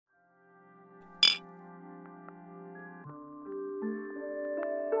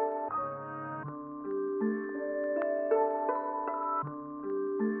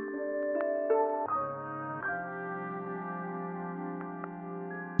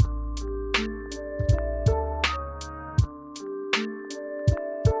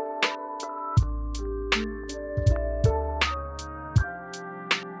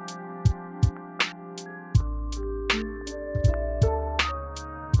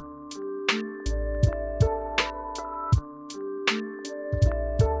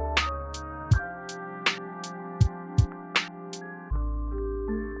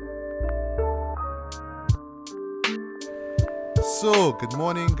So, good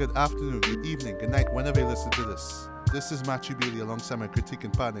morning, good afternoon, good evening, good night, whenever you listen to this. This is Matthew Bailey alongside my critique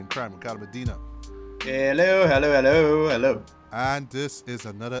and partner in crime, Ricardo Medina. Hello. And this is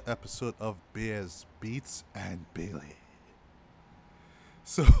another episode of Bears, Beats, and Bailey.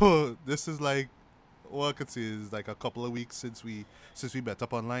 So, this is like, what I could say is like a couple of weeks since we met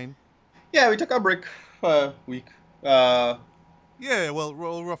up online. Yeah, we took a break for a week. Yeah, well,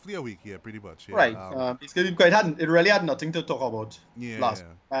 roughly a week, yeah, pretty much. Yeah. Right. Basically, it really had nothing to talk about last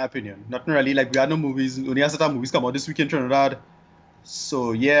week, my opinion. Nothing really. Like, we had no movies. Only a set of movies come out this week in Trinidad.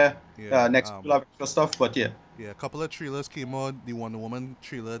 So, next week we'll have extra stuff, but yeah. Yeah, a couple of trailers came out. The Wonder Woman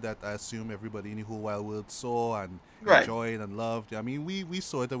trailer that I assume everybody in the whole wild world saw and enjoyed and loved. I mean, we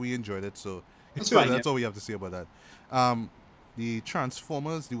saw it and we enjoyed it, so that's all we have to say about that. The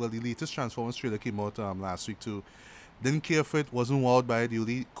Transformers, the latest Transformers trailer came out last week too. Didn't care for it, wasn't wowed by it. The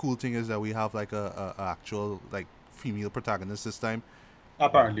only cool thing is that we have like a actual like female protagonist this time.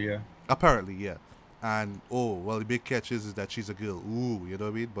 Apparently, yeah. And the big catch is that she's a girl. Ooh, you know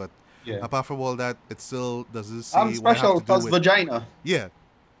what I mean? But apart from all that, it still doesn't say what special because vagina. Yeah.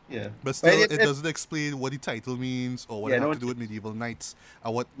 Yeah. But still, it doesn't explain what the title means or what it has to do with medieval knights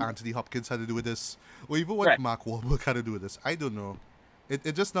or what Anthony Hopkins had to do with this or even what Mark Wahlberg had to do with this. I don't know.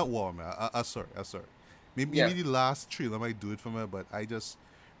 It's just not warm. I'm sorry. Maybe the last trailer might do it for me, but I just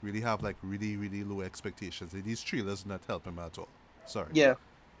really have like really, really low expectations. These trailers not helping me at all. Sorry. Yeah.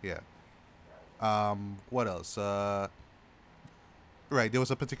 What else? Right, there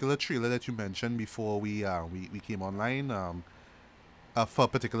was a particular trailer that you mentioned before we came online. For a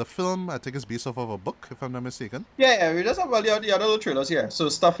particular film, I think it's based off of a book, if I'm not mistaken. Yeah, we just have the other little trailers here. So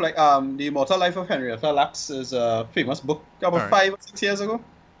stuff like The Immortal Life of Henrietta Lacks is a famous book about 5 or 6 years ago.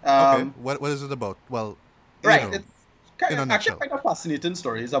 Okay, what is it about? Well, it's actually quite a fascinating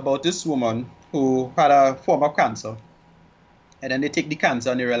story. It's about this woman who had a form of cancer. And then they take the cancer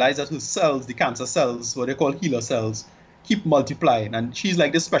and they realize that the cancer cells, what they call healer cells, keep multiplying. And she's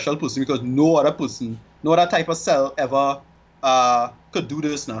like this special person because no other type of cell ever could do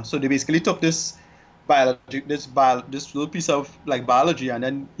this now. So they basically took this little piece of like biology and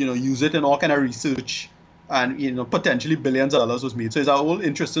then use it in all kind of research, and potentially billions of dollars was made. So it's a whole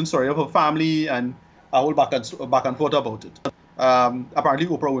interesting story of her family and a whole back and forth about it. Apparently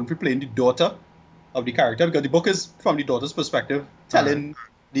Oprah Winfrey playing the daughter of the character because the book is from the daughter's perspective, telling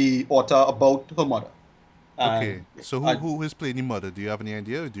the author about her mother. Okay, so who is playing the mother? Do you have any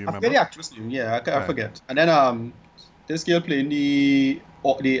idea? Do you remember? I forget the actress name. Yeah, I forget. And then this girl playing the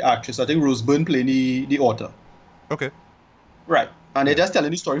actress, I think Rose Byrne playing the author. Okay. Right, and they're just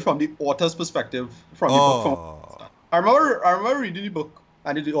telling the story from the author's perspective from the book. I remember reading the book,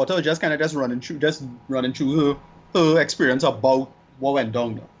 and the author was just kind of running through her experience about what went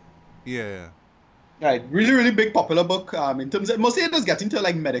down there. Yeah. Right, really, really big popular book. In terms of mostly it does get into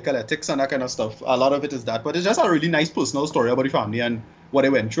like medical ethics and that kind of stuff. A lot of it is that, but it's just a really nice personal story about the family and what they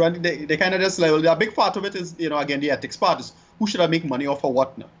went through. And they kind of just like a big part of it is again the ethics part is who should I make money off or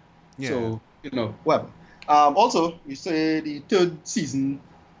what now. Yeah. So whatever. Also, you say the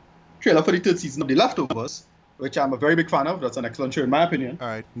trailer for the third season of The Leftovers, which I'm a very big fan of. That's an excellent show in my opinion. All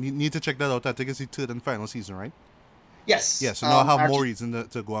right, need to check that out. I think it's the third and final season, right? Yes. Yeah, so now I have more reason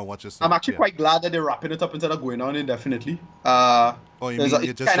to go and watch this. I'm actually quite glad that they're wrapping it up instead of going on indefinitely. You mean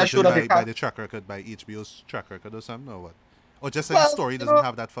you're just judging by the track record, by HBO's track record or something, or what? Or just that the story doesn't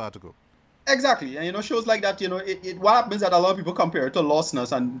have that far to go? Exactly. And shows like that, what happens is that a lot of people compare it to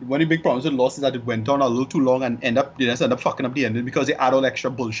Lostness, and one of the big problems with Lost is that it went on a little too long and end up fucking up the ending because they add all extra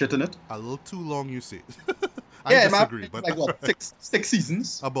bullshit in it. A little too long, you say? I disagree, but like what, six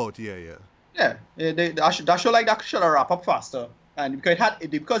seasons? About, yeah. Yeah, that show like that should have wrap up faster, and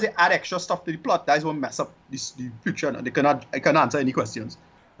because they add extra stuff to the plot, that's what mess up the future. And I can answer any questions.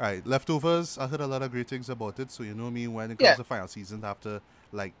 All right, Leftovers. I heard a lot of great things about it. So me, when it comes to final season, I have to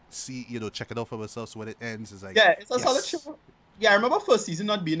like see check it out for myself. So when it ends, it's like it's a solid show. Yeah, I remember first season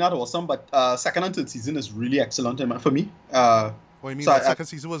not being that awesome, but second and third season is really excellent for me. The second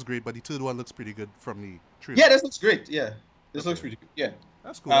season was great, but the third one looks pretty good from the trailer. Yeah, this looks great. Yeah, this looks pretty good. Yeah,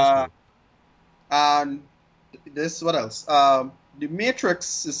 that's cool. And this, what else? The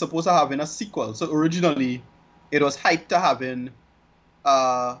Matrix is supposed to have a sequel. So originally, it was hyped to having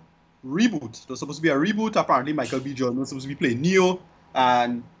a reboot. It was supposed to be a reboot. Apparently, Michael B. Jordan was supposed to be playing Neo.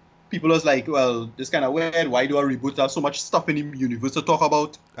 And people was like, well, this kind of weird. Why do a reboot? There's so much stuff in the universe to talk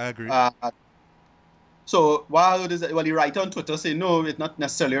about. I agree. So while the writer on Twitter say, no, it's not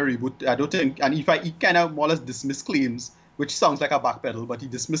necessarily a reboot. I don't think. And he kind of more or less dismissed claims, which sounds like a backpedal, but he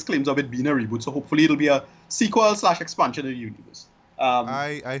dismissed claims of it being a reboot. So hopefully it'll be a sequel / expansion of the universe.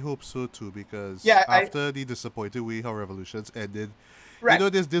 I hope so too, because after the disappointing way how Revolutions ended,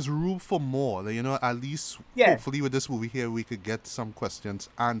 right. there's room for more. At least hopefully with this movie here we could get some questions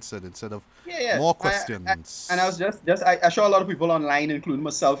answered instead of more questions. And I was I saw a lot of people online, including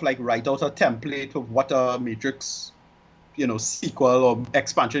myself, like write out a template of what a Matrix, sequel or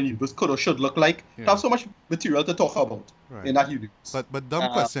expansion universe could or should look like. To have so much material to talk about in that universe. But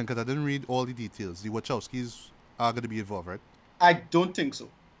dumb question, because I didn't read all the details. The Wachowskis are going to be involved, right? I don't think so.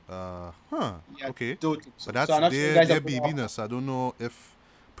 Okay. Don't think so. But that's their BB-ness. I don't know if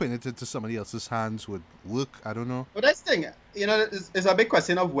putting it into somebody else's hands would work. I don't know. But that's the thing. It's a big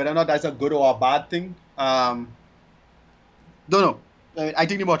question of whether or not that's a good or a bad thing. Don't know. I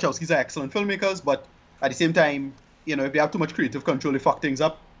think the Wachowskis are excellent filmmakers, but at the same time, if they have too much creative control, they fuck things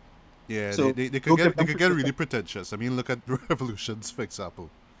up. Yeah, so they could get really pretentious. I mean, look at Revolutions, for example.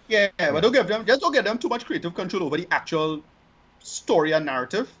 Yeah, but don't give them too much creative control over the actual story and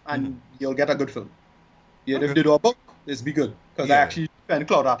narrative, and you'll get a good film. If they do a book, it's be good. Because I actually spent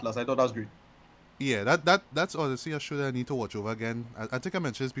Cloud Atlas. I thought that was great. Yeah, that's honestly a show that I need to watch over again. I think I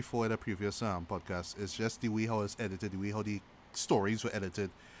mentioned this before in a previous podcast. It's just the way how it's edited, the way how the stories were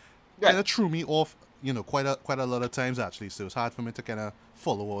edited. Kind of threw me off, quite a lot of times actually. So it's hard for me to kind of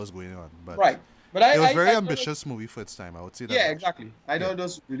follow what was going on. But But it was a very ambitious movie for its time, I would say that. Yeah, exactly. I thought it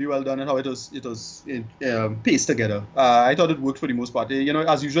was really well done and how it was paced together. I thought it worked for the most part.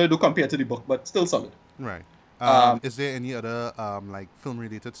 As usual, do compare to the book, but still solid. Right. Is there any other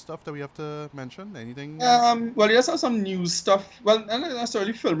film-related stuff that we have to mention? Anything? Well, there's some news stuff. Well, not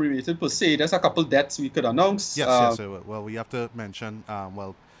necessarily film-related per se. There's a couple deaths we could announce. Yes. Well, we have to mention.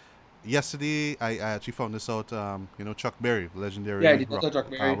 Yesterday, I actually found this out. Chuck Berry, legendary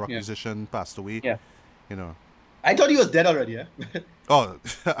rock musician, passed away. Yeah. I thought he was dead already. Yeah. Oh,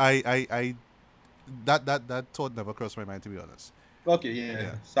 that thought never crossed my mind, to be honest. Okay,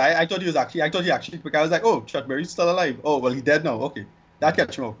 yeah. So I thought he actually, because I was like, oh, Chuck Berry's still alive. Oh, well, he's dead now. Okay, that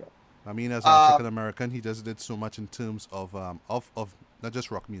catch me off. I mean, as African American, he just did so much in terms of not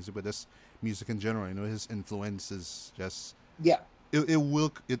just rock music, but just music in general. His influence is just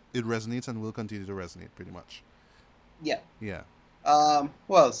It resonates and will continue to resonate pretty much. Yeah. Yeah.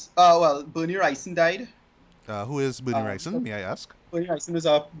 Well, Bernie Wrightson died. Who is Bernie Wrightson, may I ask? Bernie Wrightson is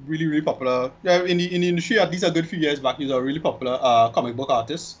a really, really popular, in the industry, at least a good few years back, he's a really popular comic book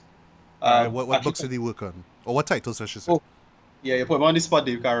artist. What books did he work on? Or what titles, I should say? Yeah, you put him on the spot,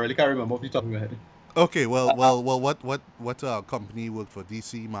 Dave. I really can't remember off the top of my head. Okay, what company worked for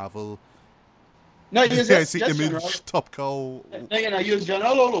DC, Marvel? No, he was just Image, general. Top Cow. No, he was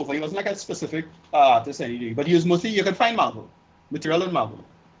general all over. He wasn't like a specific artist or anything. But he was mostly, you can find Marvel. Material in Marvel.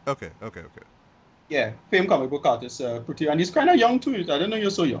 Okay. Yeah, famed comic book artist. And he's kind of young too. I didn't know he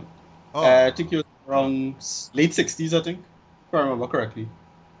was so young. Oh. I think he was around late 60s, I think. If I remember correctly.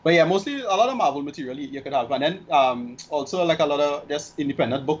 But yeah, mostly a lot of Marvel material you could have. And then also like a lot of just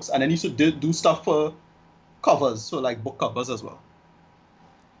independent books. And then he used to do stuff for covers. So like book covers as well.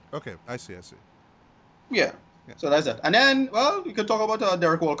 Okay, I see. Yeah. So that's it. And then, well, we could talk about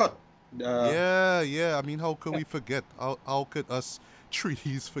Derek Walcott. Yeah. I mean, how could we forget? How could us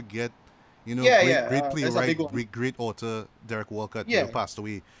treaties forget? Great playwright, great author Derek Walcott passed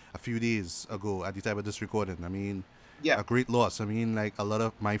away a few days ago at the time of this recording. I mean, a great loss. I mean, like a lot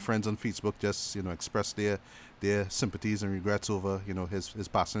of my friends on Facebook just expressed their sympathies and regrets over his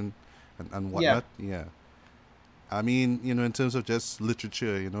passing and whatnot. Yeah. I mean, in terms of just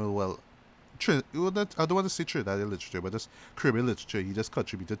literature, I don't want to say Trinidadian literature, but just Caribbean literature, he just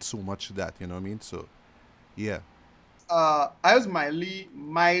contributed so much to that, you know what I mean? So, yeah. I was mildly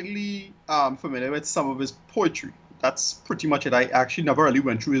familiar with some of his poetry. That's pretty much it. I actually never really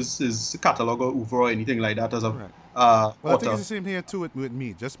went through his catalog or oeuvre or anything like that as a well, I think it's the same here too with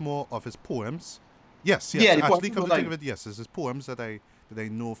me, just more of his poems. Yes. Yeah, actually, come to think of it, yes, it's his poems that I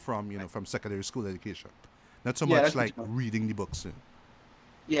know from from secondary school education. Not so much like reading the books.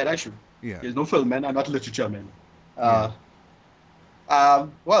 Yeah, that's true. Yeah. There's no film men and not literature men. There's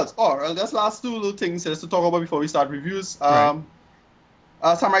last two little things just to talk about before we start reviews.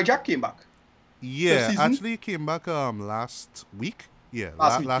 Samurai Jack came back. Yeah, actually came back last week. Yeah,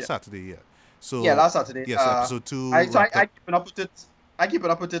 last Saturday. Yeah. So last Saturday. Yes, episode 2. I keep it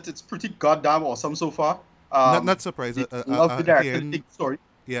up with it. It's pretty goddamn awesome so far. Not surprised. Love the director, story.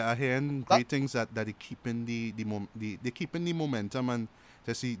 Yeah, I hearing great things that they keeping the keeping the momentum and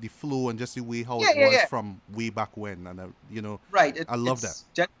just the flow and just the way how it was from way back when, and right. I love that.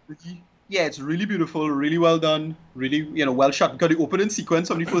 It's really beautiful, really well done, really well shot. Because the opening sequence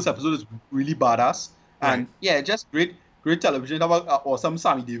of the first episode is really badass, and just great. Great television. It have an awesome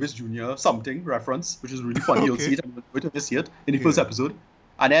Sammy Davis Jr. something reference, which is really funny. You'll see it and wait till you see it in the first episode.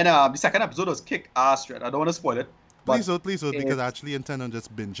 And then the second episode was kick-ass. I don't want to spoil it. Please don't, because I actually intend on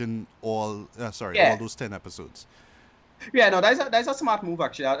just binging all those 10 episodes. Yeah, no, that's a smart move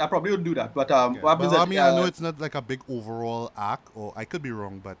actually. I probably would do that. But I know it's not like a big overall arc, or I could be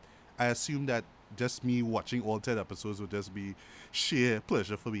wrong, but I assume that just me watching all 10 episodes would just be sheer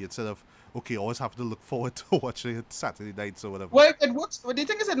pleasure for me instead of always have to look forward to watching it Saturday nights or whatever. Well, it works. But the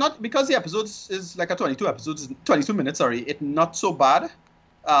thing is, not because the episodes is like a 22 minutes. Sorry, it's not so bad. It's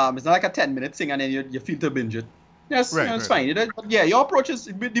not like a 10-minute thing and then you feel to binge it. Yes, it's fine. But yeah, your approach is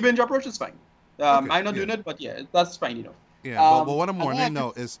the binge approach is fine. I'm not doing it, but yeah, that's fine enough. Yeah, but what I'm wondering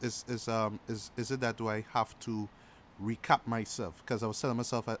now is it that do I have to recap myself? Because I was telling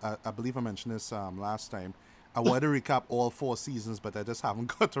myself, I believe I mentioned this last time. I wanted to recap all 4 seasons, but I just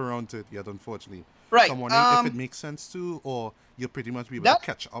haven't got around to it yet, unfortunately. Right. So I'm wondering if it makes sense to, or you'll pretty much be able to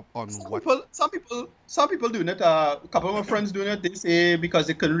catch up on some people doing it. A couple of my friends doing it. They say because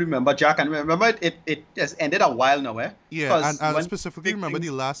they couldn't remember Jack, and remember it has ended a while now, eh? Yeah, and I specifically remember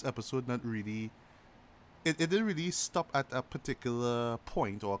the last episode not really. It didn't really stop at a particular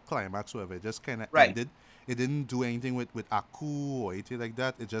point or climax, or whatever. It just kind of ended. It didn't do anything with Aku or anything like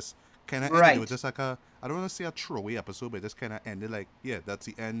that. It just kind of ended. It was just like I don't want to say a throwaway episode, but it just kind of ended like, yeah, that's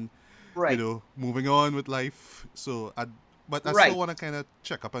the end. Right. Moving on with life. So, I still want to kind of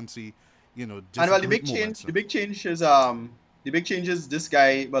check up and see, just the big change is this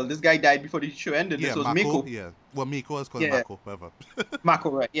guy. Well, this guy died before the show ended. Yeah, this was Mako. Yeah. Well, Mako is called Mako, whatever.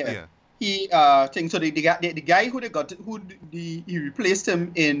 Mako, right? Yeah. He so the guy he replaced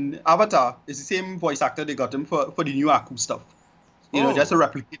him in Avatar is the same voice actor they got him for the new Aku stuff. Just to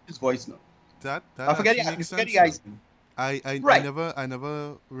replicate his voice now. I forget the guy's name. I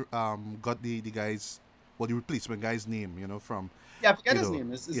never got the guy's the replacement guy's name, from I forget his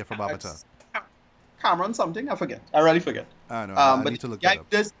name. From Avatar. Cameron something, I forget. I really forget. I know. I need to look that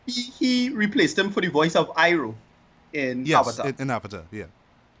up. He replaced him for the voice of Iroh in Avatar. In Avatar, yeah.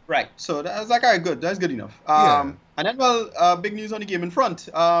 Right, so that's like good. That's good enough. And then, big news on the gaming front.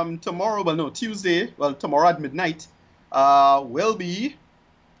 Tuesday. Well, tomorrow at midnight, will be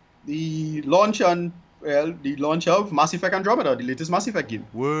the launch of Mass Effect Andromeda, the latest Mass Effect game.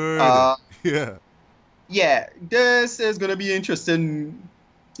 Word. Yeah, this is gonna be interesting.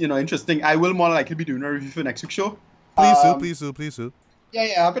 Interesting. I will more likely be doing a review for next week's show. Please do.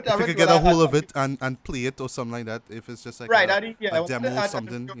 Yeah. If you could get a hold of it and play it or something like that, if it's just like a demo or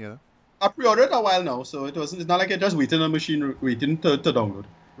something, I pre-ordered it a while now, so it's not like I just waiting on a machine waiting to download.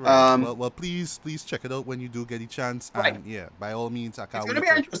 Right. Well, please check it out when you do get a chance, and by all means, I can't wait. It's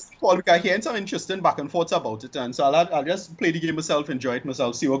gonna be interesting, Paul, because I'm hearing some interesting back and forths about it, and so I'll just play the game myself, enjoy it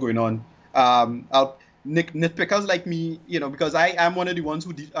myself, see what's going on. I'll nitpickers like me, because I'm one of the ones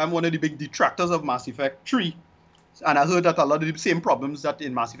I'm one of the big detractors of Mass Effect 3. And I heard that a lot of the same problems that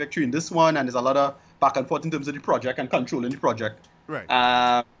in Mass Effect 3 in this one, and there's a lot of back and forth in terms of the project and controlling the project.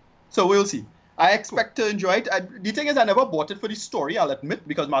 Right. So we'll see. I expect to enjoy it. The thing is, I never bought it for the story, I'll admit,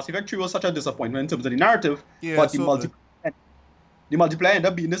 because Mass Effect 3 was such a disappointment in terms of the narrative. Yeah, but the multiplayer ended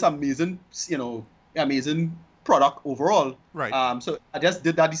up being this amazing product overall. Right. So I just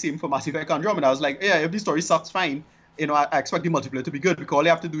did that the same for Mass Effect Andromeda. I was like, yeah, if the story sucks, fine. I expect the multiplayer to be good, because all you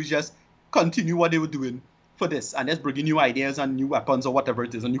have to do is just continue what they were doing for this, and just bring in new ideas and new weapons or whatever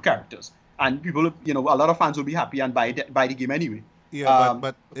it is, and new characters. And people, a lot of fans will be happy and buy the game anyway.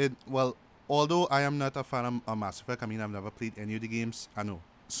 Yeah, although I am not a fan of Mass Effect, I've never played any of the games. I know,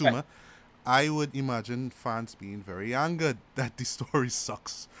 Suma. Right. I would imagine fans being very angered that the story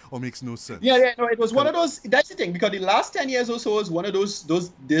sucks or makes no sense. Yeah, no, it was one of those. That's the thing, because the last 10 years or so was one of those. I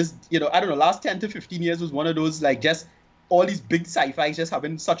don't know. Last 10 to 15 years was one of those, like, just all these big sci-fi just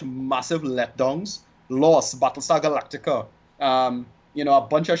having such massive letdowns. Lost, Battlestar Galactica, a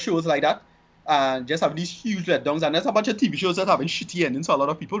bunch of shows like that, and just have these huge letdowns. And there's a bunch of TV shows that having shitty endings for a lot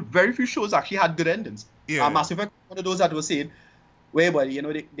of people. Very few shows actually had good endings. Mass Effect, one of those that was saying, they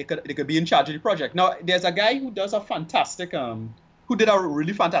could be in charge of the project. Now, there's a guy who does a fantastic, who did a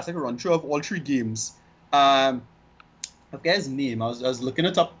really fantastic run through of all 3 games. I forget his name. I was looking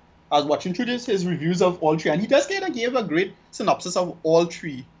it up. I was watching through his reviews of all 3, and he just gave a great synopsis of all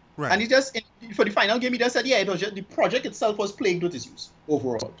 3. Right. And he just, for the final game, he just said, it was just, the project itself was plagued with issues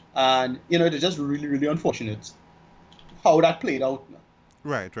overall. And, it was just really, really unfortunate how that played out.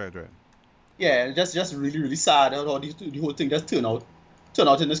 Right. Yeah, just really, really sad how the whole thing just turned out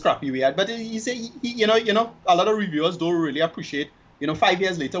in this crappy way. But he said, a lot of reviewers don't really appreciate, 5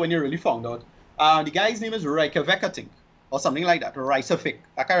 years later when you really found out. The guy's name is Reykjavik, I think, or something like that, Reykjavik.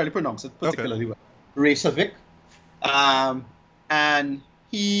 I can't really pronounce it particularly well. Reykjavik. And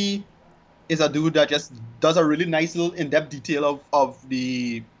he is a dude that just does a really nice little in-depth detail of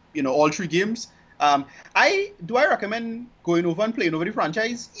the all three games. I recommend going over and playing over the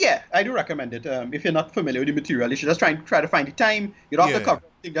franchise? Yeah, I do recommend it. If you're not familiar with the material, you should just try to find the time. You don't have to cover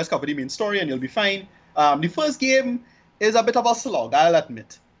everything, just cover the main story and you'll be fine. The first game is a bit of a slog, I'll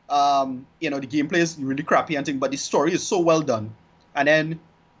admit. The gameplay is really crappy and thing, but the story is so well done. And then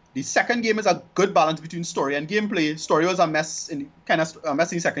the second game is a good balance between story and gameplay. Story was a mess in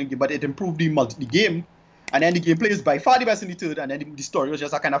the second game, but it improved the game. And then the gameplay is by far the best in the third, and then the story was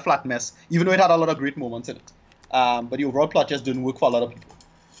just a kind of flat mess, even though it had a lot of great moments in it. But the overall plot just didn't work for a lot of people.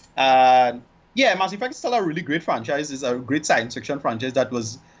 Yeah, Mass Effect is still a really great franchise. It's a great science fiction franchise that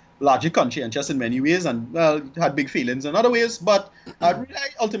was largely conscientious in many ways and, well, had big feelings in other ways. But I'm really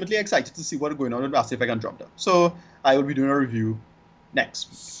ultimately excited to see what's going on with Mass Effect Andromeda. So I will be doing a review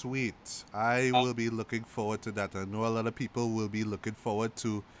next. Sweet. I will be looking forward to that. I know a lot of people will be looking forward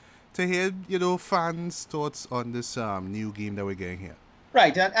to hear, fans' thoughts on this new game that we're getting here.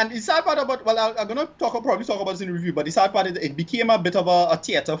 Right, and the sad part about, well, I'm going to probably talk about this in the review, but the sad part is it became a bit of a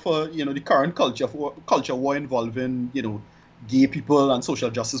theater for, the current culture war involving, gay people and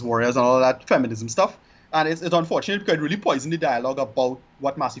social justice warriors and all that feminism stuff. And it's unfortunate because it really poisoned the dialogue about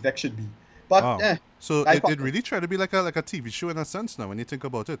what Mass Effect should be. But, So it really tried to be like a TV show in a sense now when you think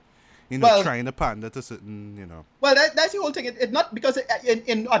about it. Trying to pander to certain, Well, that's the whole thing. It's not because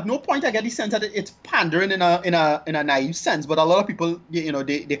at no point I get the sense that it's pandering in a naive sense. But a lot of people, they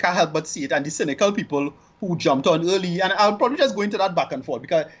can't help but see it, and the cynical people who jumped on early. And I'll probably just go into that back and forth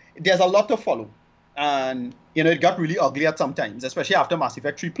because there's a lot to follow, and it got really ugly at some times, especially after Mass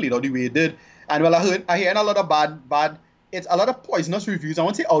Effect 3 played out the way it did. And well, I hear a lot of bad. It's a lot of poisonous reviews. I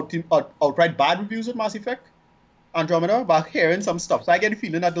won't say outright bad reviews with Mass Effect Andromeda, but hearing some stuff. So I get the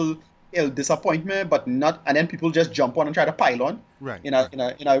feeling that it'll disappoint me, but not, and then people just jump on and try to pile on in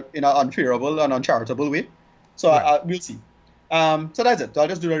a unfavorable and uncharitable way. So we'll see. So that's it. I'll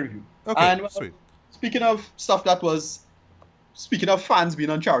just do a review. Okay, and sweet. Speaking of fans being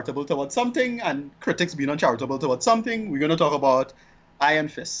uncharitable towards something and critics being uncharitable towards something, we're going to talk about Iron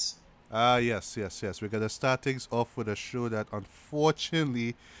Fist. Yes. We're going to start things off with a show that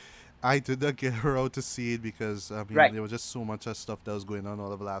unfortunately I did not get around to see it because there was just so much stuff that was going on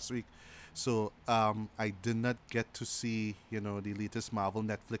all of last week. So I did not get to see, the latest Marvel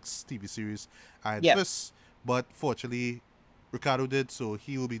Netflix TV series, Iron Fist. But fortunately, Ricardo did, so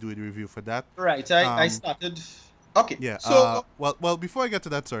he will be doing the review for that. Right. I started. Okay. Yeah. So well, before I get to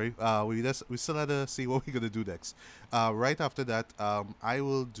that, sorry, we still had to see what we're gonna do next. Right after that, I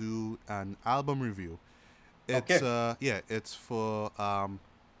will do an album review. It's it's for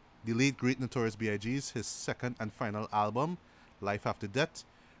the late great Notorious B.I.G.'s his second and final album, Life After Death,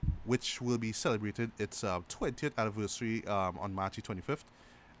 which will be celebrated its 20th anniversary on March 25th.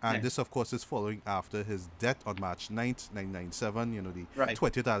 And this, of course, is following after his death on March 9th, 1997, the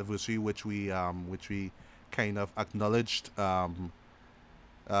 20th anniversary, which we kind of acknowledged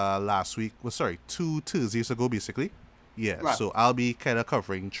last week. Well, sorry, 2 Tuesdays ago, basically. Yeah, right. So I'll be kind of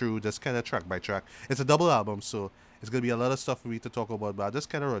covering through just kind of track by track. It's a double album, so it's going to be a lot of stuff for me to talk about, but I'll just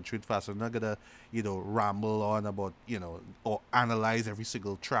kind of run through it fast. I'm not going to, ramble on about, or analyze every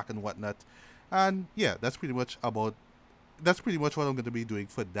single track and whatnot. And yeah, that's pretty much what I'm going to be doing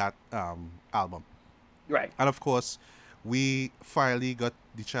for that album. Right. And of course, we finally got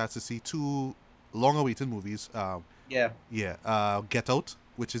the chance to see 2 long-awaited movies. Get Out,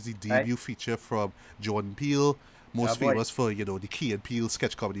 which is the debut feature from Jordan Peele, most famous for, the Key and Peele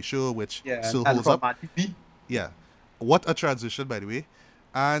sketch comedy show, which still holds up. Yeah. What a transition, by the way.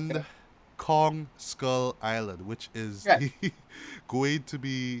 And Kong Skull Island, which is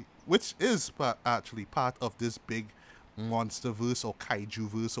which is actually part of this big monster-verse or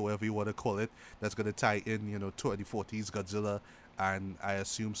kaiju-verse or whatever you want to call it, that's going to tie in, 2040's Godzilla and I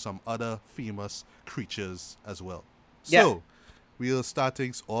assume some other famous creatures as well. Yeah. So, we'll start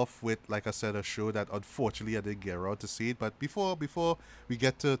things off with, like I said, a show that unfortunately I didn't get around to see it. But before we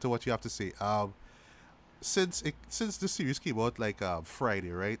get to what you have to say, since the series came out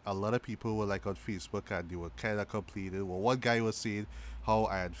Friday, right? A lot of people were on Facebook and they were kind of complaining. Well, one guy was saying how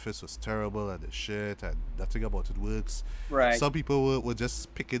Iron Fist was terrible and the shit and nothing about it works. Right. Some people were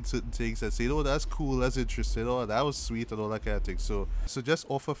just picking certain things and saying, oh, that's cool, that's interesting, oh, that was sweet and all that kind of thing. So just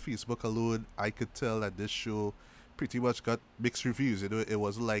off of Facebook alone, I could tell that this show pretty much got mixed reviews. It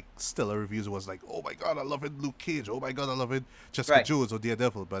wasn't like stellar reviews. It was like, oh my god, I love it, Luke Cage. Oh my god, I love it, Jessica Jones or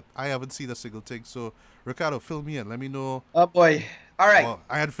Daredevil. But I haven't seen a single thing. So Ricardo, fill me in. Let me know. Oh boy. All right.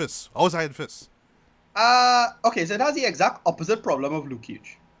 Iron Fist. How was Iron Fist? Okay, so it has the exact opposite problem of Luke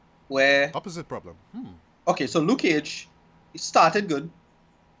Cage, where opposite problem. Okay, so Luke Cage started good,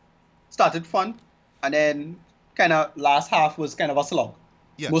 started fun, and then kind of last half was kind of a slog.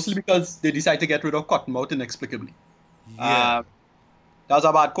 Mostly Yes. because they decided to get rid of Cottonmouth inexplicably. Yeah. That was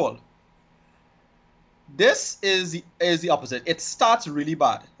a bad call. This is the opposite. It starts really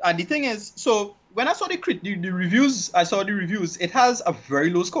bad, and the thing is, so when I saw the reviews, It has a very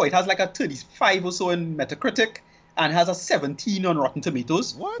low score. It has like a 35 or so in Metacritic, and has a 17 on Rotten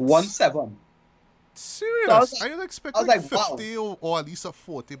Tomatoes. What? 1.7. So Serious? I would expect I was like like, wow. 50 or at least a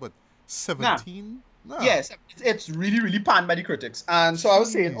 40, but Nah. 17? Nah. Yes, it's really, really panned by the critics. And so I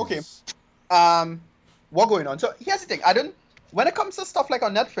was saying, okay, Jeez. what going on? So here's the thing. When it comes to stuff like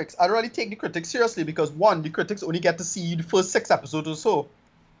on Netflix, I don't really take the critics seriously because one, the critics only get to see the first 6 episodes or so,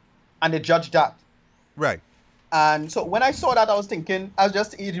 and they judge that. Right. And so when I saw that, I was thinking,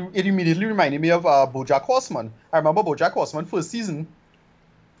 it immediately reminded me of BoJack Horseman. I remember BoJack Horseman first season,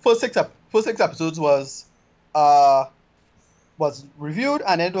 first six episodes was reviewed,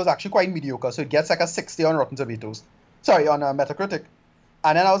 and it was actually quite mediocre. So it gets like a 60 on Rotten Tomatoes. Sorry, on Metacritic.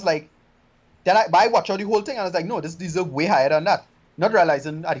 And then I was like, I watched out the whole thing, and I was like, no, this deserves way higher than that. Not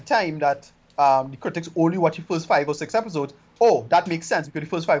realizing at the time that the critics only watched the first 5 or 6 episodes. Oh, that makes sense because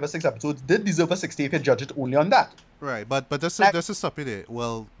the first 5 or 6 episodes did deserve a 60 if you judge it only on that. Right. But that's a something there.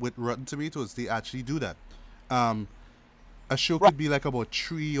 Well, with Rotten Tomatoes, they actually do that. A show could be like about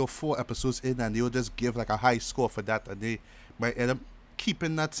 3 or 4 episodes in, and they'll just give like a high score for that, and they might end up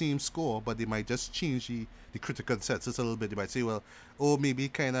keeping that same score, but they might just change the critical consensus a little bit. They might say, well, maybe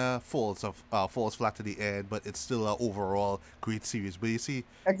kind of falls flat to the end, but it's still an overall great series. But you see,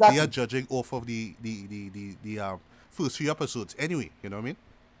 Exactly. they are judging off of the first few episodes anyway. You know what I mean?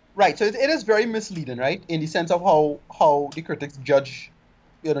 Right. So it is very misleading, right? In the sense of how the critics judge,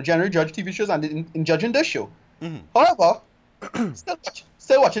 generally judge TV shows, and in judging this show. Mm-hmm. However,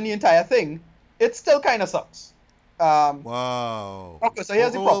 still watching the entire thing, it still kind of sucks. Wow. Okay, so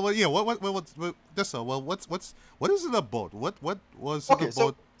here's the problem. Well, yeah. What is it about? What was it Okay, about?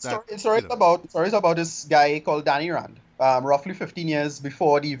 so That, story's about this guy called Danny Rand. Roughly 15 years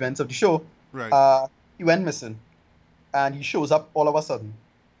before the events of the show, right. he went missing, and he shows up all of a sudden.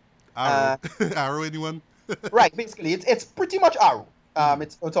 Arrow. Arrow, anyone? Right, basically, it's pretty much Arrow.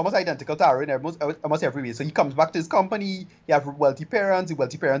 It's almost identical to Arrow in almost every way. So he comes back to his company. He have wealthy parents. The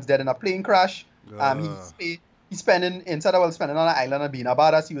wealthy parents dead in a plane crash. He's spending on an island and being a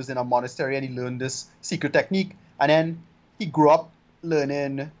badass. He was in a monastery and he learned this secret technique. And then he grew up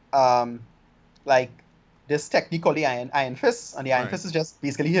learning like this technique called the Iron Fist. And the Iron Fist is just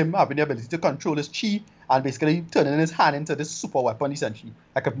basically him having the ability to control his chi and basically turning his hand into this super weapon essentially.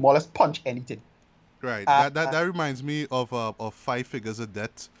 Like could more or less punch anything. Right. That reminds me of Five Figures of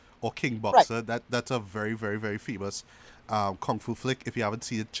Death or King Boxer. Right. That's a very, very, very famous kung fu flick. If you haven't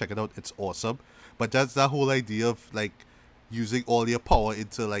seen it, check it out. It's awesome. But that's that whole idea of like using all your power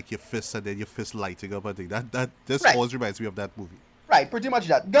into like your fists and then your fist lighting up. I think that always reminds me of that movie. Right, pretty much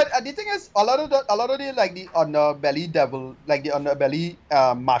that. Good. The thing is, a lot of the like the underbelly devil, like the underbelly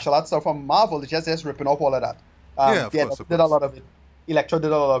martial arts stuff from Marvel, is just ripping off all of that. Of course. Did a lot of it. Electro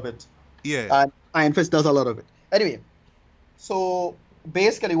did a lot of it. Yeah. And Iron Fist does a lot of it. Anyway, so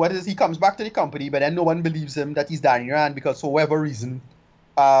basically, what it is, he comes back to the company, but then no one believes him that he's Danny Rand because for whatever reason,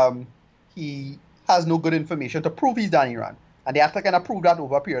 he has no good information to prove he's Danny Rand. And they have to kind of prove that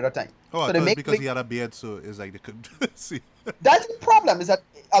over a period of time. Oh, so because he had a beard, so it's like they couldn't see. That's the problem, is that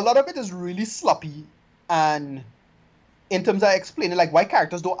a lot of it is really sloppy, and in terms of explaining like why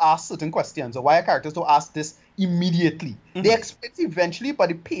characters don't ask certain questions or why characters don't ask this immediately. Mm-hmm. They explain it eventually, but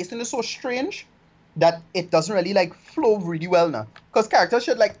the pacing is so strange that it doesn't really like flow really well now. Because characters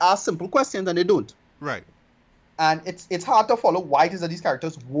should like ask simple questions and they don't. Right. And it's hard to follow why it is that these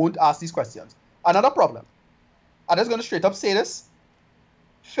characters won't ask these questions. Another problem. I'm just going to straight up say this.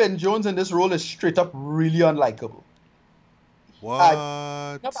 Finn Jones in this role is straight up really unlikable. What?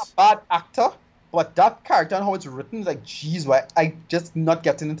 Not a bad actor, but that character and how it's written is like, geez, why I just not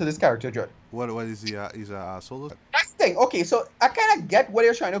getting into this character, Joy. What is he? He's an asshole? That's the thing. Okay, so I kind of get what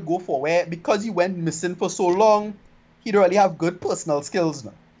you're trying to go for, where because he went missing for so long, he don't really have good personal skills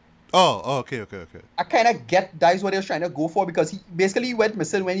now. Oh, okay. I kind of get that is what they're trying to go for because he basically went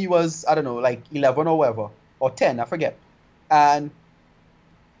missing when he was, I don't know, like 11 or whatever, or 10, I forget. And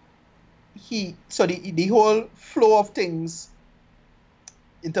the whole flow of things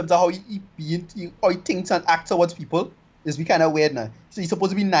in terms of how he thinks and acts towards people is be kind of weird now. So he's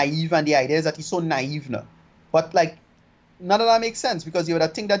supposed to be naive, and the idea is that he's so naive now. But like, none of that makes sense because you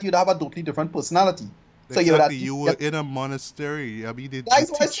would think that you'd have a totally different personality. Exactly. You were in a monastery. I mean, they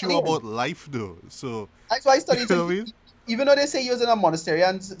teach you about life, though. So that's why I studied. You know what I mean? even though they say he was in a monastery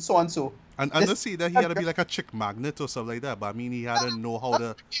and so on so. And I see that he had to be like a chick magnet or something like that, but I mean he had to know how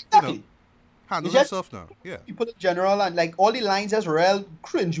to, handle himself now. Yeah. People in general and like all the lines just real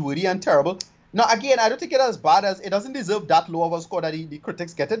cringeworthy and terrible. Now again, I don't think it's as bad as it doesn't deserve that low of a score that the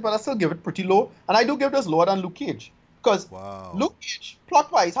critics get it, but I still give it pretty low. And I do give this lower than Luke Cage. Because Luke Cage,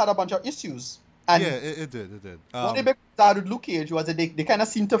 plot-wise, had a bunch of issues. And yeah, it did. One of the big things with Luke Cage was that they kind of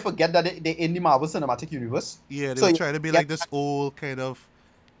seem to forget that they're in the Marvel Cinematic Universe. Yeah, they were trying to be like this old kind of,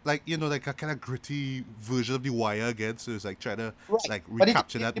 like, like a kind of gritty version of The Wire again. So it's like trying to like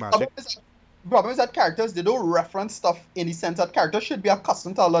recapture that magic. The problem is that characters, they don't reference stuff in the sense that characters should be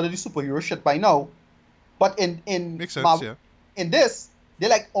accustomed to a lot of the superhero shit by now. But in Makes sense, Marvel, in this, they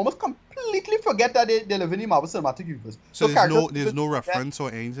like almost completely forget that they live in the Marvel Cinematic Universe. So there's no reference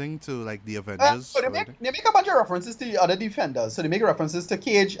or anything to like the Avengers. So they make a bunch of references to the other Defenders. So they make references to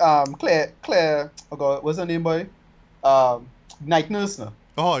Cage, Claire, oh god, what's her name, boy? Night Nurse now.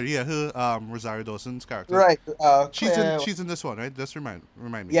 Oh yeah, her Rosario Dawson's character. Right. She's in this one, right? Just remind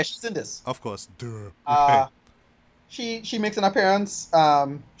me. Yeah, she's in this. Of course. Duh. She makes an appearance.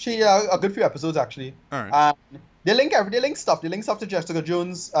 She a good few episodes actually. All right. They link stuff. They link stuff to Jessica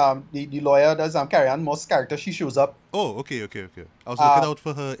Jones, the lawyer. There's Carrie-Anne Moss character. She shows up. Oh, okay. I was looking out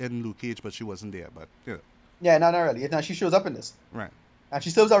for her in Luke Cage, but she wasn't there. But yeah. Yeah, not really. Now she shows up in this. Right. And she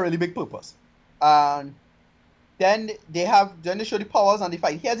serves a really big purpose. And then they show the powers and the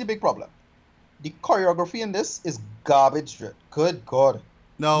fight. Here's the big problem. The choreography in this is garbage. Good God.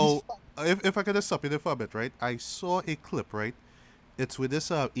 Now, if I could just stop you there for a bit, right? I saw a clip, right? It's with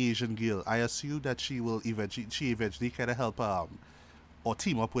this Asian girl. I assume that she eventually kind of help or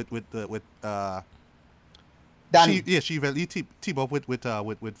team up with Danny. She eventually team up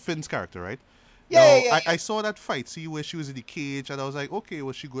with Finn's character, right? Yeah. I saw that fight scene where she was in the cage, and I was like, okay,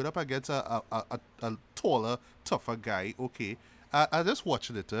 well, she going up against a taller, tougher guy. Okay, I just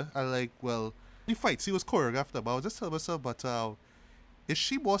watching it. I like, well, the fight scene was choreographed, but I was just telling myself, but is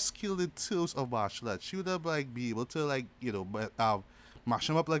she more skilled in terms of martial arts? She would have like be able to like mash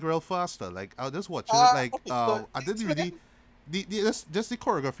him up like real faster. Like I was just watching it, like I didn't really. Just the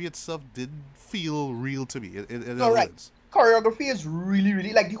choreography itself didn't feel real to me. Choreography is really,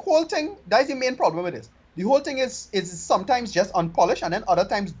 really like the whole thing. That's the main problem with this. The whole thing is sometimes just unpolished and then other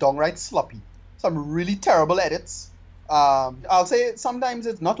times downright sloppy. Some really terrible edits. I'll say sometimes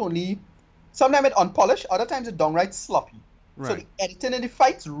it's sometimes it's unpolished, other times it's downright sloppy. Right. So the editing in the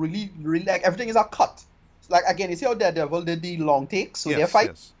fights really, really like everything is a cut. So, like again, you see how Daredevil did the long takes, so their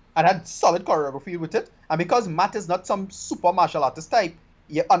fight and had solid choreography with it. And because Matt is not some super martial artist type,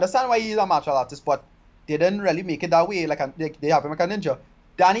 you understand why he's a martial artist, but they didn't really make it that way. Like they have him like a ninja.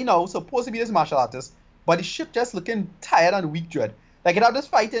 Danny now supposed to be this martial artist, but the shit just looking tired and weak, dread. Like it had this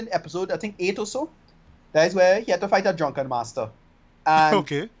fight in episode I think 8 or so. That is where he had to fight a drunken master. And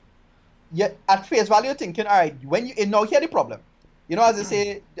okay. Yeah, at face value, thinking, all right, when you now hear the problem. As they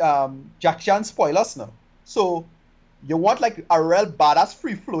say, Jack Chan spoilers now. So you want like a real badass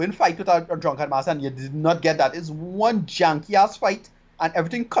free flowing fight with a drunken master, and you did not get that. It's one janky ass fight, and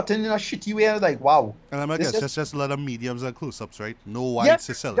everything cutting in a shitty way. I was like, wow. And I guess that's just a lot of mediums and close ups, right? No whites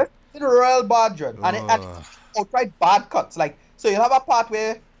to sell it. It's real bad, dread, and outright bad cuts. Like so, you have a part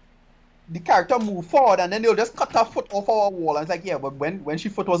where the character move forward and then they'll just cut her foot off our wall. And it's like, yeah, but when she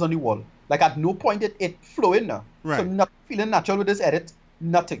foot was on the wall, like at no point it flowing now. Right. So not feeling natural with this edit,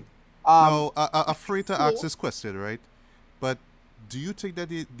 nothing. Now, I'm afraid to ask this question, right? But do you think that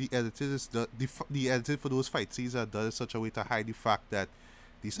the editing for those fight scenes are done in such a way to hide the fact that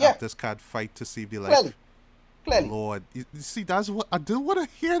these actors can't fight to save their life? Clearly. Lord, you see, that's what I didn't want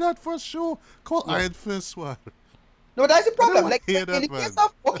to hear that for sure. Call Iron Fist one. No, that's the problem. Like in the case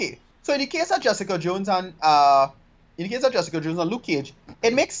of so in the case of Jessica Jones and Luke Cage,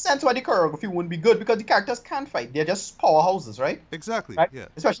 it makes sense why the choreography wouldn't be good because the characters can't fight. They're just powerhouses, right? Exactly. Right? Yeah.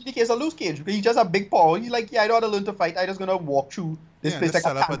 Especially in the case of Luke Cage because he's just a big power. He's like, yeah, I don't want to learn to fight. I'm just gonna walk through this place like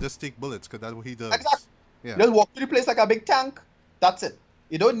a tank. And just take bullets because that's what he does. Exactly. Yeah. Just walk through the place like a big tank. That's it.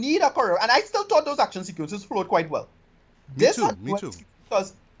 You don't need a choreo. And I still thought those action sequences flowed quite well. Me too.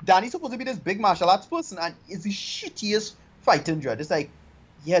 Because Danny's supposed to be this big martial arts person and it's the shittiest fighting dread. It's like,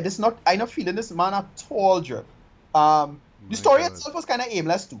 yeah, I'm not feeling this man at all, dread. The story itself was kind of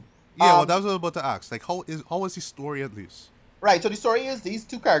aimless too. Yeah, well, that was what I was about to ask. Like, how was the story at least? Right, so the story is these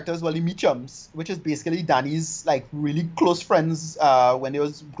two characters, well, they meet chums, which is basically Danny's like really close friends when they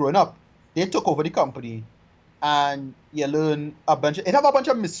was growing up. They took over the company, and you learn it have a bunch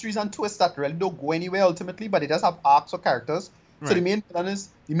of mysteries and twists that really don't go anywhere ultimately, but it does have arcs or characters. Right. So the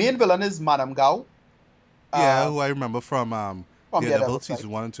main villain is Madame Gao. Yeah, who I remember from from Daredevil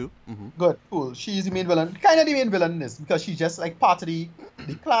season 1 and 2. Mm-hmm. Good, cool. She's the main villain, kind of the main villain in this because she's just like part of the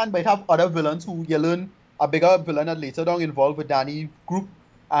clan, but it have other villains who you learn a bigger villain that later on involved with Danny group,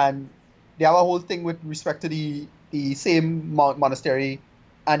 and they have a whole thing with respect to the same monastery,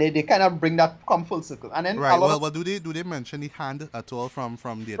 and they kind of bring that come full circle. And then right. Well, do they mention the hand at all from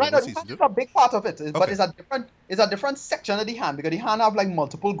the right? Daredevil season 2? It's a big part of it, but it's a different section of the hand because the hand have like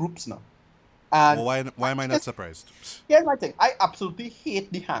multiple groups now. And well, why am I not surprised? Here's my thing: I absolutely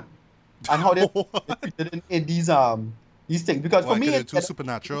hate the hand and how they treated in these things because for me it's too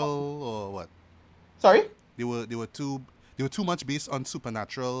supernatural or what? Sorry, they were too much based on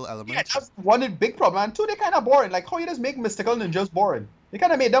supernatural elements. Yeah, that's one big problem. And two, they're kind of boring. Like how you just make mystical ninjas boring? They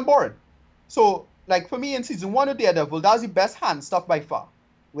kind of made them boring. So like for me in season 1 of Daredevil, that was the best hand stuff by far,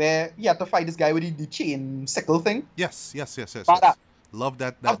 where you had to fight this guy with the chain sickle thing. Yes. Love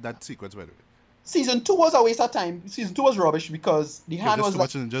that sequence by the way. Season 2 was a waste of time. Season 2 was rubbish because the hand was too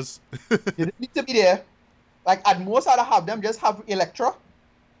much ninjas. You didn't need to be there. Like at most, I'd have them just have Elektra.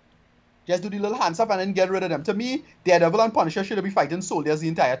 Just do the little hand stuff and then get rid of them. To me, Daredevil and Punisher should be fighting soldiers the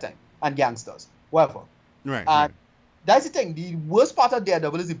entire time and gangsters, whatever. Right. And that's the thing. The worst part of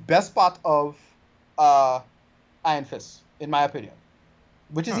Daredevil is the best part of Iron Fist, in my opinion,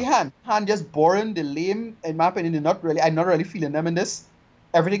 which is the hand. Hand just boring, the lame. In my opinion, I'm not really feeling them in this.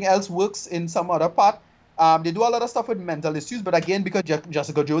 Everything else works in some other part. They do a lot of stuff with mental issues, but again, because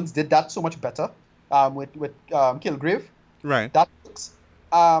Jessica Jones did that so much better with Kilgrave, right? That works.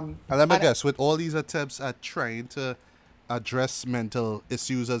 And let me guess, with all these attempts at trying to address mental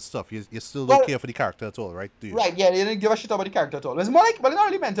issues and stuff, you still don't care for the character at all, right? Do you? Right, yeah, they didn't give a shit about the character at all. It's more like, well, not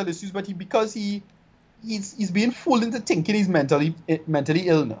really mental issues, but because he's being fooled into thinking he's mentally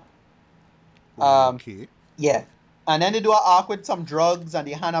ill now. Okay. Yeah. And then they do an arc with some drugs, and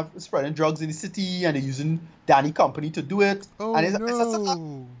they hand up spreading drugs in the city, and they're using Danny Company to do it. Oh, and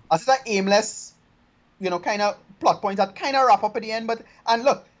it's an aimless, kind of plot points that kind of wrap up at the end. And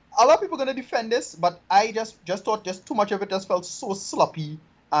look, a lot of people are going to defend this, but I just thought just too much of it just felt so sloppy,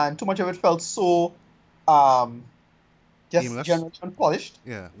 and too much of it felt so just aimless. generally unpolished.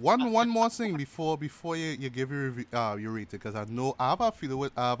 Yeah. One more thing before you give your rating, because I have a feeling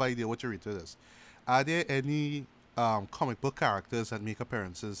I have an idea what your rating is. Are there any comic book characters that make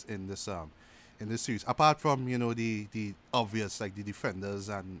appearances in this series, apart from the obvious like the Defenders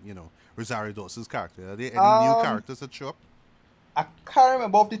and Rosario Dawson's character? Are there any new characters that show up? I can't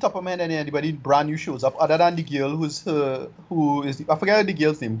remember off the top of my head anybody brand new shows up other than the girl I forget the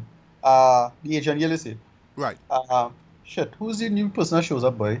girl's name, the Asian girl is it? Right. Who's the new person that shows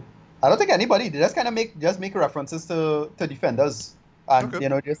up, boy? I don't think anybody. They just kind of make references to Defenders and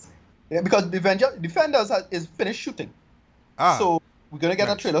because Defenders is finished shooting. So we're going to get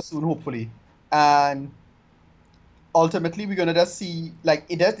a trailer soon, hopefully. And ultimately, we're going to just see, like,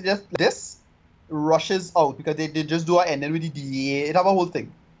 this rushes out because they just do an ending with the DEA. It have a whole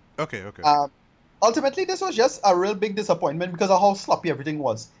thing. Okay. Ultimately, this was just a real big disappointment because of how sloppy everything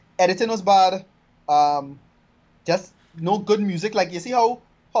was. Editing was bad. Just no good music. Like, you see how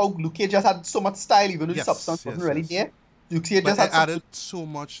Luke Cage just had so much style, even though the substance wasn't really there. Luke Cage just had added so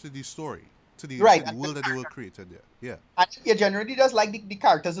much to the story, to the world that they were created there. Yeah. And he generally does like the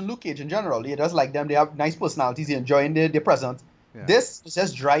characters in Luke Cage in general. He does like them. They have nice personalities. He enjoying their presence. Yeah. This is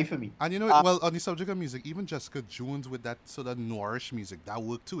just dry for me. And well, on the subject of music, even Jessica Jones with that sort of noirish music, that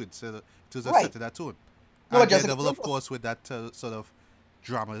worked too. It was a set to that tone. And Daredevil, of course, with that sort of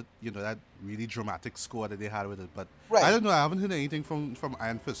drama, that really dramatic score that they had with it. But I don't know. I haven't heard anything from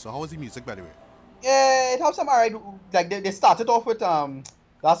Iron Fist. So how was the music, by the way? Yeah, it has some alright. Like they started off with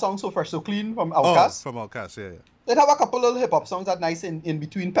that song "So Fresh So Clean" from Outkast. From Outkast, yeah. They have a couple little hip hop songs that nice in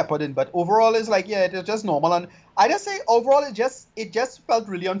between peppered in, but overall it's like it's just normal. And I just say overall it just felt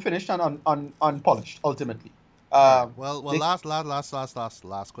really unfinished and unpolished ultimately. Well, last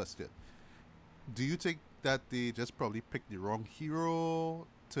question. Do you think that they just probably picked the wrong hero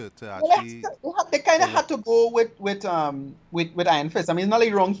to actually? They kind of had to go with Iron Fist. I mean, it's not like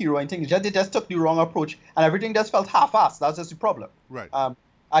the wrong hero or anything. It's just they just took the wrong approach, and everything just felt half-assed. That's just the problem. Right.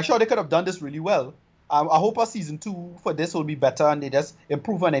 I'm sure they could have done this really well. I hope our season 2 for this will be better, and they just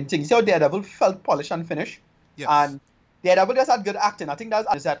improve on anything. You see how Daredevil felt polished and finished? Yes. And Daredevil just had good acting. I think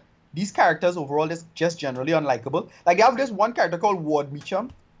that's that these characters overall is just generally unlikable. Like they have this one character called Ward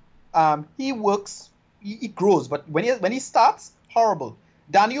Meacham. He works, he grows, but when he starts, horrible.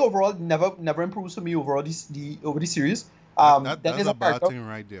 Danny overall never improves for me overall over the series. That's a bad thing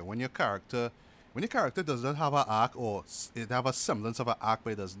right there. When your character does not have an arc, or it have a semblance of an arc,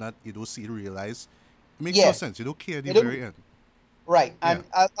 but it does not, you don't see it realized. It makes no sense. You don't care at the very end. Right, Yeah.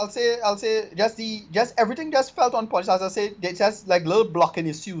 and I'll say just everything just felt on point. As I say, they just like little blocking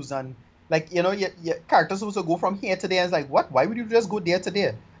issues and like your characters supposed to go from here to there. And it's like what? Why would you just go there to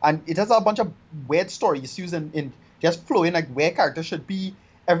there? And it has a bunch of weird story issues in just flowing like where characters should be.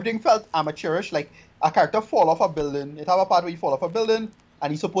 Everything felt amateurish. Like a character fall off a building. It have a part where he fall off a building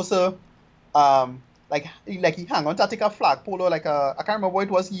and he's supposed to he hang on to take a flagpole or like I can't remember what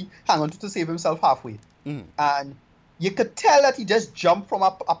it was. He hang on to save himself halfway Mm. and you could tell that he just jumped from a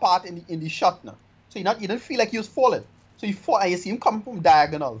part in the shot now. So you didn't feel like he was falling. So he fall and you see him come from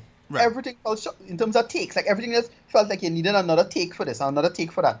diagonal. Right. Everything felt in terms of takes, like everything just felt like you needed another take for this, another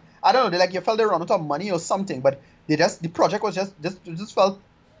take for that. I don't know, you felt they run out of money or something, but the project was just felt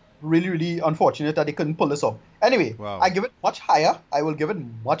really, really unfortunate that they couldn't pull this off. Anyway, Wow. I give it much higher. I will give it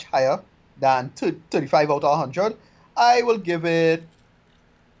much higher than 35 out of 100. I will give it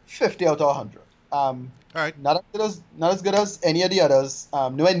 50 out of 100. All right. Not as good as any of the others.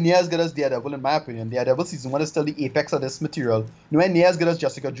 Nowhere near as good as Daredevil, in my opinion. Daredevil season 1 is still the apex of this material. Nowhere near as good as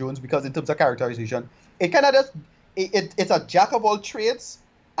Jessica Jones because in terms of characterization, it kind of just it's a jack of all trades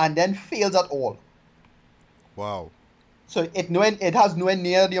and then fails at all. Wow. So it has nowhere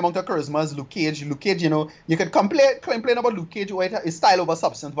near the amount of charisma as Luke Cage. Luke Cage, you could complain about Luke Cage where it's style over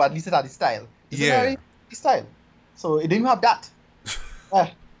substance, but at least it had the style. Yeah. The style. So it didn't have that. Uh,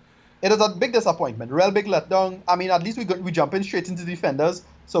 it is a big disappointment, real big letdown. I mean, at least we jump in straight into Defenders.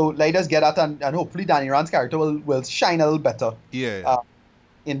 So let us get that, and hopefully Danny Rand's character will shine a little better. Yeah.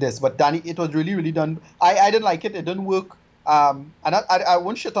 In this, but Danny, it was really, really done. I didn't like it. It didn't work. And I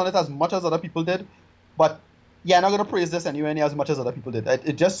won't shit on it as much as other people did, but yeah, I'm not gonna praise this anywhere near as much as other people did.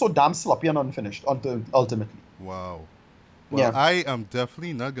 It just so damn sloppy and unfinished ultimately. Wow. Well, Yeah. I am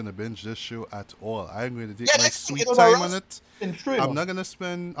definitely not gonna binge this show at all. I'm going to take my that's sweet it was a time rush. on it. True, I'm not gonna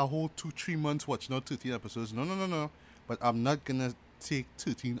spend a whole 2-3 months watching out 13 episodes. No. But I'm not gonna take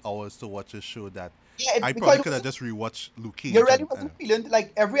 13 hours to watch a show that I probably could have just rewatched Luke Cage. You really wasn't feeling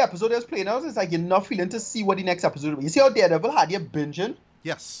like every episode that was playing out. It's like you're not feeling to see what the next episode will be. You see how Daredevil had you binging?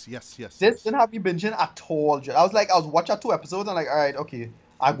 Yes. This didn't have you binging at all. I was watching 2 episodes and like, all right, okay,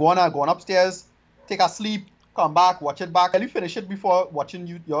 I go on upstairs, take a sleep, come back, watch it back. I really finish it before watching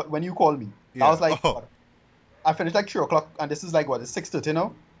when you call me. Yeah. I was like, I finished like 3 o'clock, and this is like what? It's 6:30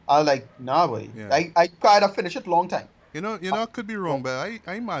 now. I was like, nah, boy. Yeah. I tried to finish it long time. I could be wrong, but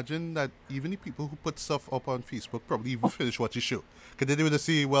I imagine that even the people who put stuff up on Facebook probably even finish watching the show. Because they would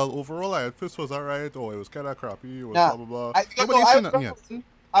say, well, overall, I first was alright, or it was kind of crappy, or blah, blah, blah.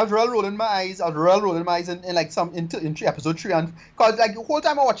 I was real rolling my eyes. In like in episode 3, and because like the whole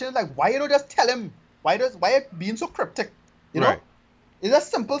time I'm watching it, like why you don't just tell him? Why it being so cryptic? You know, Right. it's a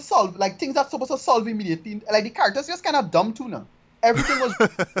simple solve, like things that's supposed to solve immediately. Like the characters just kind of dumb too now. Everything was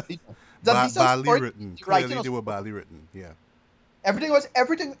badly written. Clearly, they were badly written. Yeah. Everything was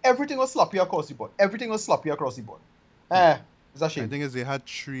sloppy across the board. It's a shame. The thing is, they had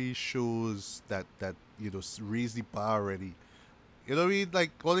 3 shows that raised the bar already. You know what I mean?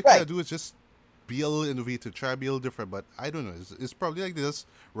 Like all they kind of do is just be a little innovative, try to be a little different. But I don't know. It's probably like they just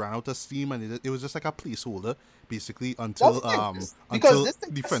ran out of steam, and it was just like a placeholder, basically until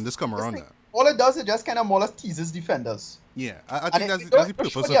Defenders come around. All it does is just kind of more or less teases Defenders. Yeah, I think that's the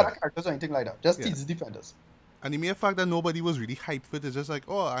purpose of it. Other characters or anything like that. Just teases Defenders. And the mere fact that nobody was really hyped for it is just like,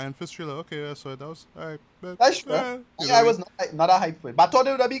 oh, Iron Fist trailer, okay, so that was alright. That's true. I was not a hype for it, but I thought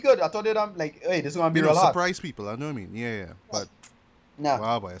it would be good. I thought it like, hey, this is gonna be real hard. Surprise people, I know what I mean. Yeah. But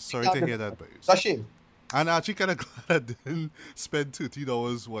wow, boy, sorry to hear that, boy. It's a shame. And I'm actually kind of glad I didn't spend 13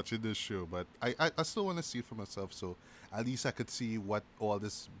 hours watching this show, but I still want to see it for myself, so at least I could see what all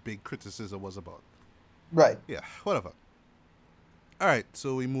this big criticism was about. Right. Yeah, whatever. Alright,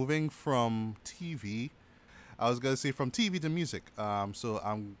 so we're moving from TV. I was going to say from TV to music. So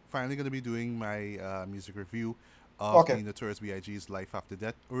I'm finally going to be doing my music review of the Notorious B.I.G.'s Life After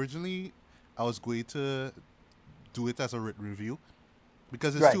Death. Originally, I was going to do it as a written review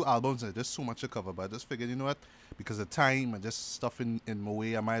because it's 2 albums and there's so much to cover. But I just figured, you know what? Because of time and just stuff in my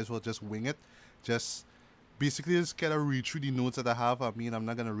way, I might as well just wing it. Just basically just kind of read through the notes that I have. I mean, I'm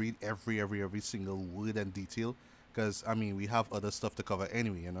not going to read every single word and detail because, I mean, we have other stuff to cover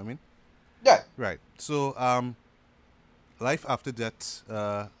anyway, you know what I mean? Yeah. Right. So, Life After Death,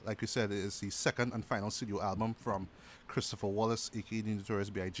 like we said, is the second and final studio album from Christopher Wallace, aka the Notorious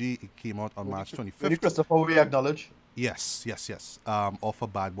B.I.G. It came out on March 25th. Christopher, we acknowledge. Yes. Off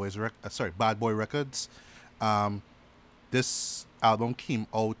of Bad Boy Records. This album came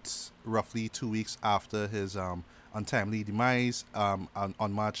out roughly 2 weeks after his untimely demise on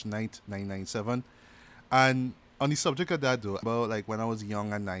March 9th, 1997. And on the subject of that though, about like when I was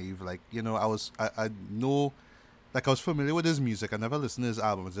young and naive, like, you know, I know like I was familiar with his music. I never listened to his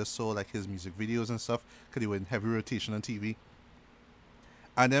albums. I just saw like his music videos and stuff because they were in heavy rotation on TV.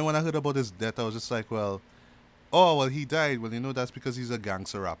 And then when I heard about his death, I was just like, well, oh well, he died. Well, that's because he's a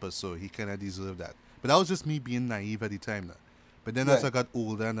gangster rapper, so he kind of deserved that. But that was just me being naive at the time. Now. But then as Right. I got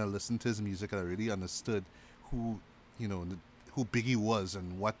older and I listened to his music, and I really understood who, who Biggie was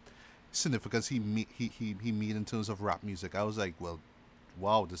and what significance he made in terms of rap music. I was like, well,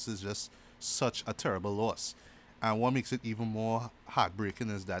 wow, this is just such a terrible loss. And what makes it even more heartbreaking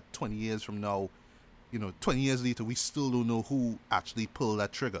is that 20 years from now, 20 years later, we still don't know who actually pulled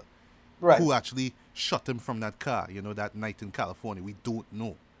that trigger, Right. who actually shot him from that car, that night in California. We don't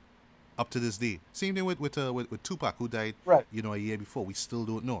know up to this day. Same thing with Tupac, who died, Right. a year before. We still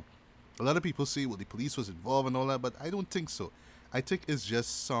don't know. A lot of people say, well, the police was involved and all that, but I don't think so. I think it's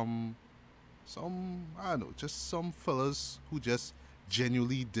just some I don't know, just some fellas who just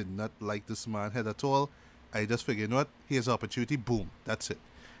genuinely did not like this man head at all. I just figured, what? Here's an opportunity. Boom. That's it.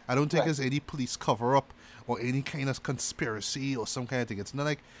 I don't think Right. there's any police cover up or any kind of conspiracy or some kind of thing. It's not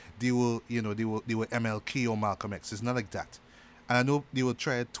like they were MLK or Malcolm X. It's not like that. And I know they will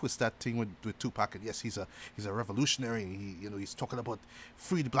try to twist that thing with Tupac. And yes, he's a revolutionary. He's talking about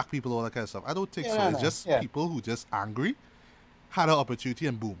free the black people, all that kind of stuff. I don't think Yeah, so. no, It's no. just Yeah. people who just angry, had an opportunity,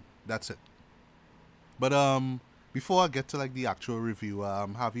 and boom, that's it. But before I get to like the actual review,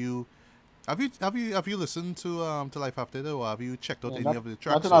 have you listened to Life After Death, or have you checked out Yeah, any not of the not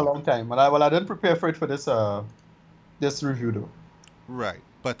tracks? in a Or long time. Well, I didn't prepare for it for this review though. right,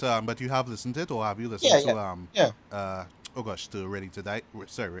 but you have listened to it, or have you listened Yeah, yeah, to yeah. oh gosh, to Ready to Die?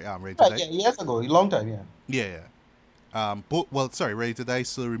 Sorry, Ready to Right. Die. Yeah, years ago, a long time. Yeah. Yeah, yeah. Sorry, Ready to Die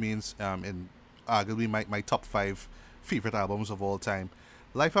still remains in arguably my top five favorite albums of all time.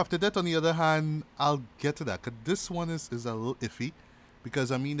 Life After Death, on the other hand, I'll get to that. 'Cause this one is a little iffy, because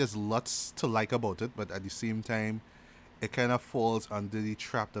I mean there's lots to like about it, but at the same time, it kind of falls under the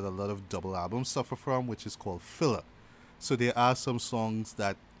trap that a lot of double albums suffer from, which is called filler. So there are some songs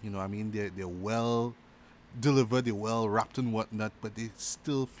that I mean they're well delivered, they're well wrapped and whatnot, but they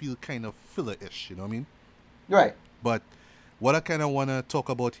still feel kind of filler-ish. You know what I mean? Right. But what I kind of want to talk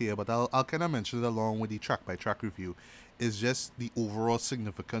about here, but I'll kind of mention it along with the track by track review, is just the overall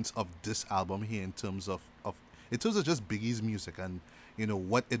significance of this album here in terms of just Biggie's music and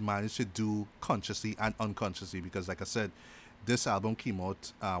what it managed to do consciously and unconsciously. Because like I said, this album came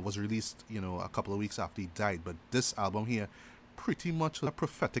out, was released a couple of weeks after he died, but this album here pretty much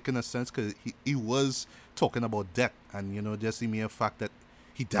prophetic in a sense, because he was talking about death and just the mere fact that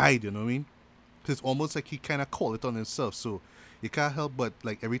he died. You know what I mean? It's almost like he kind of called it on himself. So you can't help but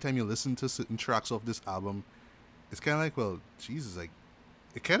like every time you listen to certain tracks of this album, it's kind of like, well, Jesus, like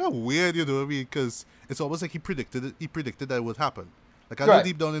it's kind of weird, you know what I mean? Because it's almost like he predicted it. He predicted that it would happen. Like I know Right.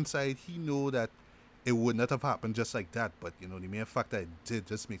 deep down inside, he know that it would not have happened just like that. But the mere fact that it did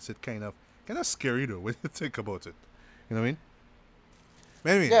just makes it kind of scary though when you think about it. You know what I mean? But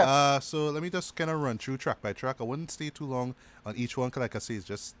anyway, Yeah. so let me just kind of run through track by track. I wouldn't stay too long on each one, 'cause like I say,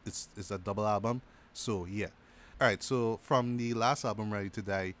 it's a double album. So yeah. All right. So from the last album, Ready to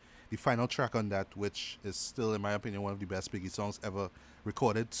Die, the final track on that, which is still, in my opinion, one of the best Biggie songs ever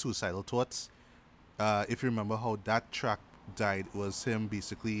recorded, "Suicidal Thoughts." If you remember how that track died, it was him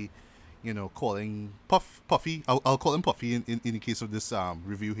basically, calling Puffy. I'll call him Puffy in the case of this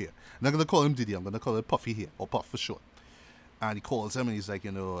review here. I'm not gonna call him Diddy. I'm gonna call him Puffy here, or Puff for short. And he calls him and he's like,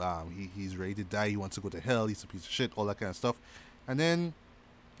 he's ready to die. He wants to go to hell. He's a piece of shit, all that kind of stuff. And then,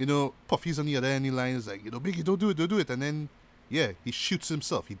 Puffy's on the other end of the line is like, Biggie, don't do it. And then, yeah, he shoots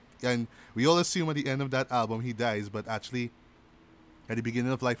himself. And we all assume at the end of that album he dies, but actually, at the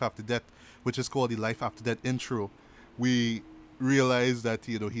beginning of Life After Death, which is called the Life After Death intro, we realize that,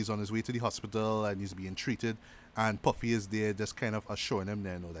 he's on his way to the hospital and he's being treated. And Puffy is there just kind of assuring him,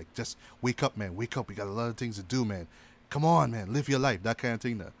 like, just wake up, man, wake up. We got a lot of things to do, man. Come on, man, live your life, that kind of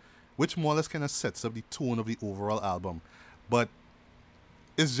thing there. Which more or less kind of sets up the tone of the overall album. But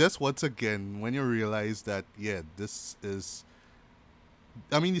it's just, once again, when you realize that, yeah, this is,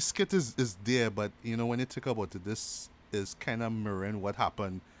 I mean, the skit is there, but, when you think about it, this is kind of mirroring what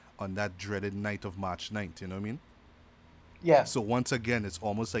happened on that dreaded night of March 9th, you know what I mean? Yeah. So once again, it's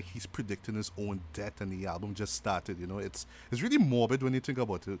almost like he's predicting his own death, and the album just started. It's really morbid when you think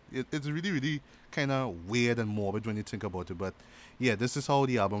about it. It's really really kind of weird and morbid when you think about it. But yeah, this is how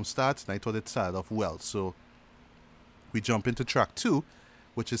the album starts, and I thought it started off well. So we jump into track 2,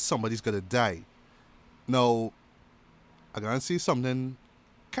 which is Somebody's Gotta Die. Now I'm gonna say something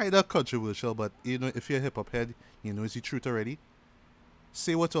kind of controversial, but if you're a hip hop head, it's the truth already.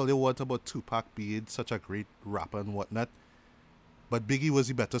 Say what all you want about Tupac being such a great rapper and whatnot, but Biggie was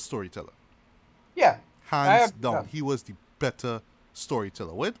the better storyteller. Yeah. hands down, he was the better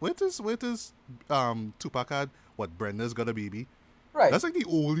storyteller. With his Tupac had what Brenda's Got a Baby. Right. That's like the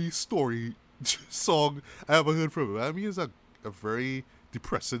only story song I ever heard from him. I mean, it's a very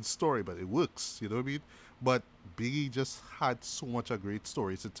depressing story, but it works. You know what I mean? But Biggie just had so much a great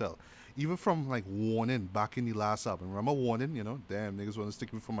stories to tell. Even from like Warning back in the last album. Remember Warning? You know, damn niggas want to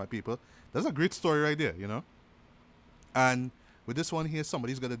stick me for my people. That's a great story right there. You know. And with this one here,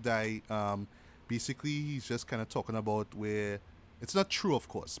 somebody's gonna die. Basically, he's just kind of talking about where it's not true, of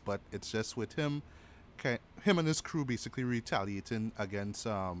course, but it's just with him and his crew basically retaliating against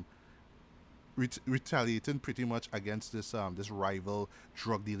retaliating pretty much against this rival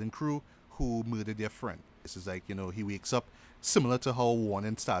drug dealing crew who murdered their friend. This is like, you know, he wakes up similar to how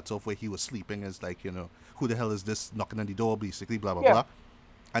Warning starts off, where he was sleeping, as like, you know, who the hell is this knocking on the door, basically, blah blah blah.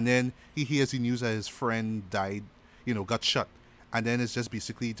 And then he hears the news that his friend died, you know, got shot. And then it's just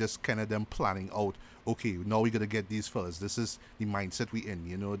basically just kind of them planning out, okay, now we got to get these fellas. This is the mindset we in,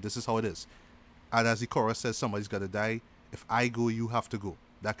 you know, this is how it is. And as the chorus says, somebody's got to die. If I go, you have to go.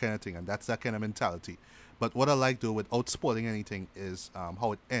 That kind of thing. And that's that kind of mentality. But what I like, though, without spoiling anything, is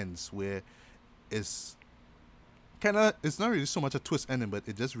how it ends, where it's kind of, it's not really so much a twist ending, but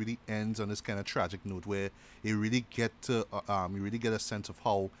it just really ends on this kind of tragic note where you really get to, you really get a sense of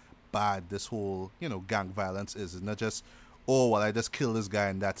how bad this whole, you know, gang violence is. It's not just, oh, well, I just killed this guy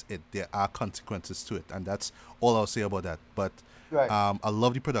and that's it. There are consequences to it. And that's all I'll say about that. But I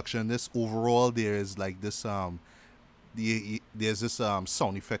love the production in this. Overall, there's like this, there's this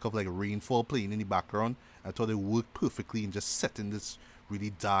sound effect of like rainfall playing in the background. I thought it worked perfectly in just setting this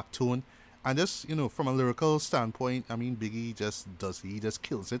really dark tone. And just, you know, from a lyrical standpoint, I mean, Biggie he just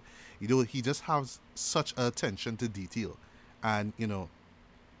kills it. You know, he just has such attention to detail. And, you know,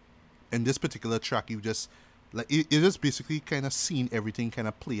 in this particular track, you just, like, it just basically kind of seeing everything kind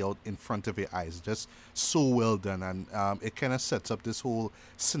of play out in front of your eyes. Just so well done. And it kind of sets up this whole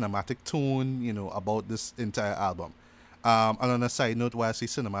cinematic tone, you know, about this entire album. And on a side note, why I say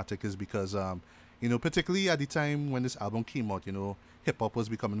cinematic is because, you know, particularly at the time when this album came out, you know, hip-hop was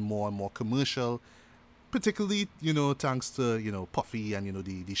becoming more and more commercial, particularly, you know, thanks to, you know, Puffy and, you know,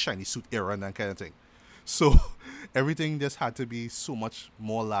 the shiny suit era and that kind of thing. So everything just had to be so much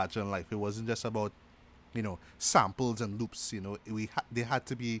more larger than life. It wasn't just about, you know, samples and loops. You know, they had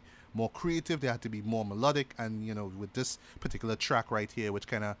to be more creative, they had to be more melodic. And, you know, with this particular track right here, which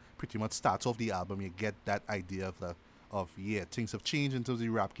kind of pretty much starts off the album, you get that idea of things have changed in terms of the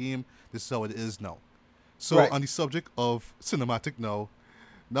rap game. This is how it is now. So on the subject of cinematic now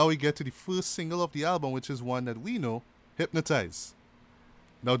we get to the first single of the album, which is one that we know, Hypnotize.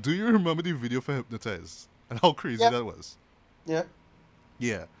 Now, do you remember the video for Hypnotize and how crazy that was? Yeah.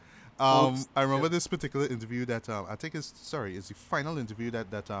 Yeah. I remember this particular interview that I think it's the final interview that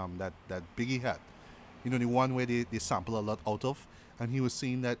Biggie had. You know, the one where they sample a lot out of, and he was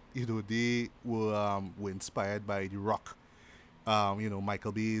saying that, you know, they were inspired by The Rock. You know,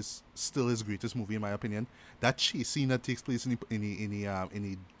 Michael Bay is still his greatest movie in my opinion. That chase scene that takes place in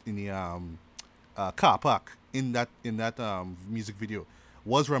the car park in that music video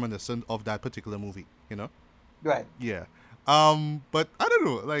was reminiscent of that particular movie. You know. Right. Yeah. But I don't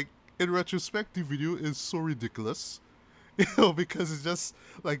know. Like, in retrospect, the video is so ridiculous. You know, because it's just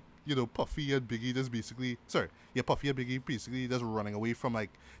like, you know, Puffy and Biggie basically just running away from like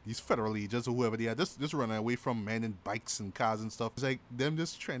these federal agents or whoever they are, just running away from men in bikes and cars and stuff. It's like them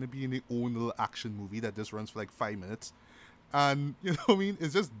just trying to be in their own little action movie that just runs for like 5 minutes. And, you know what I mean?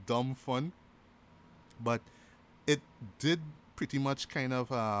 It's just dumb fun. But it did pretty much kind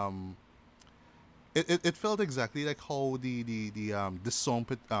of It felt exactly like how this song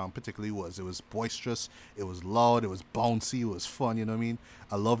particularly was. It was boisterous, it was loud, it was bouncy, it was fun. You know what I mean?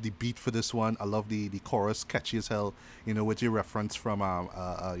 I love the beat for this one. I love the chorus, catchy as hell. You know, with your reference from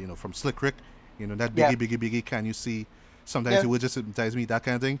you know, from Slick Rick. You know, that biggie, can you see? Sometimes it would just hypnotize me, that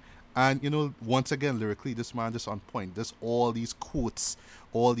kind of thing. And, you know, once again, lyrically, this man just on point. Just all these quotes,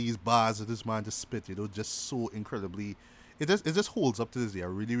 all these bars that this man just spit, you know, just so incredibly. It just holds up to this day. I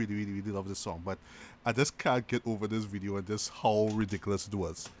really, really, really, really love this song. But I just can't get over this video and just how ridiculous it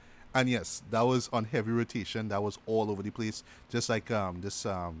was. And yes, that was on heavy rotation. That was all over the place, just like this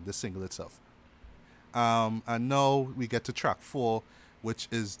single itself. And now we get to track 4, which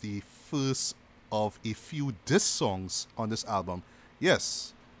is the first of a few diss songs on this album.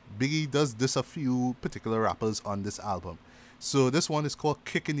 Yes, Biggie does diss a few particular rappers on this album. So this one is called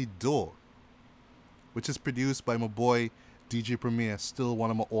Kicking the Door, which is produced by my boy DJ Premier, still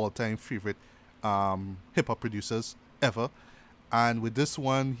one of my all-time favorite hip-hop producers ever. And with this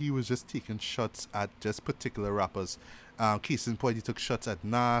one, he was just taking shots at just particular rappers. Case in point, he took shots at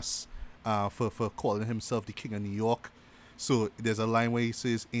Nas, for calling himself the king of New York. So there's a line where he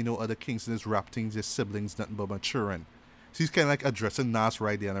says, "Ain't no other kings in this rap things, his siblings, nothing but maturing." So he's kind of like addressing Nas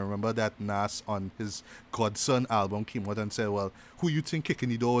right there. And I remember that Nas on his Godson album came out and said, well, who you think Kicking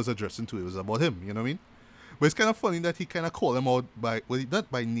the Door was addressing to? It was about him, you know what I mean? But it's kind of funny that he kind of called him out by, well, not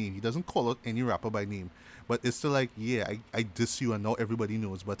by name. He doesn't call out any rapper by name. But it's still like, yeah, I diss you and now everybody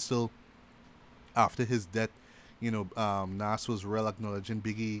knows. But still, after his death, Nas was real acknowledging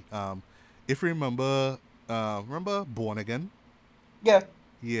Biggie. If you remember Born Again? Yeah.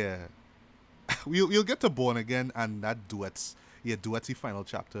 Yeah. We'll get to Born Again and that Duets. Yeah, Duets, the final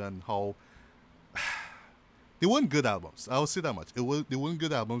chapter, and how they weren't good albums. I'll say that much. They weren't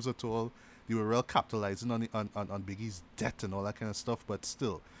good albums at all. They were real capitalizing on Biggie's death and all that kind of stuff, but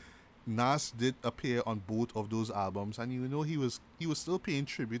still, Nas did appear on both of those albums, and he was still paying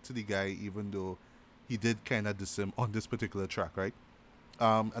tribute to the guy, even though he did kind of diss him on this particular track, right?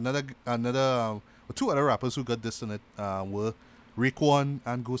 Two other rappers who got dissed in it were Raekwon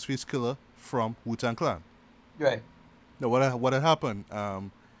and Ghostface Killah from Wu-Tang Clan. Right. Now, what had happened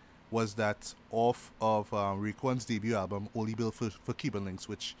was that off of Raekwon's debut album, Only Built for Cuban Links,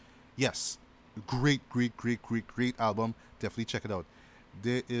 which, yes, great album. Definitely check it out.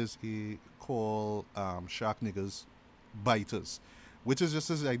 There is a called Shark Niggas Biters, which is just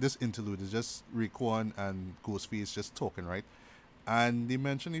like this interlude. It's just Raekwon and Ghostface just talking, right? And they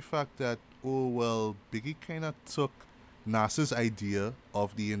mentioned the fact that, oh, well, Biggie kind of took Nas's idea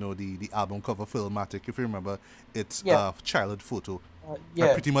of the album cover Filmatic. If you remember, it's a childhood photo.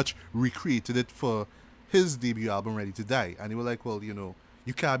 I pretty much recreated it for his debut album, Ready to Die. And they were like, well, you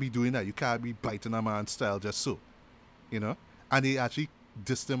can't be doing that. You can't be biting a man's style just so, And they actually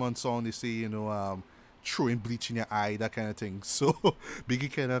dissed him on song. They say, throwing bleach in your eye, that kind of thing. So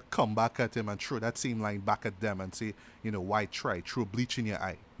Biggie kind of come back at him and throw that same line back at them and say, why try? Throw bleach in your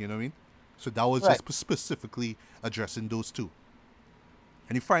eye. You know what I mean? So that was just specifically addressing those two.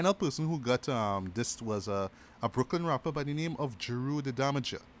 And the final person who got this was a Brooklyn rapper by the name of Jeru the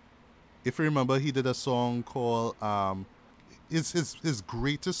Damager. If you remember, he did a song called his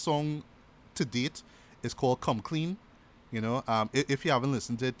greatest song to date is called Come Clean. If you haven't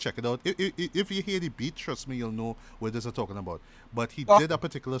listened to it, check it out. If you hear the beat, trust me, you'll know what this is talking about. But he did a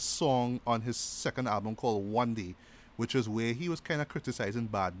particular song on his second album called One Day, which is where he was kind of criticizing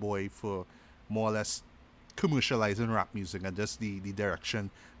Bad Boy for more or less commercializing rap music and just the direction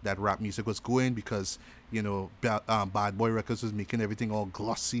that rap music was going, because Bad Boy Records was making everything all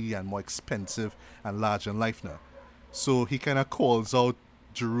glossy and more expensive and large in life now. So he kind of calls out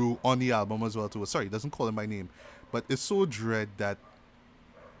Jeru on the album as well too. Sorry, he doesn't call him by name, but it's so dread that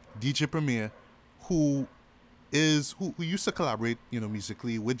DJ Premier, who used to collaborate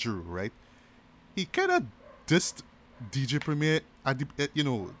musically with Jeru, right? He kind of dissed DJ Premier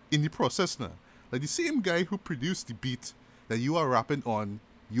in the process now. Like the same guy who produced the beat that you are rapping on,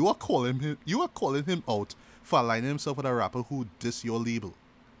 you are calling him out for aligning himself with a rapper who dissed your label.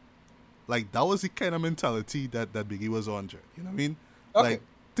 Like that was the kind of mentality that Biggie was on, you know what I mean? Okay. Like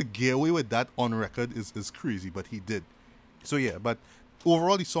to get away with that on record is crazy, but he did. So yeah, but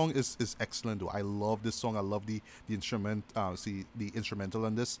overall the song is excellent though. I love this song. I love the instrumental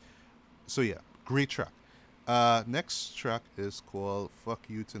on this. So yeah, great track. Next track is called Fuck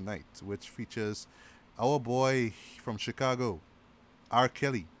You Tonight, which features our boy from Chicago, R.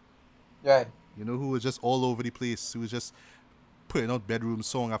 Kelly. Right. Who was just all over the place. Who was just putting out bedroom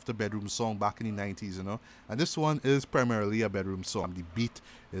song after bedroom song back in the 90s, And this one is primarily a bedroom song. The beat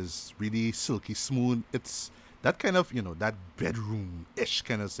is really silky smooth. It's that kind of, that bedroom-ish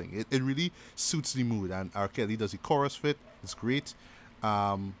kind of thing. It really suits the mood. And R. Kelly does the chorus fit. It's great.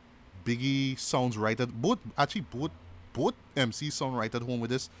 Biggie sounds right at both MCs sound right at home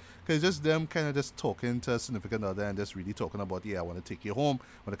with this, because it's just them kind of just talking to a significant other and just really talking about, I want to take you home,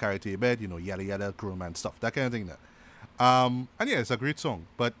 I want to carry you to your bed, yada yada, grown man stuff, that kind of thing there. And yeah, it's a great song,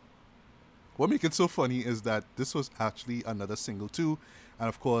 but what makes it so funny is that this was actually another single too, and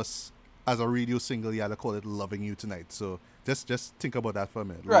of course, as a radio single, you had to call it Loving You Tonight, so just think about that for a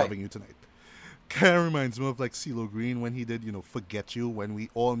minute, right. Loving You Tonight. Kind of reminds me of like CeeLo Green when he did, Forget You, when we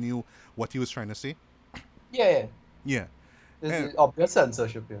all knew what he was trying to say. Yeah. There's obvious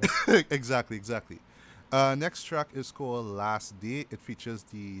censorship here. Exactly. Next track is called Last Day. It features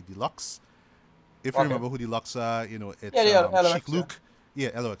the Deluxe. If you remember who the Deluxe are, it's Sheik Luke.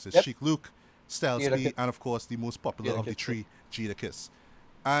 Yeah, LOX is Sheik Luke, Styles P, and of course the most popular of the three, Jadakiss.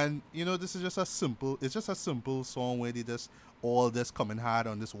 And this is just a simple song where they just all this coming hard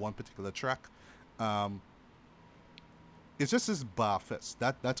on this one particular track. It's just this bar fest.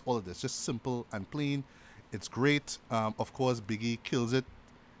 That's all it is. Just simple and plain. It's great. Of course, Biggie kills it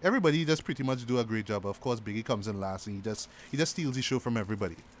everybody just pretty much do a great job. Of course, Biggie comes in last, and he just steals the show from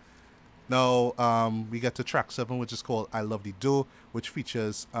everybody. Now, we get to track 7, which is called "I Love the Dough," which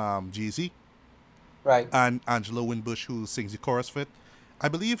features Jay-Z Right. and Angela Winbush, who sings the chorus for it. I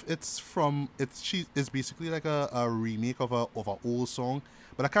believe it's basically like a remake of a old song,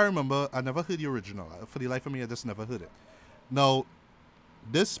 but I can't remember. I never heard the original. For the life of me, I just never heard it. Now,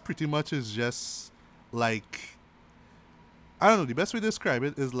 this pretty much is just like, I don't know. The best way to describe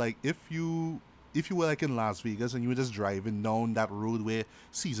it is like if you were like in Las Vegas and you were just driving down that road where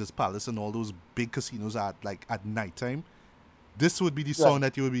Caesar's Palace and all those big casinos are at nighttime. This would be the song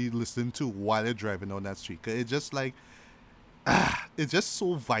that you would be listening to while you're driving on that street. 'Cause it's just like, it's just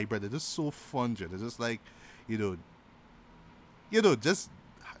so vibrant. It's just so fun. It's just like, you know, just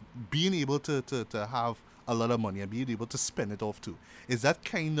being able to have a lot of money and being able to spend it off too. Is that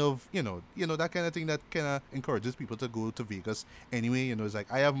kind of, that kind of thing that kind of encourages people to go to Vegas anyway. It's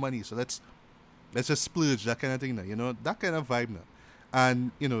like, I have money, so let's just splurge, that kind of thing now, that kind of vibe now.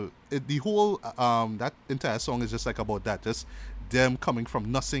 And the whole that entire song is just like about that, just them coming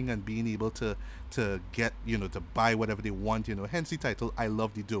from nothing and being able to get, to buy whatever they want, hence the title "I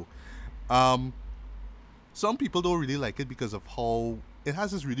Love the Dough." Some people don't really like it because of how it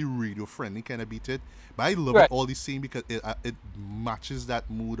has this really radio friendly kind of beat it, but I love it all the same because it matches that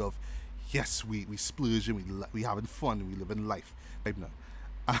mood of, yes, we splurge and we having fun and we live in life right now.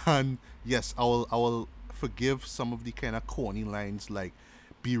 And yes, I will forgive some of the kind of corny lines like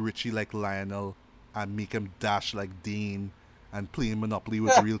 "be Richie like Lionel" and "make him dash like Dean" and "playing Monopoly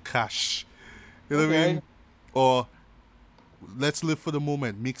with real cash." You know what I mean? Or "let's live for the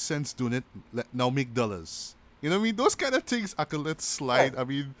moment, make sense doing it, now make dollars." You know what I mean? Those kind of things I could let slide. I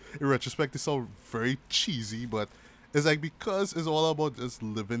mean, in retrospect, it's all very cheesy, but it's like, because it's all about just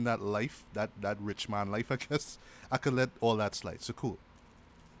living that life, that rich man life, I guess, I could let all that slide. So cool.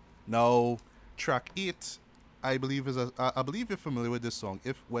 Now, track 8, I believe I believe you're familiar with this song.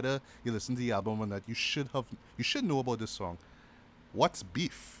 If whether you listen to the album or not, you should know about this song. What's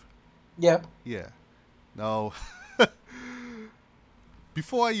Beef? Yeah. Yeah. Now,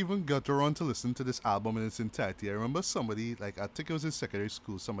 before I even got around to listen to this album in its entirety, I remember somebody, like, I think it was in secondary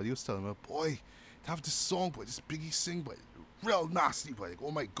school, somebody was telling me, boy, they have this song, boy, this Biggie sing, but real nasty, boy. Like,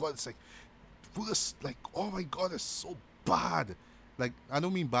 oh my God, it's like, worse, like, oh my God, it's so bad. Like, I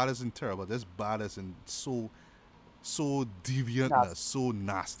don't mean bad as in terrible, that's bad as in so deviant, so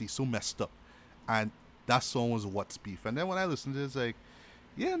nasty, so messed up. And that song was What's Beef. And then when I listened to it, it's like,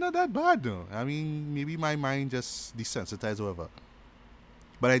 yeah, not that bad though. I mean, maybe my mind just desensitized or whatever.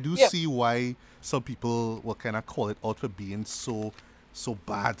 But I do see why some people will kind of call it out for being so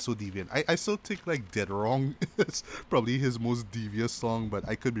bad, so deviant. I still think like "Dead Wrong" is probably his most devious song, but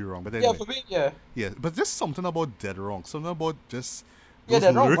I could be wrong. But anyway, for me, yeah, but just something about "Dead Wrong," something about just those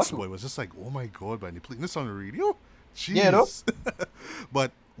lyrics, boy, was just like, oh my God, man, they playing this on the radio? Jeez. Yeah, no?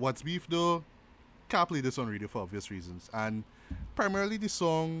 But What's Beef though? Can't play this on radio for obvious reasons, and primarily the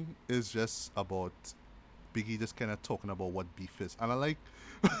song is just about Biggie just kind of talking about what beef is, and I like.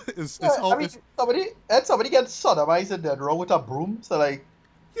 Somebody gets sodomized and Dead Wrong with a broom, so like,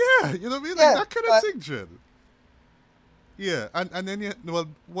 yeah, you know what I mean, like that kind of thing, Jen. Yeah, and then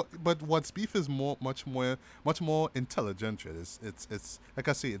but What's Beef is much more intelligent. It's like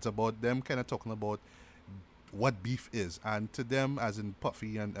I say, it's about them kind of talking about what beef is, and to them, as in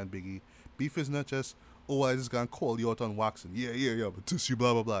Puffy and Biggie, beef is not just, oh, I just gonna call you out on waxing, yeah, but this you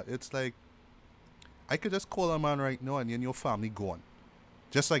blah blah blah. It's like, I could just call a man right now and then your family gone.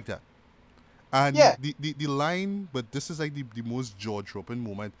 Just like that. And the line, but this is like the most jaw-dropping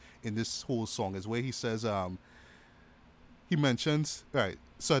moment in this whole song, is where he says, he mentions, right,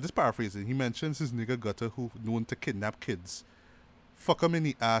 so just paraphrasing, he mentions his nigga Gutter who known to kidnap kids, fuck them in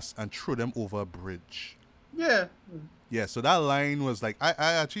the ass and throw them over a bridge. Yeah. Yeah, so that line was like, I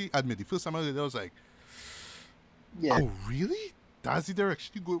actually admit, the first time I heard it, I was like, oh, really? That's the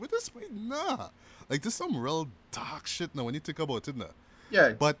direction you go with this? Wait, nah. Like, there's some real dark shit now when you think about it now.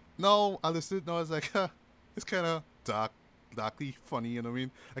 Yeah. But now I listened. Now I was like, it's kind of darkly funny. You know what I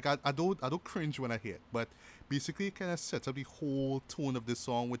mean? Like I don't cringe when I hear it. But basically, it kind of sets up the whole tone of this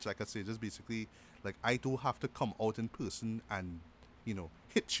song, which, like I say, just basically like, I don't have to come out in person and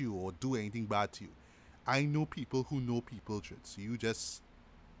hit you or do anything bad to you. I know people who know people, so you just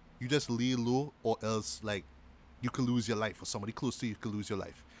lay low, or else like you could lose your life, or somebody close to you could lose your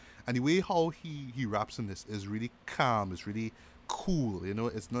life. And the way how he raps in this is really calm. It's really cool,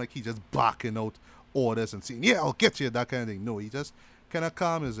 it's not like he just barking out orders and saying, yeah, I'll get you, that kind of thing. No, he just kind of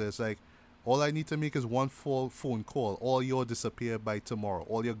calm. It's like, all I need to make is one phone call, all your disappear by tomorrow,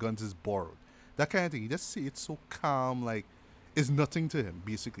 all your guns is borrowed, that kind of thing. He just say it's so calm, like is nothing to him.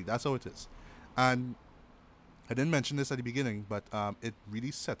 Basically, that's how it is. And I didn't mention this at the beginning, but it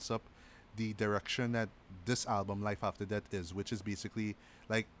really sets up the direction that this album, Life After Death, is, which is basically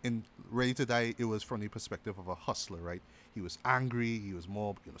like in Ready to Die, it was from the perspective of a hustler, right? He was angry, he was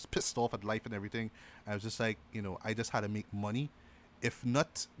more, he was pissed off at life and everything. I was just like, I just had to make money. If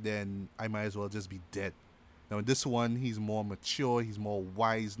not, then I might as well just be dead. Now in this one, he's more mature, he's more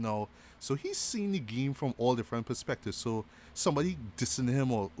wise now. So he's seen the game from all different perspectives. So somebody dissing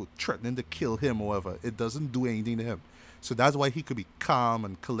him or threatening to kill him or whatever, it doesn't do anything to him. So that's why he could be calm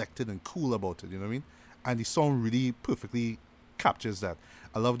and collected and cool about it, you know what I mean? And the song really perfectly captures that.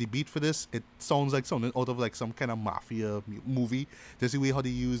 I love the beat for this. It sounds like something out of like some kind of mafia movie. There's the way how they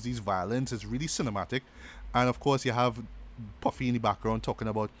use these violins. It's really cinematic. And of course you have Puffy in the background talking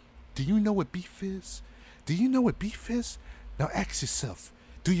about, do you know what beef is? Do you know what beef is? Now ask yourself,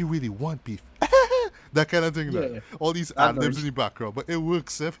 do you really want beef? That kind of thing. Yeah. All these ad-libs in the background. But it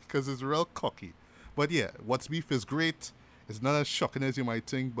works because it's real cocky. But yeah, What's Beef is great. It's not as shocking as you might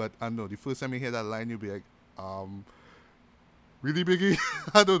think, but I know the first time you hear that line, you'll be like, really, Biggie?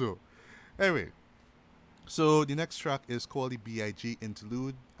 I don't know. Anyway, so the next track is called the B.I.G.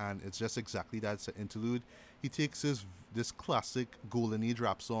 Interlude, and it's just exactly that. It's an interlude. He takes this classic Golden Age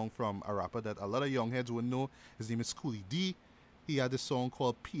rap song from a rapper that a lot of young heads would know. His name is Schoolie D. He had this song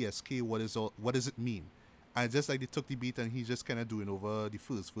called PSK, What Does It Mean? And just like they took the beat and he's just kind of doing over the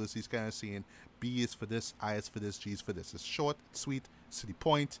first verse. He's kind of saying B is for this, I is for this, G is for this. It's short, it's sweet, it's to the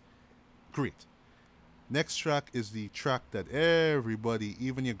point. Great. Next track is the track that everybody,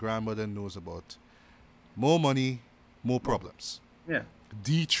 even your grandmother, knows about. More money, more problems. Yeah.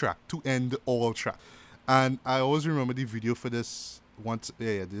 The track to end all track. And I always remember the video for this once.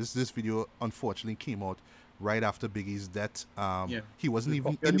 This video unfortunately came out right after Biggie's death. He wasn't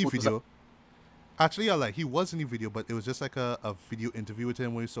even in the video. Actually, he was in the video, but it was just like a video interview with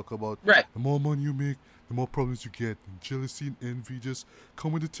him where he talk about the more money you make, the more problems you get. And jealousy and envy just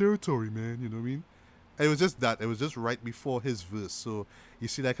come with the territory, man. You know what I mean? And it was just that. It was just right before his verse. So you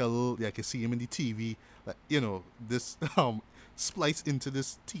see like a little, I can see him in the TV, like, this spliced into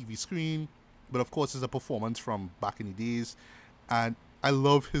this TV screen. But of course, it's a performance from back in the days. And I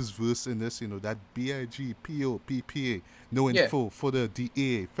love his verse in this, that B.I.G. P.O.P.P.A. No info for the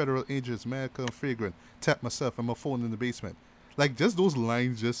DA, federal agents, American Fragrant, tap myself and my phone in the basement. Like, just those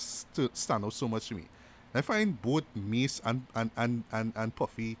lines just stand out so much to me. I find both Mace and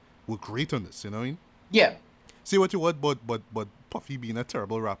Puffy were great on this, you know what I mean? Yeah. Say what you want, but Puffy being a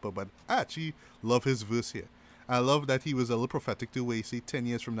terrible rapper, but I actually love his verse here. I love that he was a little prophetic too, where he said 10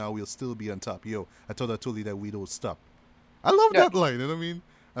 years from now we'll still be on top. Yo, I told you that we don't stop. I love that line, you know what I mean?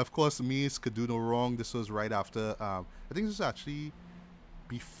 Of course, Mace could do no wrong. This was right after, I think this was actually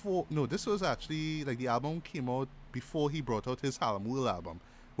before, no, this was actually, like, the album came out before he brought out his Harlem World album,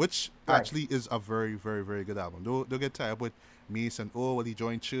 which actually is a very, very, very good album. Don't get tired up with Mace and, well, he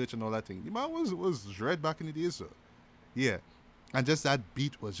joined church and all that thing. The man was dread back in the days, so. Yeah. And just that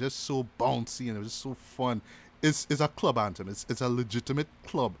beat was just so bouncy and it was just so fun. It's a club anthem. It's a legitimate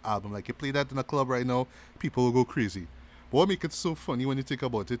club album. Like, you play that in a club right now, people will go crazy. But what makes it so funny when you think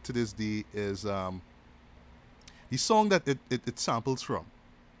about it to this day is the song that it samples from.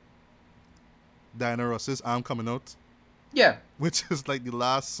 Diana Ross's I'm Coming Out. Yeah. Which is like the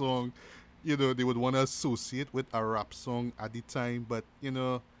last song, they would want to associate with a rap song at the time. But,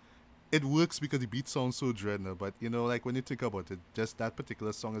 it works because the beat sounds so dread now. But, like when you think about it, just that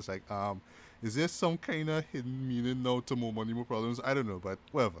particular song is like, is there some kind of hidden meaning now to More Money, More Problems? I don't know, but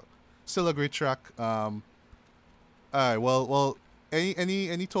whatever. Still a great track. Alright, well,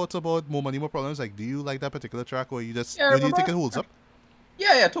 any thoughts about More Money, More Problems? Like, do you like that particular track, or you just do you think it holds up?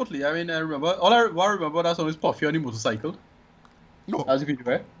 Yeah, totally. I mean, I remember. All I remember that song is Puffy on the motorcycle. No, as a video,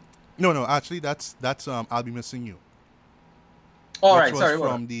 right? No. Actually, that's I'll Be Missing You. All right, sorry.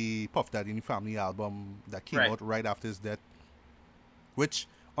 From the Puff Daddy and the Family album that came out right after his death. Which,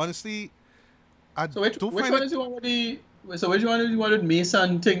 honestly, which one is the one with the? So which one is the one with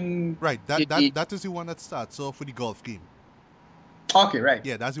Mason thing? Right, that is the one that starts off with the golf game. Okay, right.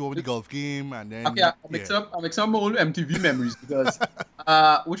 Yeah, that's the one with the golf game, and then I mix up my old MTV memories because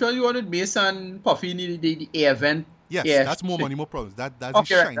which one you wanted Mason Puffy in the event? Yes, that's More Money, More Problems. That's the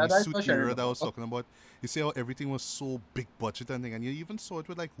shiny suit era that I was talking about. You see how everything was so big budget and thing, and you even saw it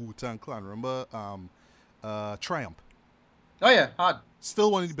with like Wu-Tang Clan. Remember Triumph? Oh yeah, hard.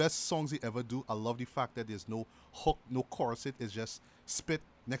 Still one of the best songs he ever do. I love the fact that there's no hook, no chorus. It's just spit,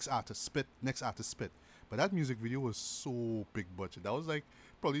 next artist, spit, next artist, spit. But that music video was so big budget. That was like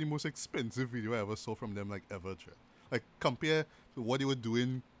probably the most expensive video I ever saw from them, like ever. Like compare to what they were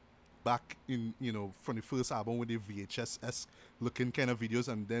doing back in, from the first album with the VHS looking kind of videos,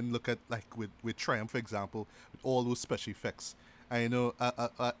 and then look at like with Triumph, for example, with all those special effects. I know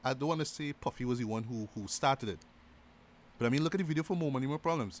I don't want to say Puffy was the one who started it, but I mean, look at the video for More Money, More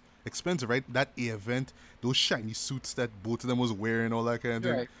Problems. Expensive, right? That event, those shiny suits that both of them was wearing, all that kind of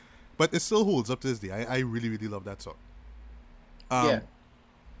thing. Right. But it still holds up to this day. I really, really love that song. Yeah.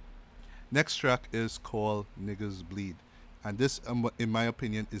 Next track is called Niggas Bleed. And this, in my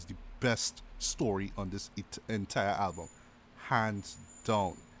opinion, is the best story on this entire album. Hands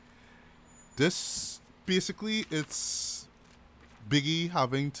down. This, basically, it's Biggie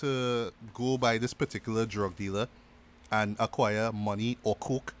having to go by this particular drug dealer and acquire money or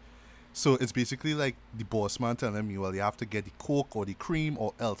coke. So it's basically like the boss man telling him, well, you have to get the coke or the cream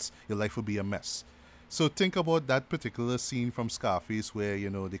or else your life will be a mess. So think about that particular scene from Scarface where,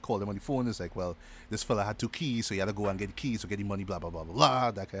 they call him on the phone. It's like, well, this fella had 2 keys, so you had to go and get the keys or get the money, blah, blah, blah, blah,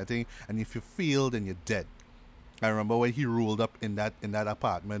 blah, that kind of thing. And if you fail, then you're dead. I remember when he rolled up in that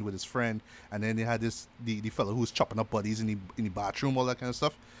apartment with his friend, and then they had the fellow who was chopping up bodies in the bathroom, all that kind of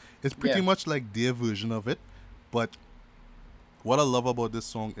stuff. It's pretty much like their version of it, but what I love about this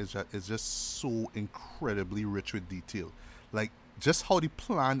song is that it's just so incredibly rich with detail. Like, just how the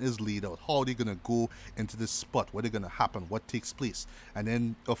plan is laid out, how they're going to go into this spot, what they're going to happen, what takes place. And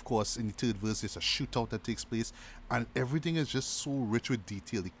then, of course, in the third verse, there's a shootout that takes place. And everything is just so rich with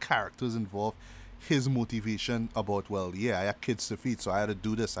detail. The characters involved, his motivation about, well, yeah, I have kids to feed, so I had to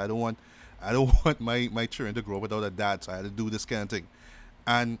do this. I don't want my children to grow up without a dad, so I had to do this kind of thing.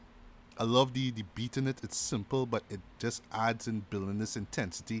 And I love the beat in it. It's simple, but it just adds in building this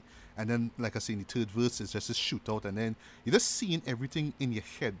intensity. And then, like I say, in the third verse, it's just a shootout. And then you're just seeing everything in your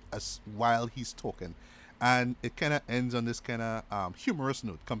head while he's talking. And it kind of ends on this kind of humorous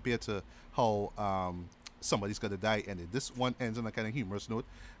note compared to how Somebody's Gotta Die ended. This one ends on a kind of humorous note.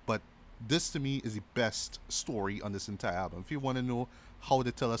 But this, to me, is the best story on this entire album. If you want to know how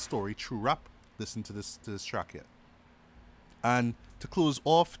to tell a story through rap, listen to this track here. And to close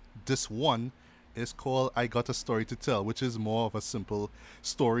off, this one is called I Got a Story to Tell, which is more of a simple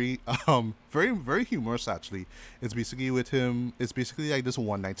story. Very, very humorous, actually. It's basically with him, it's basically like this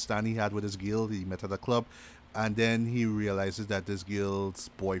one night stand he had with his girl. He met at a club, and then he realizes that this girl's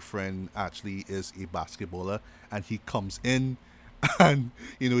boyfriend actually is a basketballer, and he comes in, and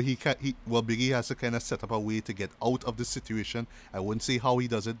Biggie has to kind of set up a way to get out of the situation. I wouldn't say how he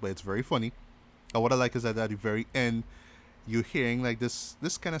does it, but it's very funny. And what I like is that at the very end, you're hearing like this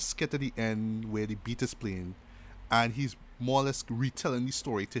kind of skit at the end where the beat is playing, and he's more or less retelling the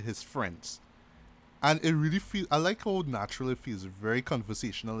story to his friends. And it really feels, I like how natural it feels, very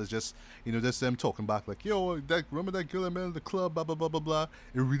conversational. It's just, just them talking back like, yo, remember that girl I met at the club, blah, blah, blah, blah, blah.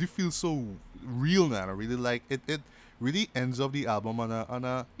 It really feels so real now. I really like it. It really ends off the album on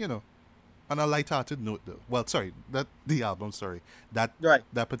a light-hearted note, though. Well, sorry, that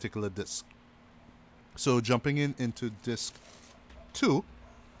particular disc. So jumping into disc 2,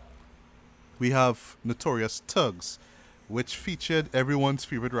 we have Notorious Thugs, which featured everyone's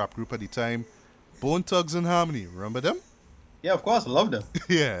favorite rap group at the time, Bone Thugs and Harmony. Remember them? Yeah, of course, I love them.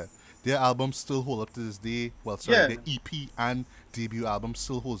 Yeah, their albums still hold up to this day. Well, sorry, their EP and debut album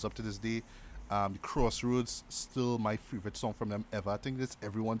still holds up to this day. The Crossroads, still my favorite song from them ever. I think it's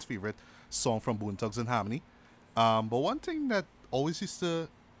everyone's favorite song from Bone Thugs and Harmony. But one thing that always used to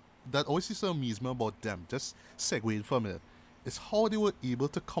amaze me about them, just segueing for a minute, is how they were able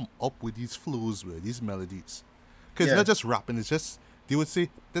to come up with these flows, with these melodies. Because it's not just rapping, it's just, they would say,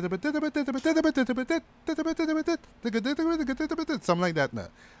 something like that now.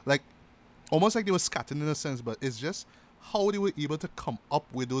 Like, almost like they were scattered in a sense, but it's just how they were able to come up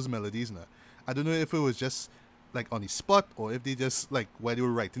with those melodies now. I don't know if it was just like on the spot, or if they just like while they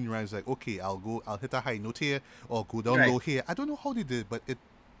were writing the rhymes, like, okay, I'll hit a high note here or go down low here. I don't know how they did, but it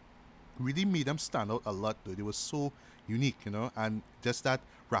really made them stand out a lot, though. They were so unique, and just that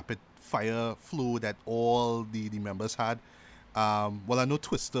rapid fire flow that all the members had. Well, I know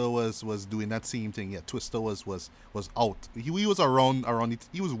Twista was doing that same thing. Yeah, Twista was out. He was around it.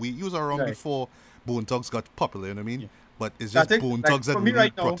 He was around before Bone Thugs got popular. You know what I mean? Yeah. But it's just Bone Thugs that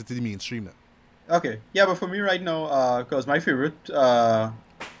really brought it to the mainstream now. Okay, yeah, but for me right now, because my favorite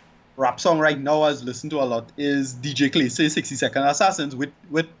rap song right now I've listened to a lot is DJ Clay's 60 Second Assassins with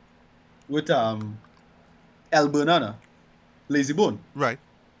El Banana, Lazy Bone. Right.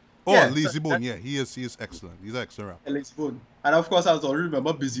 Oh, yeah, Lazy Bone, yeah, he is excellent. He's an excellent rapper. Lazy Bone. And of course, I always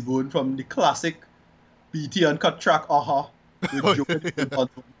remember Busy Bone from the classic BT Uncut track, with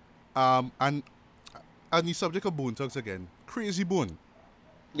and on the subject of Bone Thugs again, Crazy Bone.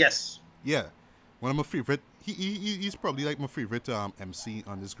 Yes. Yeah. One of my favorite, he's probably like my favorite MC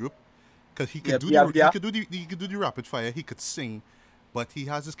on this group. because he could Yeah, do yeah, the yeah. he could do the rapid fire. He could sing, but he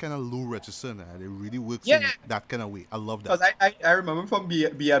has this kind of low register in it, and it really works Yeah, in that kind of way. I love that. because I remember from Bia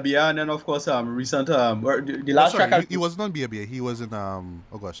Bia, and then of course recent or the Oh, last track sorry, I he wasn't on BABA. He was in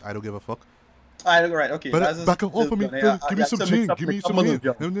oh gosh, I don't give a fuck. right, okay, But that's just back up off of me. Give me yeah, some so gin. Give mix me up some Manu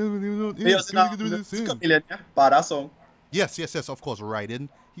gin. John. He was in Give me the this in. Chameleon, yeah, badass song. Yes, yes, yes. Of course, Raiden.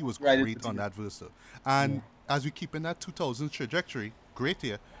 He was Right, in great on particular. that verse. Though. And as we keep in that 2000s trajectory, great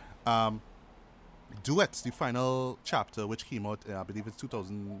here. Um, Duets, the final chapter, which came out, I believe it's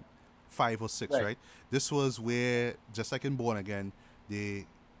 2005 or six, Right. right? This was where, just like in Born Again, they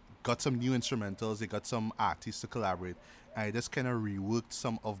got some new instrumentals. They got some artists to collaborate, and I just kind of reworked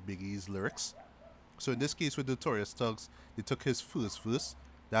some of Biggie's lyrics. So in this case with Notorious Thugs, they took his first verse.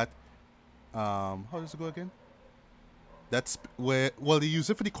 That how does it go again? That's where they use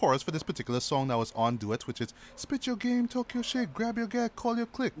it for the chorus for this particular song that was on Duet, which is spit your game, talk your shit, grab your get, call your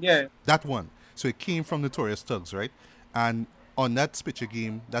click. Yeah. That one. So it came from Notorious Thugs, right? And on that Spit Your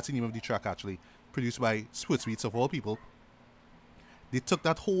Game, that's the name of the track actually, produced by Switch Sweets of all people. They took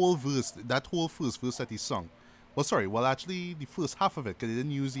that whole verse, that whole first verse that he sung. Well, sorry, well actually the first half of it, because they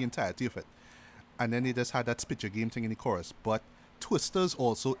didn't use the entirety of it. And then they just had that Spit Your Game thing in the chorus. But Twister's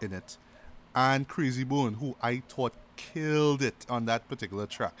also in it. And Crazy Bone, who I thought killed it on that particular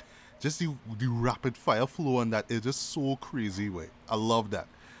track. Just the rapid fire flow on that is just so crazy way. I love that.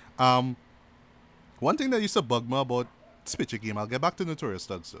 One thing that used to bug me about Spit Your Game, I'll get back to Notorious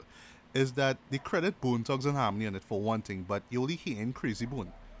Thugs though, is that they credit Bone Thugs and Harmony on it for one thing, but you only hearing Crazy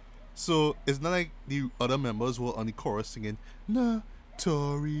Bone. So it's not like the other members were on the chorus singing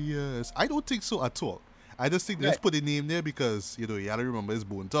Notorious. I don't think so at all. I just think they just put the name there because, you gotta remember it's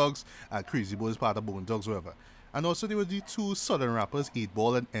Bone Thugs and Crazy Bone is part of Bone Thugs, whatever. And also there were the two southern rappers, 8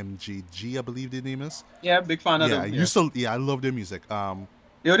 Ball and MJG, I believe their name is. Yeah, big fan of them. I love their music.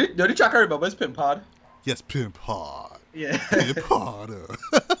 The only track I remember is Pimp Hard. Yes, Pimp Hard. Yeah. Pimp Harder.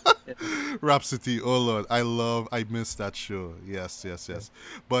 Rhapsody, oh Lord, I missed that show. Yes.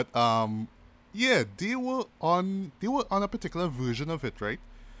 But they were on a particular version of it, right?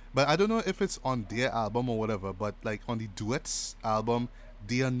 But I don't know if it's on their album or whatever, but like on the Duets album,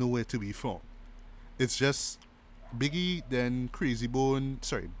 they are nowhere to be found. It's just Biggie, then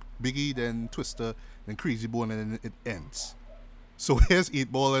Biggie, then Twister, then Crazy Bone, and then it ends. So here's 8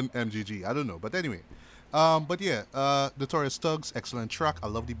 Ball and MGG. I don't know. But anyway. Notorious Thugs, excellent track. I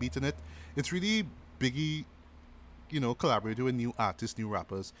love the beat in it. It's really Biggie, collaborating with new artists, new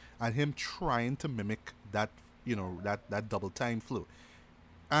rappers, and him trying to mimic that, that double time flow.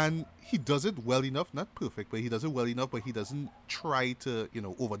 And he does it well enough, not perfect, but he does it well enough, but he doesn't try to,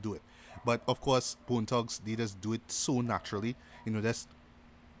 overdo it. But of course, Bone Thugs, they just do it so naturally, just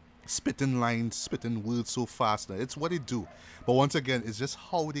spitting lines, spitting words so fast. It's what they do. But once again, it's just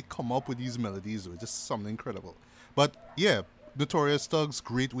how they come up with these melodies. It's just something incredible. But yeah, Notorious Thugs,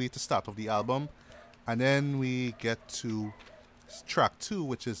 great way to start off the album. And then we get to track 2,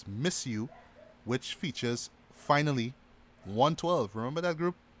 which is Miss You, which features, finally, 112. Remember that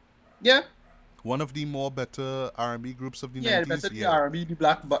group? Yeah. One of the more better R&B groups of the 90s. Yeah, better the R&B, the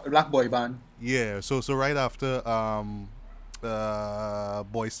black boy band. Yeah, so right after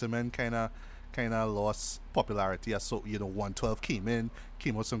Boyz II Men kind of lost popularity, as so 112 came out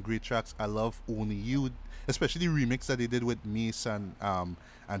with some great tracks. I love Only You, especially the remix that they did with Mace and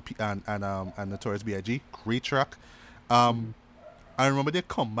Notorious B.I.G. Great track. I remember their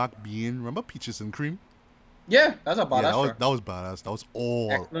comeback being, remember Peaches and Cream? Yeah, that's a badass track. That was badass. That was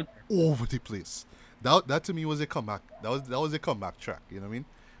all excellent. Over the place. That to me was a comeback. That was a comeback track. You know what I mean?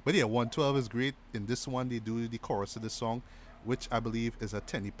 But yeah, 112 is great. In this one, they do the chorus of the song, which I believe is a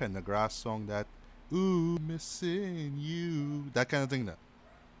Tenny Pendergrass song that, ooh, missing you, that kind of thing. That.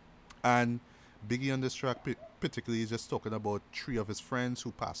 And Biggie on this track particularly is just talking about 3 of his friends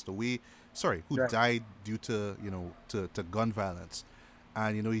who passed away. Who died due to, to gun violence.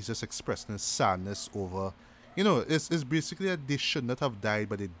 And, he's just expressing his sadness over, it's basically that they should not have died,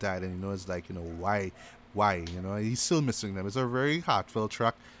 but they died. And, it's like, why? He's still missing them. It's a very heartfelt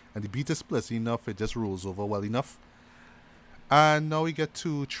track. And the beat is pleasant enough. It just rolls over well enough. And now we get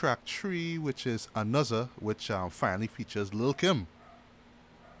to track 3, which is Another, which finally features Lil Kim.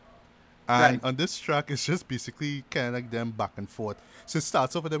 And on this track, it's just basically kind of like them back and forth. So it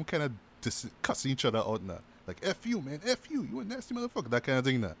starts off with them kind of cussing each other out now. Like, F you, man, F you a nasty motherfucker, that kind of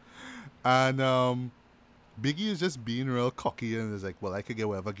thing now. And Biggie is just being real cocky and is like, well, I could get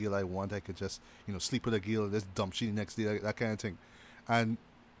whatever girl I want. I could just, sleep with a girl and just dump she the next day, that kind of thing. And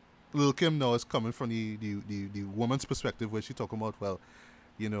Lil Kim now is coming from the woman's perspective where she's talking about, well,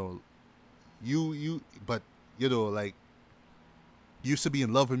 like, used to be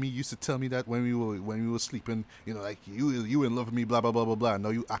in love with me, used to tell me that when we were sleeping, like you in love with me, blah blah blah blah blah. Now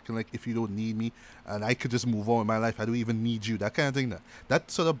you acting like if you don't need me, and I could just move on with my life. I don't even need you. That kind of thing. That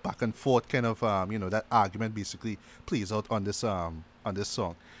sort of back and forth kind of that argument basically plays out on this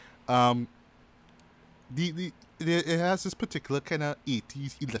song. Um, it has this particular kind of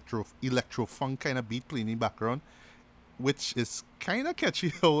 80s electro funk kind of beat playing in the background, which is kind of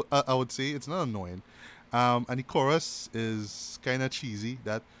catchy. I would say it's not annoying. And the chorus is kind of cheesy.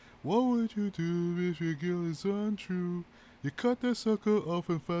 That what would you do if your girl is untrue? You cut the sucker off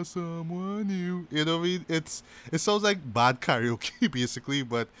and find someone new. You know what I mean? It sounds like bad karaoke basically,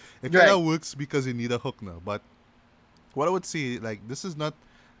 but it kind of works because you need a hook now. But what I would say, like, this is not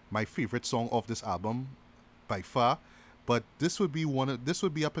my favorite song of this album by far, but this would be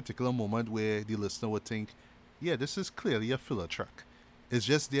a particular moment where the listener would think, yeah, this is clearly a filler track. It's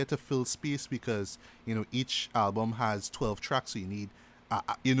just there to fill space because each album has 12 tracks, so you need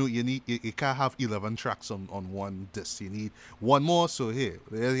you can't have 11 tracks on one disc. You need one more. So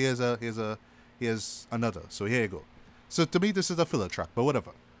here's another. So here you go. So to me, this is a filler track, but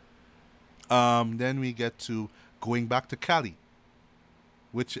whatever. Then we get to Going Back to Cali,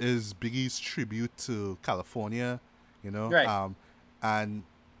 which is Biggie's tribute to California, Right. And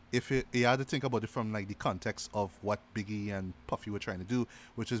if you had to think about it from like the context of what Biggie and Puffy were trying to do,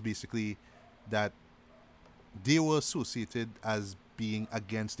 which is basically that they were associated as being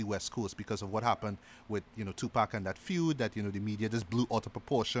against the West Coast because of what happened with Tupac and that feud that the media just blew out of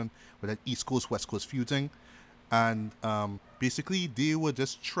proportion with that East Coast West Coast feuding, and basically they were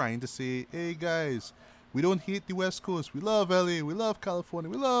just trying to say, hey guys, we don't hate the West Coast. We love LA. We love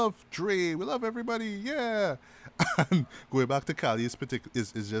California. We love Dre. We love everybody. Yeah. And Going Back to Cali is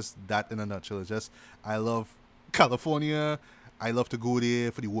just that in a nutshell. It's just, I love California. I love to go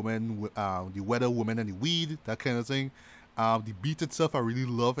there for the the weather, woman, and the weed, that kind of thing. The beat itself, I really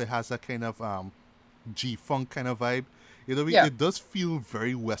love. It has that kind of G-funk kind of vibe. It does feel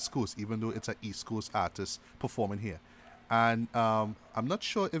very West Coast, even though it's an East Coast artist performing here. And I'm not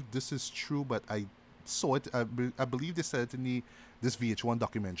sure if this is true, but I saw it. I believe they said it in this VH1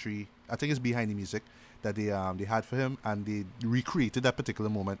 documentary. I think it's Behind the Music that they had for him, and they recreated that particular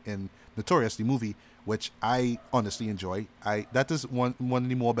moment in Notorious, the movie, which I honestly enjoy. That is one of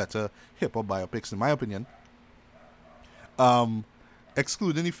the more better hip hop biopics in my opinion.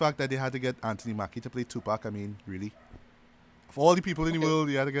 Excluding the fact that they had to get Anthony Mackie to play Tupac. I mean, really, for all the people in the world,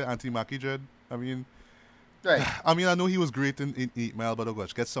 they had to get Anthony Mackie, Jed. I mean, Right. I mean, I know he was great in 8 Mile, but oh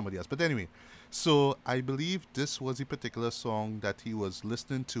gosh, get somebody else. But anyway, so I believe this was a particular song that he was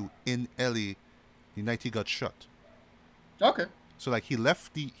listening to in LA the night he got shot. Okay. So like he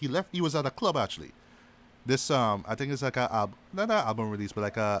was at a club actually. This I think it's like not an album release, but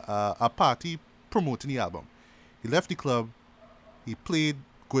like a party promoting the album. He left the club, he played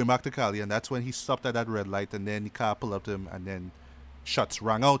Going Back to Cali, and that's when he stopped at that red light, and then the car pulled up to him, and then shots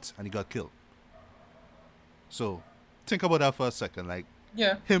rang out and he got killed. So think about that for a second, like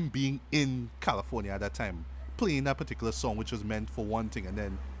him being in California at that time, playing that particular song which was meant for one thing and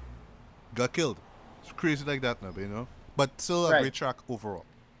then got killed. It's crazy like that now, but still a great track overall.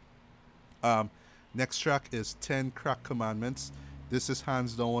 Next track is 10 Crack Commandments. This is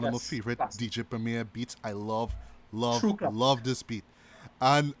hands down one of my favorite DJ Premier beats. I love this beat.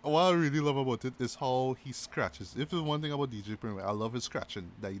 And what I really love about it is how he scratches. If there's one thing about DJ Premier, I love his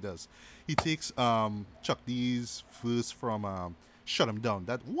scratching that he does. He takes Chuck D's verse from Shut 'Em Down.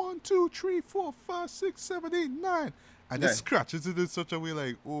 That 1, 2, 3, 4, 5, 6, 7, 8, 9. And just scratches it in such a way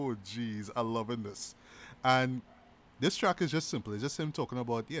like, oh geez, I'm loving this. And this track is just simple. It's just him talking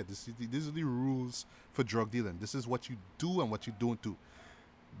about, these are the rules for drug dealing. This is what you do and what you don't do.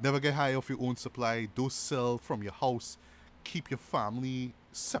 Never get high off your own supply. Don't sell from your house. Keep your family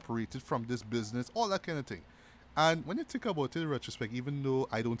separated from this business. All that kind of thing. And when you think about it in retrospect, even though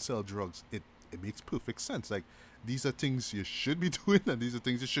I don't sell drugs, it makes perfect sense. Like, these are things you should be doing and these are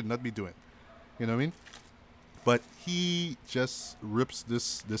things you should not be doing. You know what I mean? But he just rips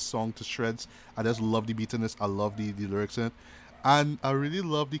this song to shreds. I just love the beat in this. I love the lyrics in it. And I really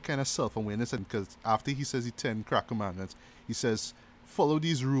love the kind of self-awareness. And because after he says the 10 crack commandments, he says, follow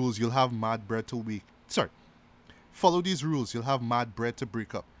these rules, you'll have mad bread to week. Sorry. Follow these rules, you'll have mad bread to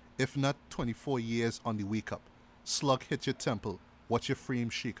break up. If not, 24 years on the wake up. Slug hit your temple. Watch your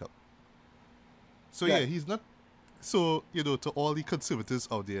frame shake up. So he's not... So, to all the conservatives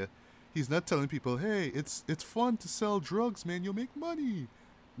out there, he's not telling people, hey, it's fun to sell drugs, man. You'll make money.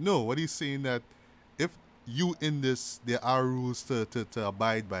 No, what he's saying that if you in this, there are rules to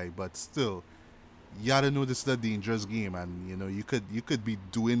abide by, but still, you gotta know this is a dangerous game, and you could be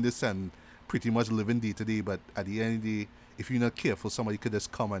doing this and pretty much living day to day, but at the end of the day, if you're not careful, somebody could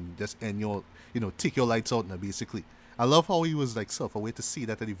just come and just end your, take your lights out now, basically. I love how he was like self-aware to see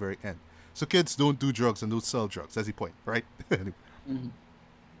that at the very end. So kids, don't do drugs and don't sell drugs. That's the point, right? Mm-hmm.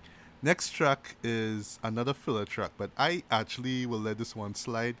 Next track is another filler track, but I actually will let this one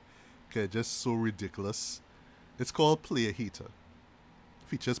slide because it's just so ridiculous. It's called Player Heater.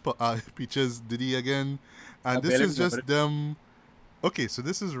 Features Diddy again, and this is just them. Okay, so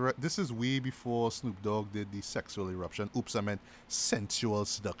this is way before Snoop Dogg did the sexual eruption. Oops, I meant sensual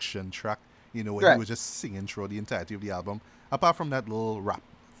seduction track. Where he was just singing throughout the entirety of the album. Apart from that little rap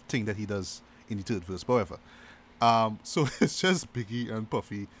thing that he does in the third verse, however. So it's just Biggie and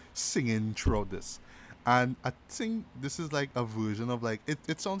Puffy singing throughout this. And I think this is like a version of like,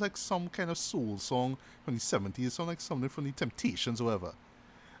 it sounds like some kind of soul song from the 70s. It sounds like something from the Temptations or whatever.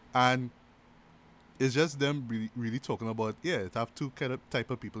 And it's just them really, really talking about, it have two kind of type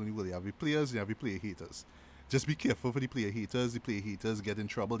of people in the world. You have the players and you have the player haters. Just be careful for the player haters. The player haters get in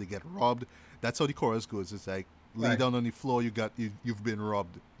trouble, they get robbed. That's how the chorus goes. It's like, lay down on the floor, you've been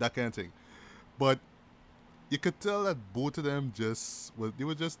robbed. That kind of thing. But you could tell that both of them they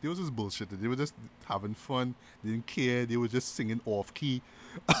were just bullshitting. They were just having fun. They didn't care. They were just singing off key.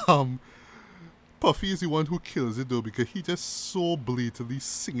 Puffy is the one who kills it though, because he just so blatantly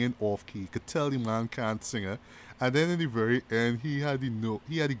singing off key. You could tell the man can't sing it. And then in the very end, he had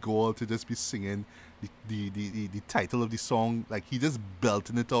the goal to just be singing the title of the song. Like he just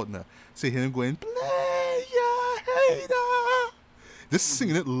belting it out now. So him going, play your hater. Just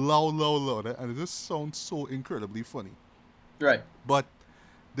singing it loud, and it just sounds so incredibly funny. Right. But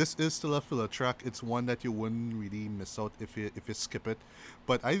this is still a filler track. It's one that you wouldn't really miss out if you skip it.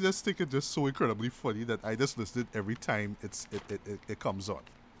 But I just think it's just so incredibly funny that I just listen it every time it comes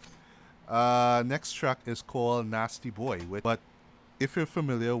on. Next track is called Nasty Boy. But if you're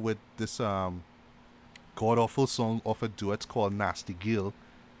familiar with this god-awful song of a duet called Nasty Girl,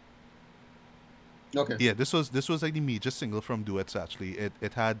 okay. Yeah, this was like the major single from duets actually.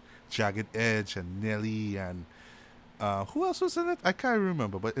 It had Jagged Edge and Nelly and who else was in it? I can't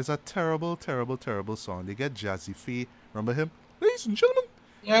remember, but it's a terrible, terrible, terrible song. They get Jazzy Faye, remember him? Ladies and gentlemen.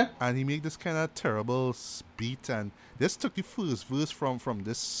 Yeah. And he made this kind of terrible beat, and this took the first verse from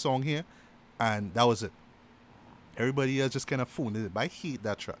this song here, and that was it. Everybody else just kind of phoned it. But I hate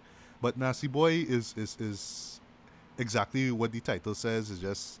that track. But Nasty Boy is exactly what the title says. It's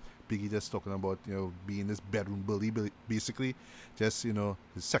just Biggie just talking about, being this bedroom bully, basically. Just, his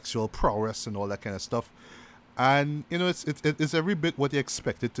sexual prowess and all that kind of stuff. And, it's every bit what you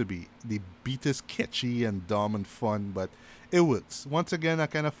expect it to be. The beat is catchy and dumb and fun, but it works. Once again, a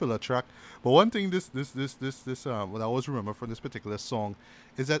kind of filler track. But one thing what I always remember from this particular song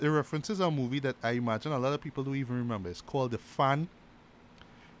is that it references a movie that I imagine a lot of people don't even remember. It's called The Fan.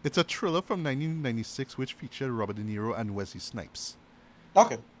 It's a thriller from 1996 which featured Robert De Niro and Wesley Snipes.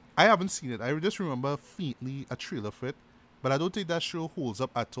 Okay. I haven't seen it. I just remember faintly a trailer for it. But I don't think that show holds up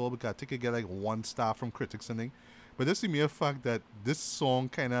at all because I think it get like 1 star from critics and thing. But just the mere fact that this song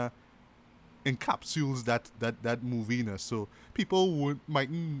kind of encapsulates that movie, so people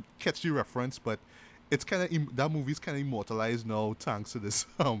mightn't catch the reference, but it's kind of that movie's kind of immortalized now thanks to this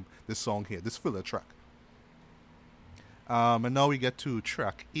this song here, this filler track. And now we get to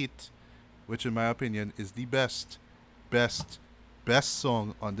track 8, which in my opinion is the best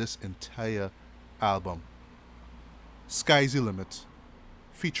song on this entire album. Sky's the Limit,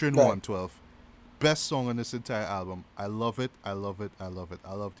 featuring 112. Best song on this entire album. I love it. I love the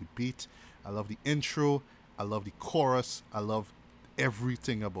beat. I love the intro. I love the chorus. I love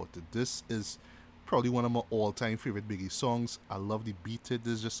everything about it. This is probably one of my all-time favorite Biggie songs. I love the beat. This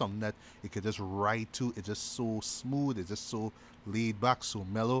is just something that you could just ride to. It's just so smooth. It's just so laid back, so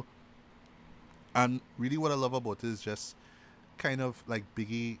mellow. And really what I love about it is just kind of like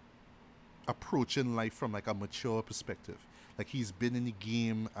Biggie approaching life from like a mature perspective. Like he's been in the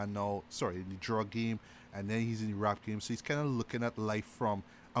game and now, in the drug game, and then he's in the rap game. So he's kind of looking at life from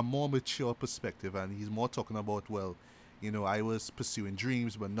a more mature perspective, and he's more talking about, I was pursuing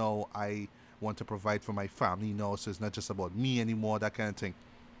dreams, but now I want to provide for my family now, so it's not just about me anymore, that kind of thing.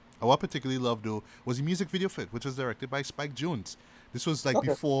 And what I particularly loved though was the music video for it, which was directed by Spike Jonze. This was like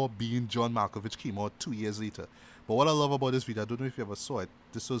before Being John Malkovich came out 2 years later. But what I love about this video, I don't know if you ever saw it,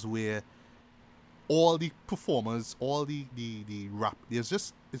 this was where all the performers, all the rap, it's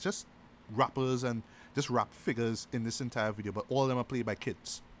just rappers and just rap figures in this entire video, but all of them are played by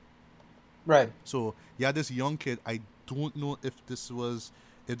kids. Right. So yeah, this young kid, I don't know if this was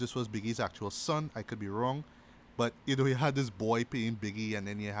Biggie's actual son. I could be wrong, but you had this boy playing Biggie, and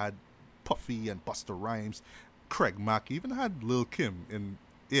then you had Puffy and Busta Rhymes, Craig Mack, even had Lil Kim, and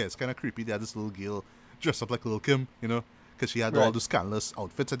yeah, it's kind of creepy. They had this little girl dressed up like Lil Kim, kind because she had all the scandalous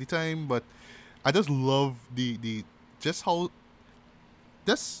outfits at the time. But I just love the just how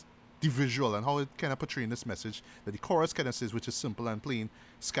this the visual and how it kind of portraying this message that the chorus kind of says, which is simple and plain: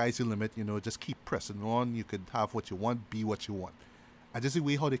 sky's the limit. You know, just keep pressing on. You could have what you want, be what you want. And just the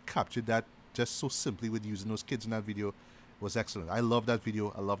way how they captured that just so simply with using those kids in that video was excellent. I love that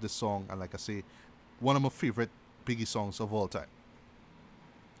video. I love this song, and like I say, one of my favorite Biggie songs of all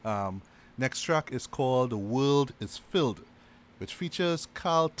time. Next track is called "The World Is Filled," which features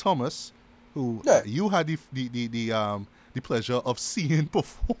Carl Thomas, who you had the pleasure of seeing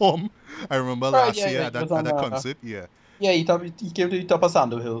perform. I remember last year at that concert. Yeah, he came to the top of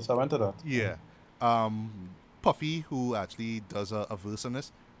Sandal Hill, so I went to that. Yeah. Puffy, who actually does a verse on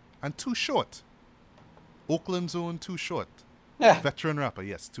this, and Too Short, Oakland's own Too Short, veteran rapper.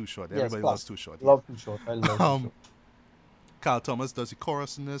 Yes, Too Short. Everybody loves Too Short. Love Too Short. I love Too Short. Carl Thomas does the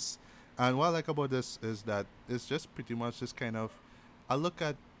chorus in this, and what I like about this is that it's just pretty much this kind of, I look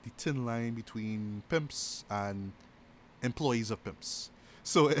at the thin line between pimps and employees of pimps.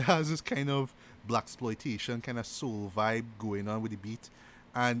 So it has this kind of blaxploitation kind of soul vibe going on with the beat.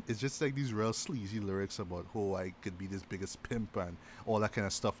 And it's just like these real sleazy lyrics about, oh, I could be this biggest pimp and all that kind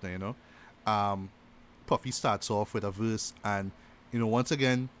of stuff now, you know. Puffy starts off with a verse, and, you know, once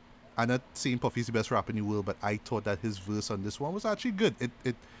again, I'm not saying Puffy's the best rapper in the world, but I thought that his verse on this one was actually good.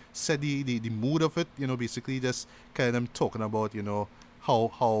 It set the mood of it, you know, basically just kind of talking about, you know,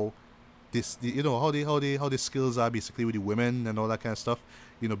 how this, you know, how the skills are basically with the women and all that kind of stuff.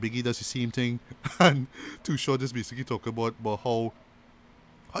 You know, Biggie does the same thing, and Too Short just basically talk about how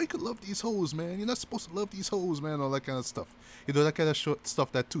you could love these hoes, man. You're not supposed to love these hoes, man. All that kind of stuff. You know, that kind of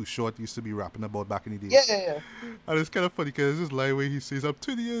stuff that Too Short used to be rapping about back in the days. Yeah. And it's kind of funny because there's this line where he says, I'm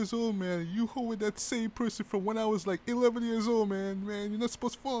 20 years old, man. You with that same person from when I was like 11 years old, man. Man, you're not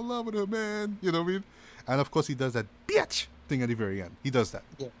supposed to fall in love with her, man. You know what I mean? And of course he does that bitch thing at the very end. He does that.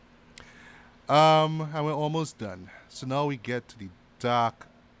 Yeah. And we're almost done. So now we get to the dark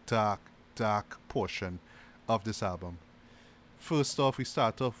portion of this album. First off, we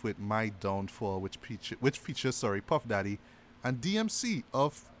start off with My Downfall, which features Puff Daddy and DMC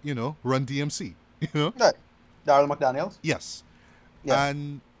of, you know, Run DMC, you know? Right. Darryl McDaniels? Yes.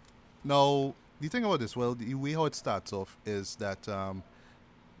 And now, the thing about this, well, the way how it starts off is that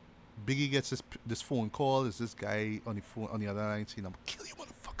Biggie gets this phone call. Is this guy on the phone on the other line saying, I'm kill you,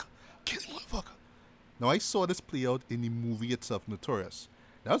 motherfucker. Kill you, motherfucker. Now, I saw this play out in the movie itself, Notorious.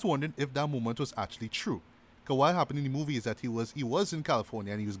 And I was wondering if that moment was actually true. Because what happened in the movie is that he was in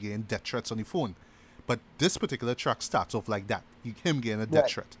California and he was getting death threats on the phone. But this particular track starts off like that. Him getting a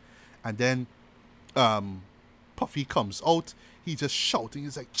death threat. And then Puffy comes out. He just shouting.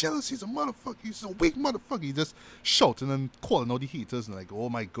 He's like, jealousy's a motherfucker. He's a weak motherfucker. He just shouting and calling out the haters. And like, oh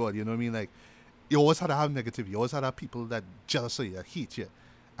my God. You know what I mean? Like, you always had to have negativity. You always had to have people that jealousy, that hate you.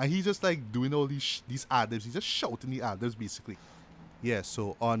 And he just like doing all these ad-libs. He's just shouting the ad-libs basically. Yeah,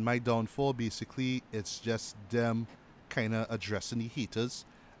 so on My Downfall, basically, it's just them kind of addressing the haters.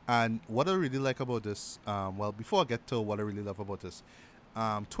 And what I really like about this, well, before I get to what I really love about this,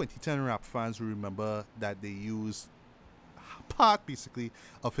 2010 rap fans will remember that they used part, basically,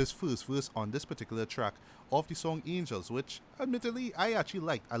 of his first verse on this particular track of the song Angels, which, admittedly, I actually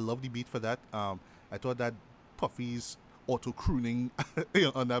liked. I love the beat for that. I thought that Puffy's auto-crooning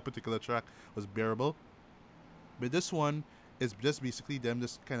on that particular track was bearable. But this one, it's just basically them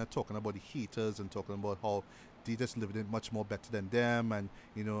just kind of talking about the haters and talking about how they just living it much more better than them. And,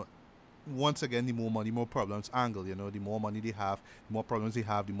 you know, once again, the more money, more problems angle. You know, the more money they have, the more problems they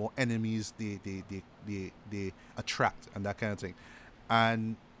have, the more enemies they attract and that kind of thing.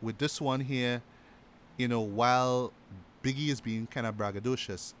 And with this one here, you know, while Biggie is being kind of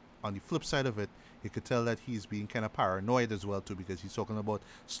braggadocious, on the flip side of it, you could tell that he's being kind of paranoid as well too, because he's talking about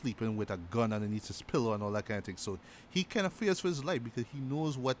sleeping with a gun underneath his pillow and all that kind of thing. So he kind of fears for his life because he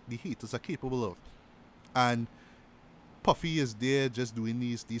knows what the haters are capable of. And Puffy is there just doing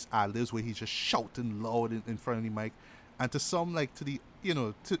these ad-libs where he's just shouting loud in front of the mic. And to some, like, to the, you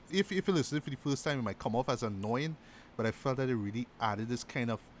know, if you listen for the first time, it might come off as annoying, but I felt that it really added this kind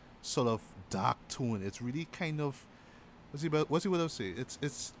of sort of dark tone. It's really kind of, what's what I would say?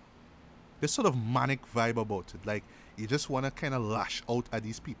 It's this sort of manic vibe about it. Like, you just want to kind of lash out at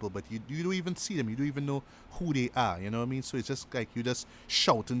these people, but you don't even see them. You don't even know who they are, you know what I mean? So it's just like you just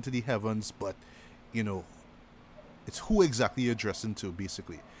shouting to the heavens, but, you know, it's who exactly you're addressing to,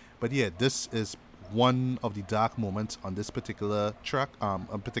 basically. But yeah, this is one of the dark moments on this particular track,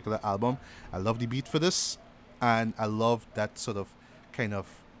 a particular album. I love the beat for this, and I love that sort of kind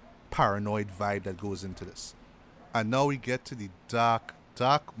of paranoid vibe that goes into this. And now we get to the dark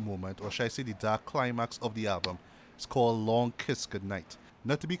moment, or should I say the dark climax of the album. It's called Long Kiss Goodnight.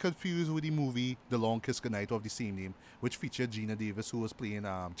 Not to be confused with the movie The Long Kiss Goodnight of the same name, which featured Gina Davis, who was playing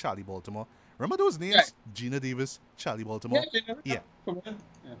Charlie Baltimore. Remember those names? Right. Gina Davis, Charlie Baltimore? Yeah.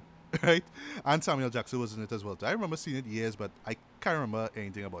 Right? And Samuel Jackson was in it as well. I remember seeing it years, but I can't remember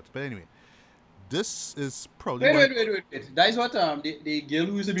anything about it. But anyway, this is probably... Wait. That is what the girl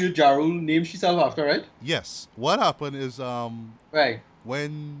who used to be with Ja Rule named herself after, right? Yes. What happened is... Right.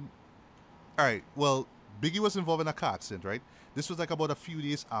 When... Alright, well, Biggie was involved in a car accident, right? This was like about a few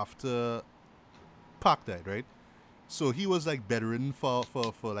days after Pac died, right? So he was like bedridden for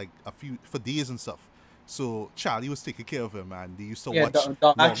like for days and stuff. So Charlie was taking care of him, and they used to watch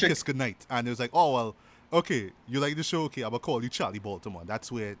Long Kiss Goodnight, and it was like, oh well, okay, you like the show, okay, I'm gonna call you Charlie Baltimore.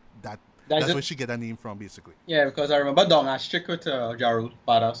 That's where where she get that name from, basically. Yeah, because I remember Don Astrick with Ja Rule,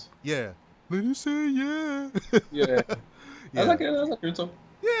 badass. Yeah. Let me say yeah. Yeah. That's a good song.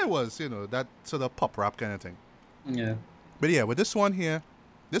 Yeah, it was, that sort of pop rap kind of thing. Yeah. But yeah, with this one here,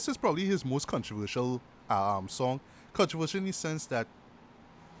 this is probably his most controversial song. Controversial in the sense that,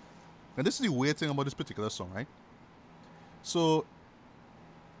 and this is the weird thing about this particular song, right? So,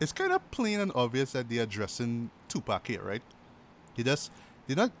 it's kind of plain and obvious that they're addressing Tupac here, right?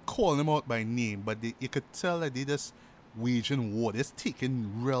 They're not calling him out by name, but you could tell that they just waging war. They're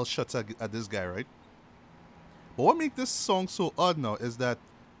taking real shots at this guy, right? But what makes this song so odd now is that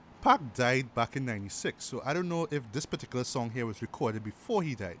Pac died back in 96, so I don't know if this particular song here was recorded before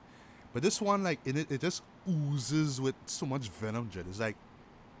he died. But this one, like, in it just oozes with so much venom, Jed. It's like,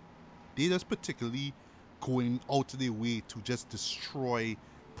 they just particularly going out of their way to just destroy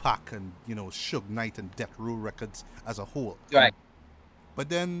Pac and, Suge Knight and Death Row Records as a whole. Right. But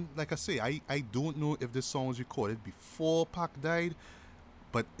then, like I say, I don't know if this song was recorded before Pac died,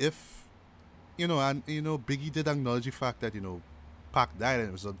 but if, Biggie did acknowledge the fact that, Pac died and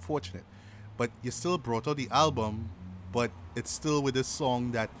it was unfortunate. But you still brought out the album, but it's still with this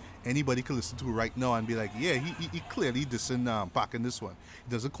song that anybody can listen to right now and be like, yeah, he clearly dissing Pac in this one. He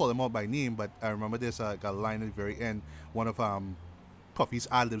doesn't call him out by name, but I remember there's a line at the very end, one of Puffy's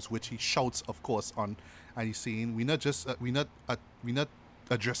ad-libs, which he shouts, of course, on, and he's saying, we're not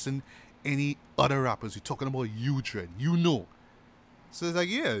addressing any other rappers. We're talking about you, Dread. So it's like,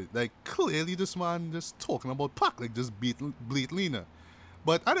 yeah, like, clearly this man just talking about Pac, like, just blatantly.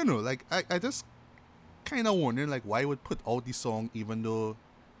 But I don't know, like, I just kind of wondering, like, why would put out the song even though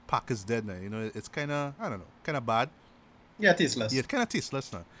Pac is dead now? It's kind of, I don't know, kind of bad. Yeah, tasteless. Yeah, it's kind of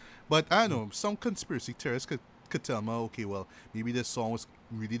tasteless now. But I don't know, some conspiracy theorists could tell me, okay, well, maybe this song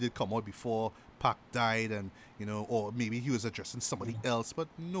really did come out before Pac died, and, or maybe he was addressing somebody else. But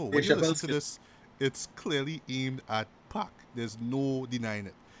no, when you listen to this, it's clearly aimed at Pac. There's no denying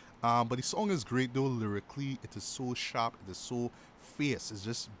it. But the song is great though. Lyrically, it is so sharp, it is so fierce. It's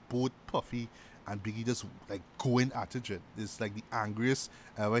just both Puffy and Biggie just like going at it. It's like the angriest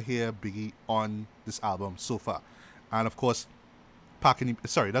I ever hear Biggie on this album so far. And of course, Puffy in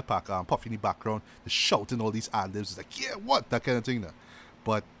the background, just shouting all these ad-libs. It's like, yeah, what? That kind of thing.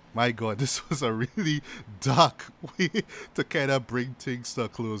 But my God, this was a really dark way to kind of bring things to a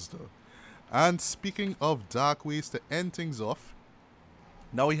close though. And speaking of dark ways to end things off,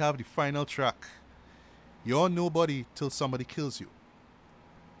 now we have the final track, You're Nobody Till Somebody Kills You,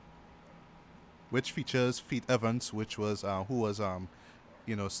 which features Faith Evans, which was who was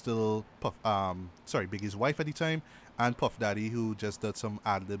still Biggie's wife at the time, and Puff Daddy, who just did some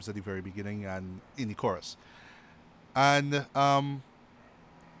ad libs at the very beginning and in the chorus. And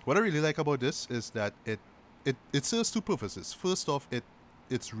what I really like about this is that it serves two purposes. First off,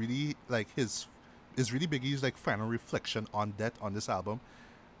 it's really like it's really Biggie's like final reflection on death on this album,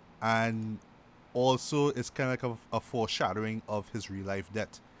 and also it's kind of like a foreshadowing of his real life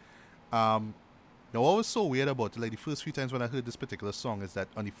death. Now what was so weird about it, like the first few times when I heard this particular song, is that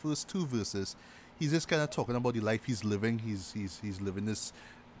on the first two verses he's just kind of talking about the life he's living. He's living this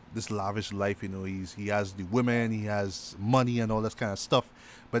lavish life, he has the women, he has money and all that kind of stuff,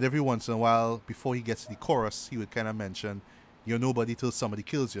 but every once in a while before he gets to the chorus he would kind of mention, you're nobody till somebody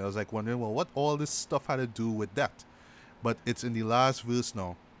kills you. I was like wondering, well, what all this stuff had to do with that? But it's in the last verse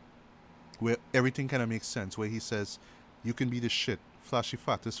now where everything kind of makes sense, where he says, you can be the shit, flashy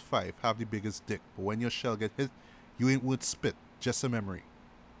fattest 5, have the biggest dick, but when your shell get hit, you ain't worth spit, just a memory.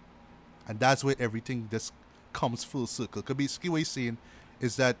 And that's where everything just comes full circle. Because basically what he's saying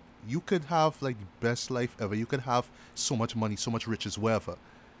is that you could have like the best life ever, you could have so much money, so much riches, wherever,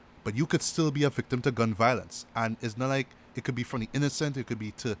 but you could still be a victim to gun violence. And it's not like it could be from the innocent, it could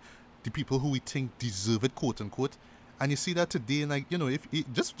be to the people who we think deserve it, quote unquote. And you see that today, and like, if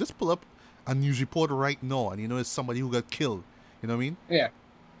just pull up a news report right now, and it's somebody who got killed. You know what I mean? Yeah.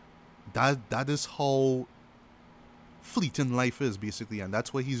 That is how fleeting life is, basically, and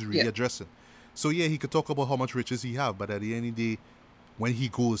that's what he's really addressing. So yeah, he could talk about how much riches he have, but at the end of the day, when he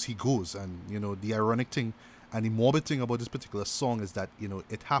goes, and the ironic thing and the morbid thing about this particular song is that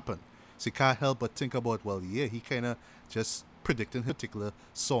it happened. So you can't help but think about, well, yeah, he kind of just predicting his particular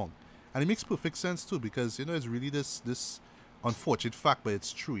song, and it makes perfect sense too, because it's really this unfortunate fact, but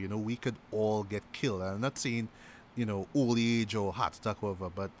it's true. We could all get killed. And I'm not saying old age or heart attack or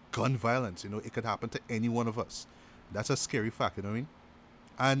whatever, but gun violence, it could happen to any one of us. That's a scary fact, you know what I mean?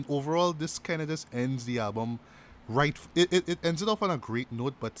 And overall, this kind of just ends the album right. It ends it off on a great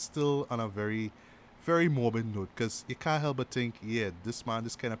note, but still on a very, very morbid note, because you can't help but think, yeah, this kind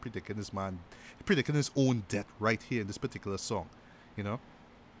of predicting his own death right here in this particular song,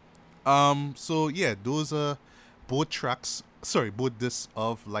 So yeah, those are both discs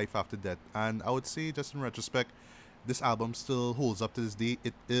of Life After Death, and I would say, just in retrospect, this album still holds up to this day.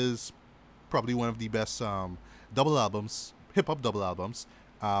 It is probably one of the best double albums, hip hop double albums.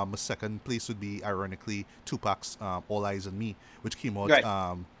 A second place would be, ironically, Tupac's All Eyes on Me, which came out it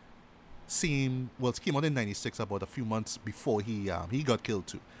came out in '96, about a few months before he got killed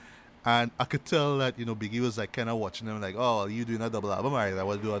too. And I could tell that Biggie was like kind of watching him like, oh, are you doing a double album? All right, I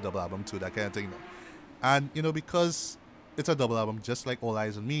will do a double album too, that kind of thing. And because it's a double album, just like All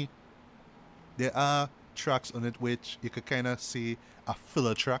Eyes on Me, there are tracks on it which you could kind of say are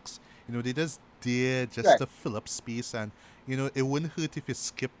filler tracks. They just there just to fill up space, and it wouldn't hurt if you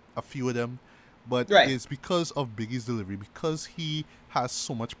skip a few of them, but it's because of Biggie's delivery, because he has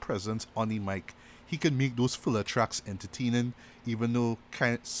so much presence on the mic. He can make those filler tracks entertaining, even though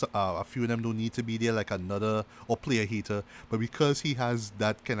a few of them don't need to be there, like Another or Player Hater. But because he has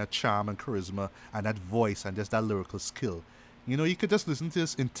that kind of charm and charisma and that voice and just that lyrical skill, you could just listen to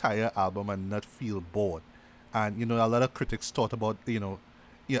this entire album and not feel bored. And a lot of critics thought about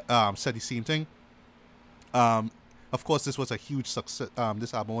said the same thing. Of course, this was a huge success.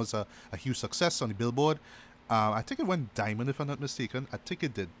 This album was a huge success on the Billboard. I think it went diamond, if I'm not mistaken. I think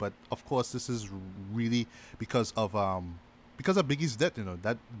it did, but of course, this is really because of Biggie's death.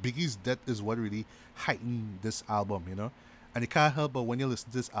 That Biggie's death is what really heightened this album. And you can't help but when you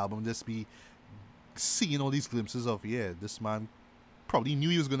listen to this album, just be seeing all these glimpses of, yeah, this man probably knew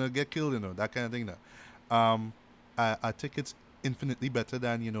he was gonna get killed. That kind of thing. I think it's infinitely better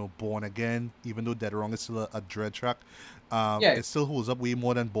than Born Again, even though Dead Wrong is still a dread track. It still holds up way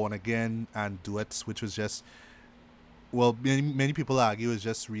more than Born Again and Duets, which was just, well, many people argue is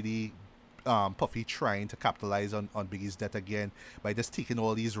just really Puffy trying to capitalize on Biggie's death again by just taking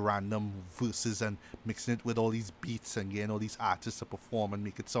all these random verses and mixing it with all these beats and getting all these artists to perform and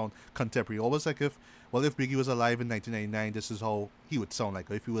make it sound contemporary. Almost like if Biggie was alive in 1999, this is how he would sound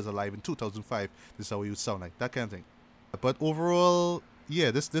like. Or if he was alive in 2005, this is how he would sound like. That kind of thing. But overall,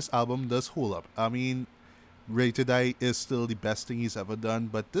 yeah, this album does hold up. I mean, Ready to Die is still the best thing he's ever done,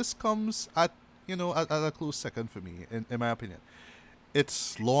 but this comes at a close second for me, in my opinion.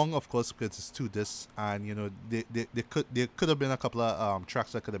 It's long, of course, because it's 2 discs, and there could have been a couple of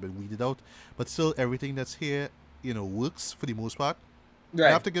tracks that could have been weeded out, but still everything that's here, works for the most part. Right.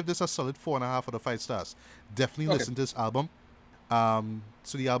 I have to give this a solid 4.5 out of 5 stars. Definitely listen to this album.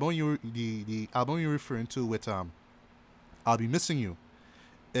 So the album the album you're referring to with I'll Be Missing You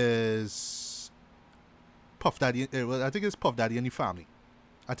is Puff Daddy. Well, I think it's Puff Daddy and the Family.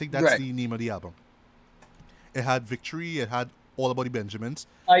 I think that's the name of the album. It had Victory. It had All About the Benjamins.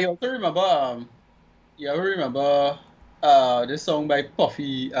 I also remember. This song by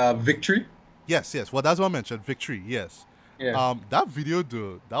Puffy, Victory. Yes. Well, that's what I mentioned. Victory. Yes. Yeah. That video,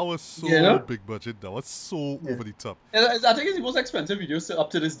 dude, that was so big budget. That was so over the top. I think it's the most expensive video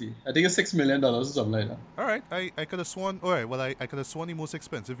up to this day. I think it's $6 million or something like that. All right, I could have sworn. All right, well, I could have sworn the most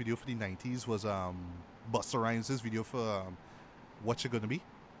expensive video for the '90s was Busta Rhymes' video for What You Gonna Be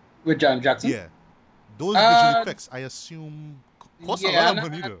with Janet Jackson. Yeah, those visual effects, I assume, cost a lot of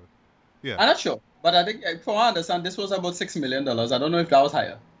money though. Yeah, I'm not sure, but I think, from what I understand, this was about $6 million. I don't know if that was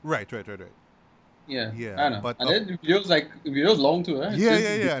higher. Right. Yeah, I know. But then the video's long too, right?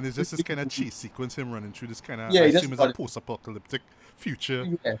 Yeah, and it's just this kind of chase sequence, him running through this kind of, I assume it's a post-apocalyptic future,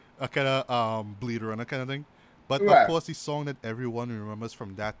 a kind of Blade Runner kind of thing. But of course, the song that everyone remembers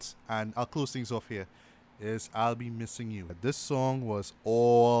from that, and I'll close things off here, is I'll Be Missing You. This song was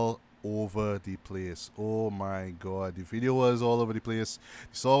all over the place. Oh my God, the video was all over the place,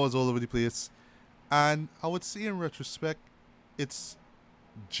 the song was all over the place, and I would say in retrospect, it's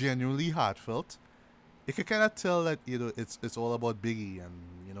genuinely heartfelt. You can kind of tell that it's all about Biggie,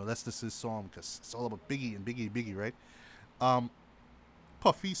 and that's this his song because it's all about Biggie and Biggie, right?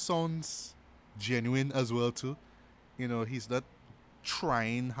 Puffy sounds genuine as well too. He's not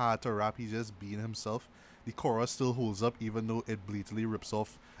trying hard to rap; he's just being himself. the chorus still holds up, even though it blatantly rips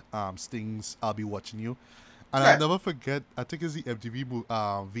off Sting's "I'll Be Watching You." And I'll never forget, I think it's the MTV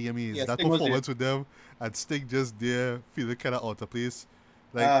VMAs, that performance with them, and Sting just there feeling kind of out of place.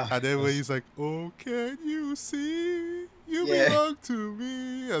 Like, and then when he's like, "Oh, can you see? You belong to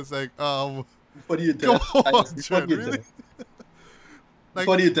me." I was like, Before you did it, like,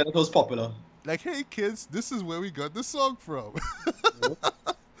 before you did it was popular. Like, hey kids, this is where we got the song from.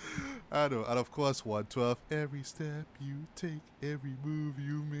 I know, and of course 112, every step you take, every move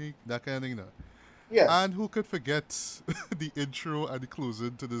you make, that kind of thing. No? Yeah. And who could forget the intro and the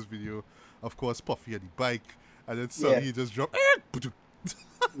closing to this video? Of course, Puffy and the bike, and then suddenly he just dropped.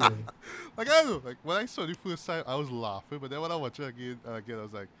 Like, I don't know, like when I saw the first time, I was laughing, but then when I watched it again, I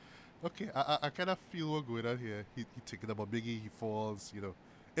was like, okay, I kind of feel what's going on here. He thinking about Biggie, he falls, you know.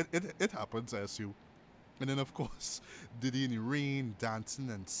 It happens, I assume. And then, of course, Diddy in the rain, dancing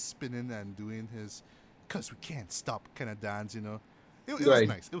and spinning and doing his "cause we can't stop" kind of dance, you know. It was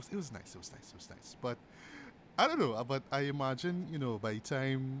nice. It was nice. But I don't know. But I imagine, you know, by the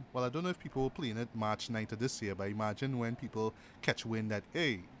time, well, I don't know if people were playing it March 9th of this year, but I imagine when people catch wind that,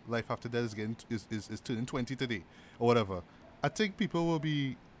 hey, Life After Death is turning 20 today, or whatever, I think people will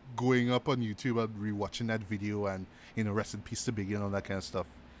be going up on YouTube and rewatching that video and, you know, rest in peace to Biggie and all that kind of stuff.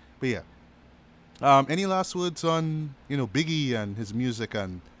 But yeah. Any last words on, you know, Biggie and his music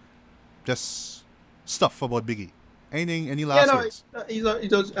and just stuff about Biggie? Any last words?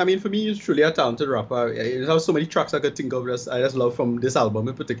 I mean, for me, he's truly a talented rapper. He has so many tracks I could think of. I just love from this album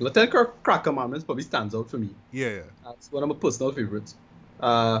in particular. Ten Crack Commandments probably stands out for me. Yeah. That's one of my personal favorites.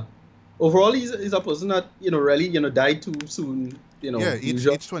 Overall, he's a person that, you know, really, you know, died too soon. You know, yeah,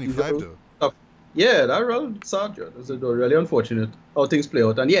 age 25 though. Yeah, that really sad. It was really unfortunate how things play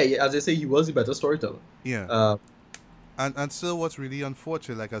out. And yeah, as I say, he was a better storyteller. Yeah. And still, what's really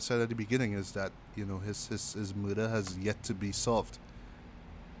unfortunate, like I said at the beginning, is that, you know, his murder has yet to be solved.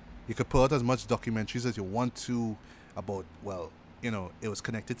 You could put out as much documentaries as you want to about, well, you know, it was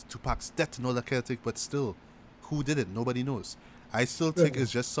connected to Tupac's death and all that kind of thing, but still, who did it? Nobody knows. I still think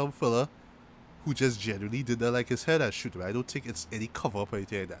it's just some fella who just genuinely did that like his head as shooter. I don't think it's any cover up or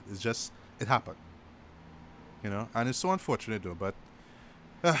anything like that. It's just, it happened. You know, and it's so unfortunate though, but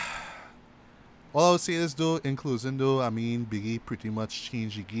all I would say is though, in closing though, I mean, Biggie pretty much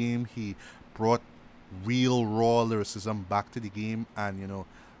changed the game. He brought real raw lyricism back to the game, and, you know,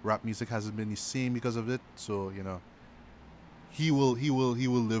 rap music hasn't been the same because of it. So, you know, he will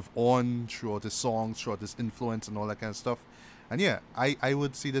live on throughout his songs, throughout his influence and all that kind of stuff. And yeah, I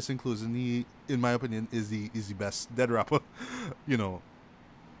would see this in closing. He, in my opinion, is the best dead rapper, you know,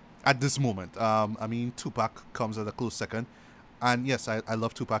 at this moment. I mean, Tupac comes at a close second. And yes, I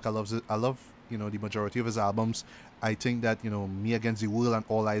love Tupac. I love, you know, the majority of his albums. I think that, you know, Me Against the World and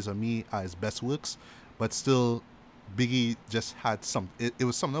All Eyes on Me are his best works. But still, Biggie just had it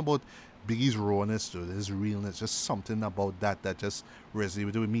was something about Biggie's rawness, though, his realness, just something about that just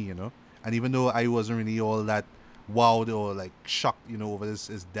resonated with me, you know. And even though I wasn't really all that wowed or like shocked, you know, over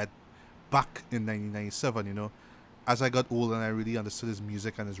his death back in 1997, you know, as I got older and I really understood his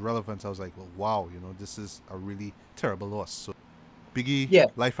music and his relevance, I was like, well, wow, you know, this is a really terrible loss. So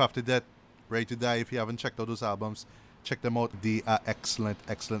Biggie, Life After Death, Ready to Die. If you haven't checked out those albums, check them out. They are excellent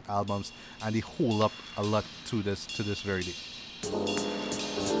albums, and they hold up a lot to this very day.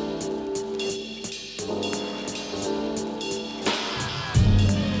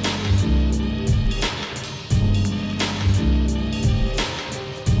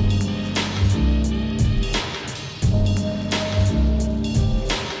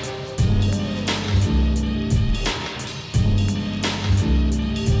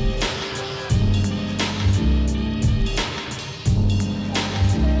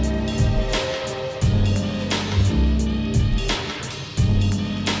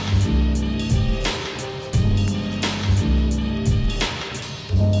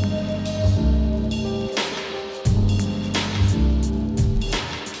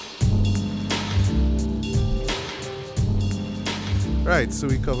 Right, so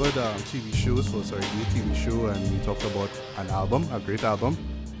we covered TV shows, new TV show, and we talked about an album, a great album.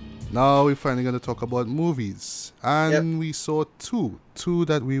 Now we're finally going to talk about movies. And we saw two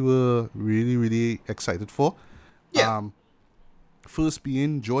that we were really, really excited for. Yeah. First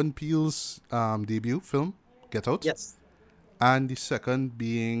being Jordan Peele's debut film, Get Out. Yes. And the second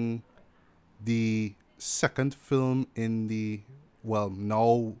being the second film in the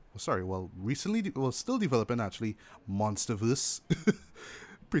recently, still developing actually, Monsterverse.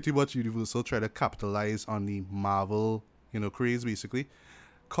 Pretty much Universal try to capitalize on the Marvel, you know, craze basically.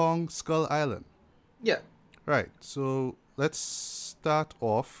 Kong Skull Island. Yeah. Right, so let's start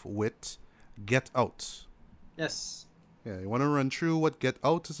off with Get Out. Yes. Yeah, you want to run through what Get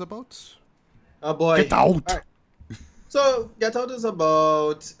Out is about? Oh boy. Get Out! Right. So, Get Out is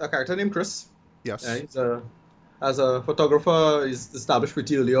about a character named Chris. Yes. As a photographer, he's established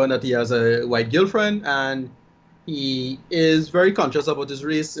pretty early on that he has a white girlfriend, and he is very conscious about his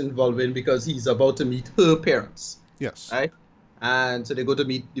race involving because he's about to meet her parents. Yes. Right? And so they go to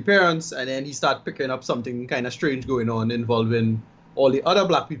meet the parents, and then he starts picking up something kind of strange going on involving all the other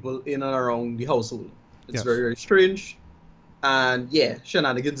black people in and around the household. It's very, very strange. And yeah,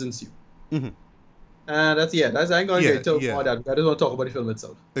 shenanigans ensue. Mm-hmm. And I ain't going to get into more that. I just want to talk about the film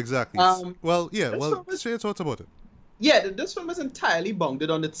itself. Exactly. Say your thoughts about it. Yeah, this film is entirely bounded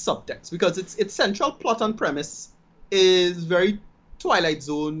on its subtext because its central plot and premise is very Twilight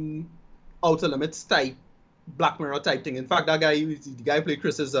Zone, Outer Limits type, Black Mirror type thing. In fact, the guy who played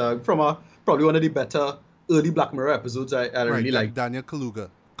Chris is from probably one of the better early Black Mirror episodes I really like. Daniel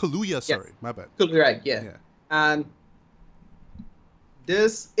Kaluuya, sorry, my bad. Right, yeah. And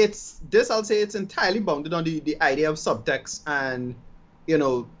this I'll say it's entirely bounded on the idea of subtext and,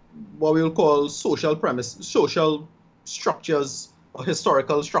 what we'll call social structures or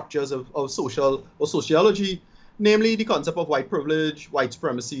historical structures of social or sociology, namely the concept of white privilege, white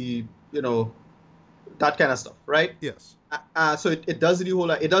supremacy, that kind of stuff, right? Yes. So it does a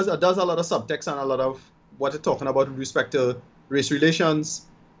lot of subtext and a lot of what it's talking about with respect to race relations,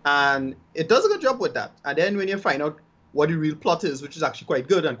 and it does a good job with that. And then when you find out what the real plot is, which is actually quite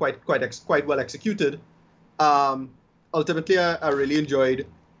good and quite well executed, ultimately I really enjoyed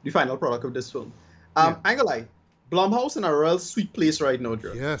the final product of this film. I ain't gonna lie, Blumhouse in a real sweet place right now,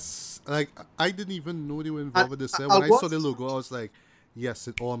 Joe. Yes, like I didn't even know they were involved with this. When I saw the logo, I was like, yes,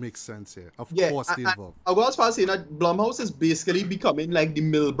 it all makes sense here. Of course they involved. I'll go as far as saying that Blumhouse is basically becoming like the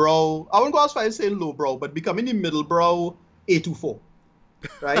middlebrow. I won't go as far as saying lowbrow, but becoming the middlebrow A24,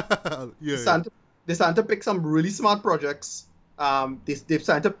 right? They're starting to pick some really smart projects. They've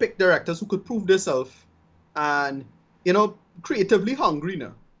started to pick directors who could prove themselves, and creatively hungry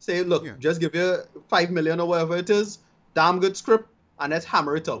now. Say, look, just give you $5 million or whatever it is, damn good script, and let's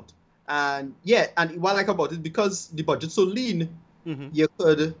hammer it out. And what I like about it, because the budget's so lean, you're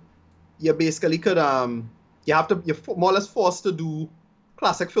more or less forced to do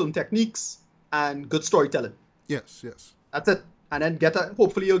classic film techniques and good storytelling. Yes. That's it. And then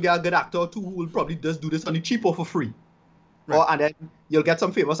hopefully you'll get a good actor or two who will probably just do this on the cheap or for free. Right. And then you'll get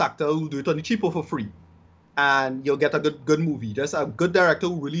some famous actor who'll do it on the cheap or for free. And you'll get a good movie. Just a good director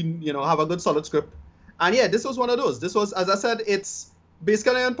who really, have a good solid script. And this was one of those. This was, as I said, it's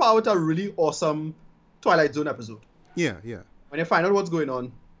basically on par with a really awesome Twilight Zone episode. Yeah. When you find out what's going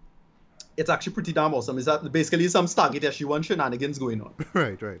on, it's actually pretty damn awesome. It's basically some Stargate SG-1 shenanigans going on.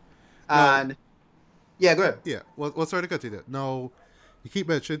 Right. And go ahead. Yeah, well, sorry to cut you there. Now, you keep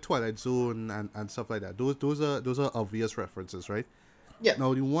mentioning Twilight Zone and stuff like that. Those are obvious references, right? Yeah.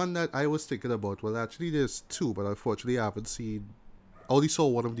 Now, the one that I was thinking about, well, actually there's two, but unfortunately I haven't seen. I only saw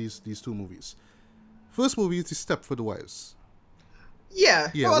one of these two movies. First movie is The Stepford Wives.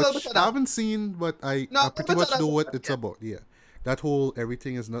 Yeah, which I haven't seen, but I pretty much know what it's about. Yeah, that whole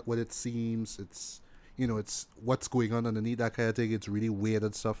everything is not what it seems. It's it's what's going on underneath that kind of thing. It's really weird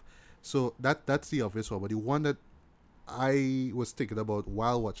and stuff. So that's the obvious one. But the one that I was thinking about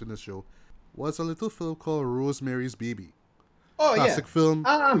while watching the show was a little film called Rosemary's Baby. Oh, classic film.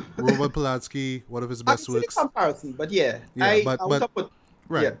 Roman Polanski, one of his best works. Comparison, but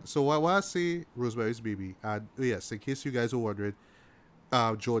right. Yeah. So why I say Rosemary's Baby, and yes, in case you guys are wondering,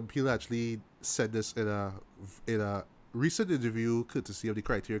 Jordan Peele actually said this in a recent interview courtesy of the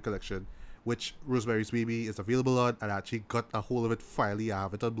Criterion Collection, which Rosemary's Baby is available on, and I actually got a hold of it finally. I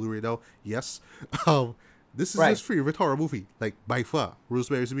have it on Blu-ray now. Yes. This is his favorite horror movie, like by far,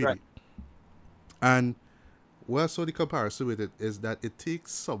 Rosemary's Baby. Right. And where I saw the comparison with it is that it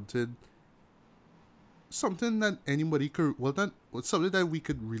takes something that anybody could, something that we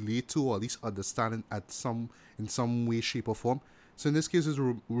could relate to or at least understand in some way, shape, or form. So in this case,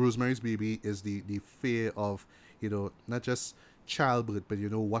 Rosemary's Baby is the fear of, not just childbirth, but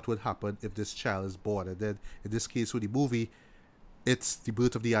what would happen if this child is born. And then in this case with the movie, it's the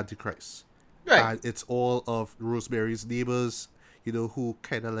birth of the Antichrist. Right. And it's all of Rosemary's neighbors, who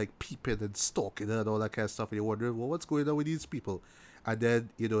kind of like peeping and stalking her and all that kind of stuff. And you're wondering, well, what's going on with these people? And then,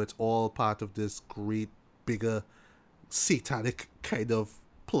 it's all part of this great, bigger, satanic kind of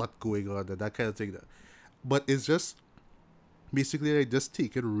plot going on and that kind of thing. But it's just basically like just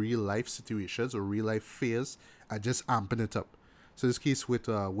taking real life situations or real life fears and just amping it up. So this case with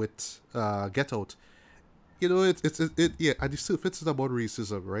Get Out, it's at the surface it's about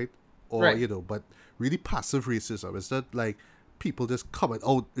racism, right? Or right. But really passive racism. It's not like people just coming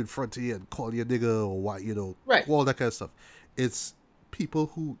out in front of you and call you a nigger or what, Right. all that kind of stuff. It's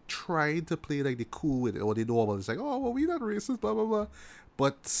people who try to play like they cool with it or they normal. It's like, oh, well, we not racist, blah blah blah.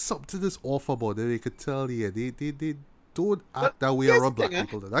 But something is off about it. They could tell, they don't act that way around black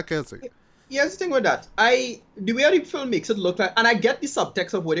people. That kind of thing. Here's the thing with that. The way the film makes it look like, and I get the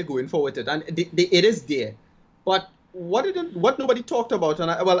subtext of where they're going for with it, and it is there. But what nobody talked about,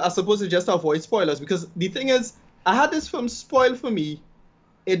 and I suppose it's just to avoid spoilers, because the thing is, I had this film spoiled for me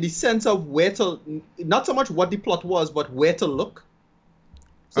in the sense of where to, not so much what the plot was, but where to look.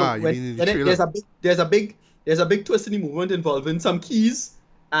 So you mean in the trailer? there's a big twist in the movement involving some keys,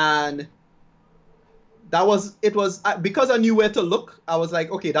 and it was because I knew where to look. I was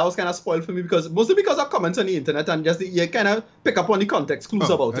like, okay, that was kind of spoiled for me mostly because of comments on the internet and just you kind of pick up on the context clues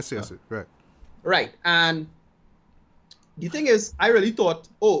about it. I see, right. Right, and the thing is, I really thought,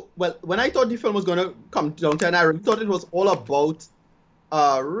 when I thought the film was going to come down to, and I really thought it was all about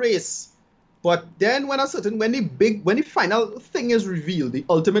race. But then when the final thing is revealed, the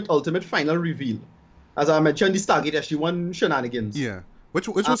ultimate final reveal, as I mentioned, the Stargate SG-1 shenanigans. Yeah. Which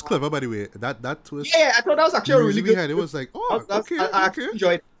was clever, by the way. That twist. Yeah, I thought that was actually really good. It was like, okay. I actually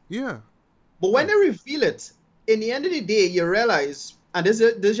enjoyed it. Yeah. But when they reveal it, in the end of the day, you realize, and this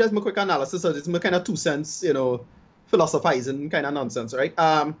is just my quick analysis, so this is my kind of 2 cents, philosophizing kind of nonsense, right?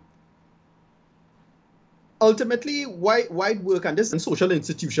 Ultimately, white work and this and social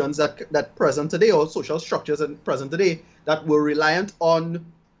institutions that present today, or social structures and present today, that were reliant on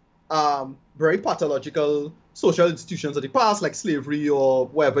very pathological social institutions of the past, like slavery or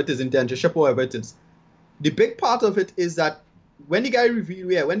whatever it is, indentureship or whatever it is. The big part of it is that when they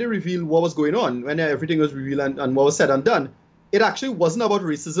revealed what was going on, when everything was revealed and what was said and done, it actually wasn't about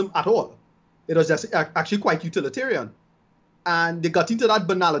racism at all. It was just actually quite utilitarian. And they got into that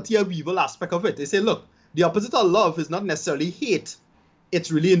banality of evil aspect of it. They say, look, the opposite of love is not necessarily hate.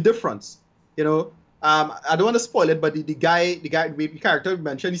 It's really indifference. I don't want to spoil it, but the character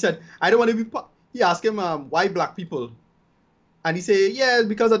mentioned, he said, I don't want to be he asked him, why black people? And he said, yeah,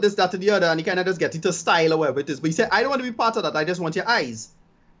 because of this, that, and the other. And he kind of just get into style or whatever it is. But he said, I don't want to be part of that. I just want your eyes.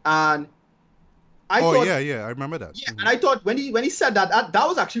 And I thought... yeah, I remember that. Yeah, and I thought when he said that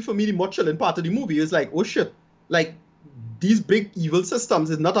was actually for me the more chilling part of the movie. It was like, oh shit, like these big evil systems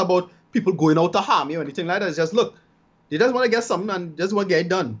is not about people going out to harm you or anything like that. It's just, look, they just want to get something and just want to get it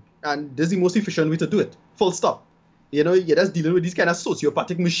done. And this is the most efficient way to do it. Full stop. You're just dealing with these kind of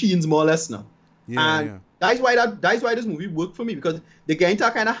sociopathic machines more or less now. That's why this movie worked for me, because they get into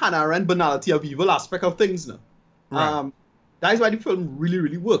a kind of Hannah Arendt banality of evil aspect of things now. Right. That's why the film really,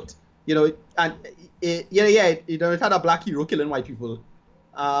 really worked. And it had a black hero killing white people.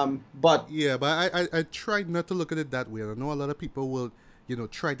 But I tried not to look at it that way. I know a lot of people will,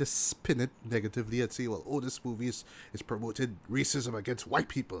 try to spin it negatively and say, well, this movie is promoted racism against white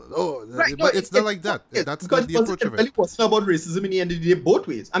people. But it's not like that. That's not the approach of it. It wasn't about racism in the end of the day, both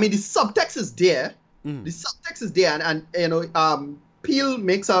ways. I mean, the subtext is there. The subtext is there, and Peele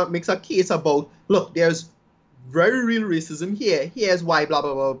makes a case about, look, there's very real racism here. Here's why, blah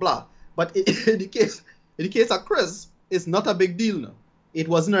blah blah blah. But in the case of Chris, it's not a big deal now. It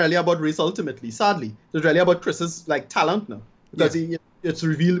wasn't really about race ultimately. Sadly, it was really about Chris's talent now, because it's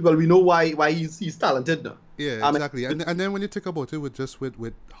revealed. Well, we know why he's talented now. Yeah, exactly. And then when you think about it,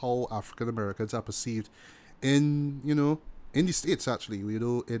 with how African Americans are perceived in the States, actually,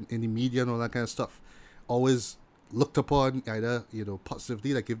 in the media and all that kind of stuff, always looked upon either,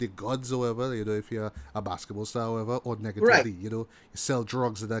 positively, like if they're gods or whatever, if you're a basketball star or whatever, or negatively, right. You sell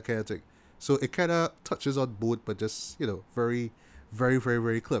drugs and that kind of thing. So it kind of touches on both, but just, very, very, very,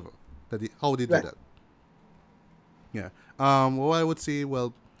 very clever how they did that. Yeah. Well, I would say,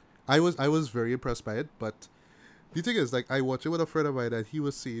 I was very impressed by it, but the thing is, I watched it with a friend of mine, and he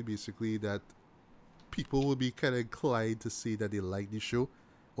was saying basically that people will be kind of inclined to say that they like the show,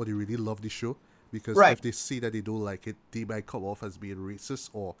 or they really love the show, because if they see that they don't like it, they might come off as being racist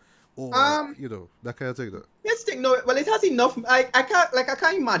or that kind of thing. Yes, it has enough. I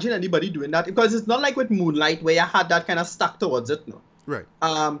can't imagine anybody doing that, because it's not like with Moonlight where you had that kind of stack towards it. No. Right.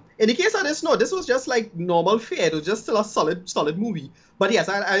 In the case of this, no, this was just like normal fare. It was just still a solid movie. But yes,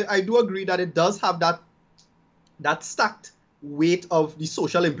 I do agree that it does have that stacked weight of the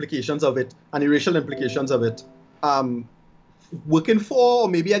social implications of it and the racial implications of it. Working for or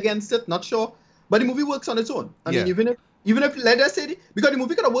maybe against it, not sure. But the movie works on its own. I mean, even if let us say, because the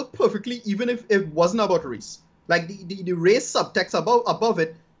movie could have worked perfectly even if it wasn't about race. Like the race subtext above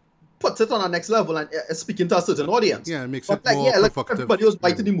it puts it on a next level and speaking to a certain audience. Yeah, it makes it more provocative. Everybody was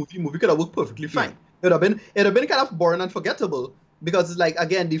biting the movie could have worked perfectly fine. It would have been kind of boring and forgettable, because it's like,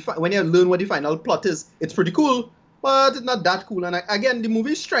 again, when you learn what the final plot is, it's pretty cool, but it's not that cool. And again, the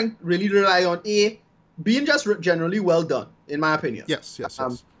movie's strength really rely on being just generally well done, in my opinion. Yes.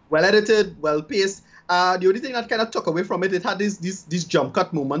 Well edited, well paced. The only thing that kind of took away from it had these jump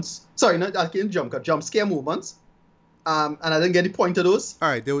cut moments. Sorry, not jump scare moments. And I didn't get the point of those. All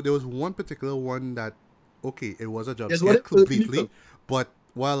right, there was one particular one that, okay, it was a jump scare completely, but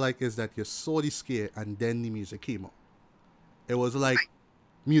what I like is that you saw the scare and then the music came out. It was like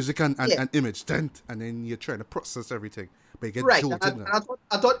music and image, and then you're trying to process everything, but you get jolted. And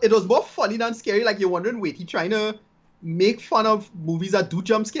I thought it was more funny than scary. Like you're wondering, wait, he trying to make fun of movies that do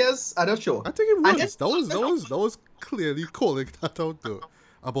jump scares? I'm not sure. I think it was. That was clearly calling that out though,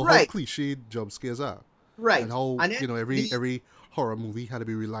 about how cliched jump scares are. Right. And how every horror movie had to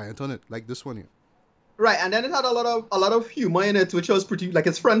be reliant on it, like this one here. Right, and then it had a lot of humor in it, which was pretty like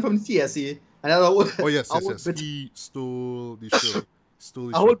his friend from TSA. And yes. He stole the show.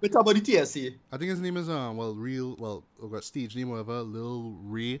 A whole bit about the TSA. I think his name is stage name, whatever, Lil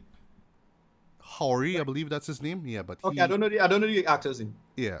Ray Howery, I believe that's his name. Yeah, but I don't know the actor's name.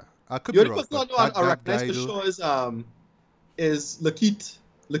 Yeah, I could be wrong. The only person I recognize the show is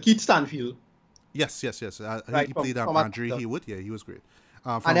Lakeith Stanfield. Yes. He played Andrew Hewitt. Yeah, he was great.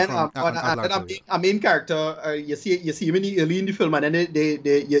 And then a main character, you see him early in the film, and then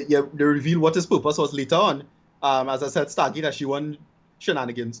they reveal what his purpose was later on. As I said, Stargate, that she won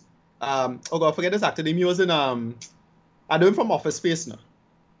shenanigans. I forget his actor name. He was in I know him from Office Space now.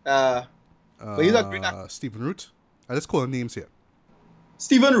 But he's a great actor. Stephen Root. I just call him names here.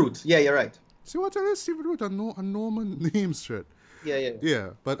 Stephen Root. Yeah, you're right. See what I is Stephen Root? I know my names straight.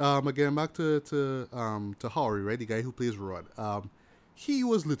 Yeah. But again, back to Howery, right? The guy who plays Rod. He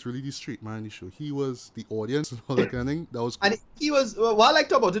was literally the street man in the show. He was the audience and all that kind of thing. That was cool. And he was what I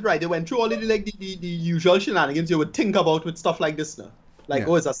liked about it, right? They went through all of the usual shenanigans you would think about with stuff like this now. Like,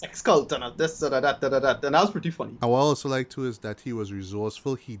 it's a sex cult and this, and that. And that was pretty funny. And what I also like too is that he was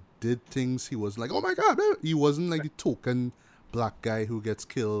resourceful. He did things. He was like, oh my God, man. He wasn't like the token black guy who gets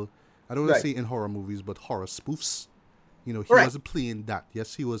killed. I don't want to say in horror movies, but horror spoofs. He wasn't playing that.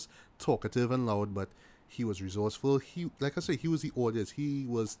 Yes, he was talkative and loud, but he was resourceful. He, like I say, he was the audience. He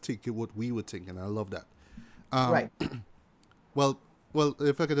was thinking what we would think, and I love that. Well,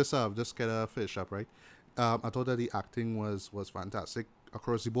 if I could just get a finish up, right? I thought that the acting was fantastic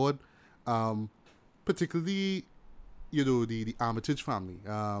across the board. Particularly, the Armitage family.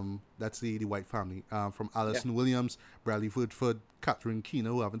 That's the white family. From Allison Williams, Bradley Whitford, Catherine Keener,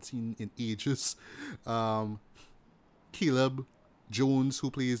 who I haven't seen in ages. Caleb Jones, who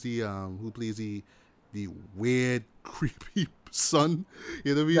plays the weird, creepy son.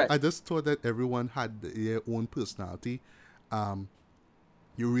 You know what I mean? Right. I just thought that everyone had their own personality.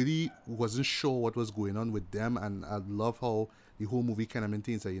 You really wasn't sure what was going on with them, and I love how the whole movie kind of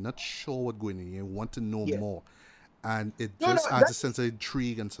maintains that you're not sure what's going on. You want to know more, and it adds a sense of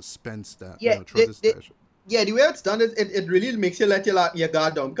intrigue and suspense that through this direction. Yeah, the way it's done, it really makes you let your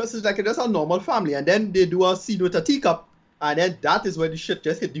guard down, because it's like just a normal family, and then they do a scene with a teacup, and then that is where the shit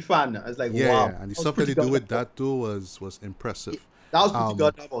just hit the fan. It's like, wow. Yeah, and the stuff that they do with that too was impressive. That was pretty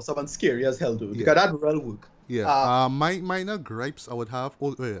good about something scary as hell, dude. Because that real work. Yeah. My minor gripes I would have.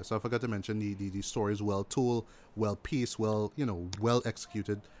 So I forgot to mention the story is well told, well paced, well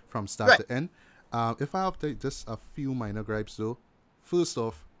executed from start to end. If I have just a few minor gripes though, first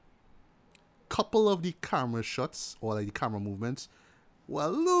off, couple of the camera shots or like the camera movements were a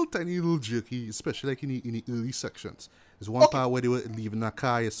little jerky, especially like in the early sections. There's one part where they were leaving a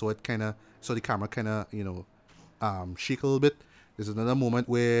car, so the camera kind of shake a little bit. There's another moment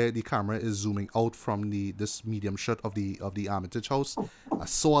where the camera is zooming out from this medium shot of the Armitage house. I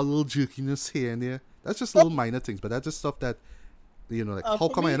saw a little jerkiness here and there. That's just little minor things, but that's just stuff that how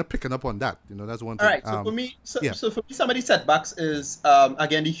come I end up picking up on that? That's one thing. All right, so for me, some of the setbacks is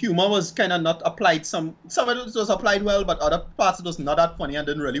again the humor was kind of not applied. Some of it was applied well, but other parts it was not that funny and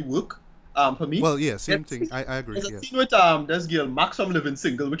didn't really work. For me. Well, yeah, same thing. I agree. There's a scene with this girl Max from Living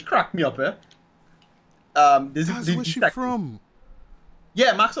Single, which cracked me up. That's where she from?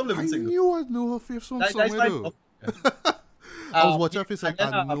 Yeah, Max from Living Single. I knew I know her face from somewhere though. I was watching her face like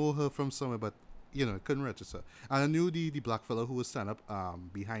I know her from somewhere, but it couldn't register. And I knew the black fellow who was stand up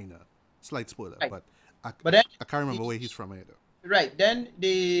behind her. Slight spoiler, but I can't remember where he's from either. Right. Then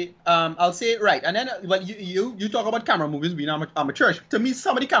I'll say right, and then but you talk about camera movements being amateurish. To me,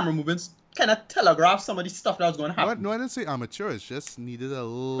 some of the camera movements kind of telegraph some of the stuff that was going to happen. No, I didn't say amateurish. Just needed a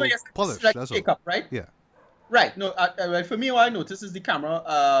little polish. Like that's all. Up, right? Yeah. Right. No. For me, what I noticed is the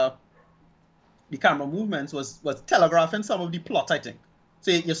camera movements was telegraphing some of the plot. I think.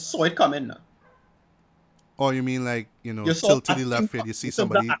 So you saw it coming now. Or you mean like, You saw tilt to the left field, you see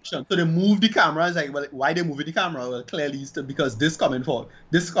somebody. Action. So they move the camera. It's like, well, why they moving the camera? Well, clearly it's because this coming,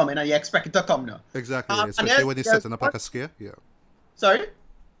 and you expect it to come now. Exactly, especially when they're setting up like a scare. Yeah. Sorry?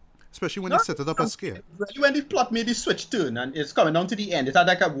 Especially when they set it up as scare. Really, when the plot made the switch turn and it's coming down to the end, it had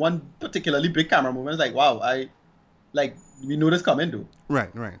like one particularly big camera movement. It's like, wow, we know this coming, though. Right.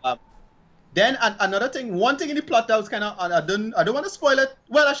 Then another thing, one thing in the plot that was kind of, I don't want to spoil it.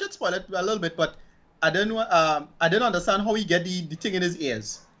 Well, I should spoil it a little bit, but I didn't understand how he get the thing in his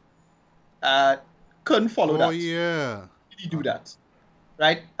ears. Couldn't follow that. Oh yeah. How did he do that?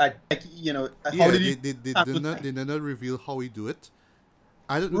 Right? How did he? They did not reveal how he do it.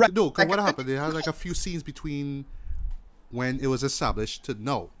 I don't know. Because what happened? They had like a few scenes between when it was established to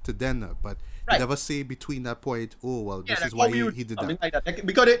then, but they never say between that point. Oh well, this is why he did that. Like that.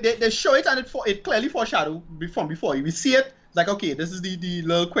 Because they show it and it clearly foreshadowed from before. We see it like, okay, this is the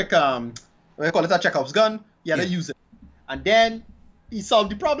little quick we call it a Chekhov's gun. You had to use it, and then he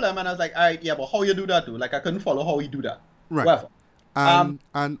solved the problem. And I was like, all right, yeah, but how you do that, though? Like I couldn't follow how he do that. Right. Whatever.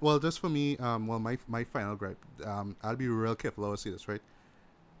 And well, just for me, my final gripe. I'll be real careful how I say this, right?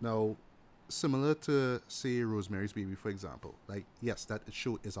 Now, similar to, say, Rosemary's Baby, for example. Like, yes, that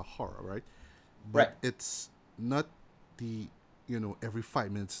show is a horror, right? But it's not the, every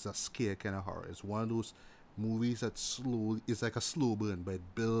 5 minutes is a scare kind of horror. It's one of those movies that it's like a slow burn, but it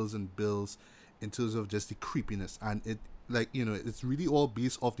builds and builds in terms of just the creepiness. And it, like, it's really all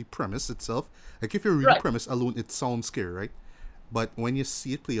based off the premise itself. Like, if you read the premise alone, it sounds scary, right? But when you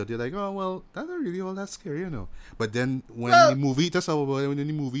see it play out, you're like, oh, well, that's not really all that scary, But then when the movie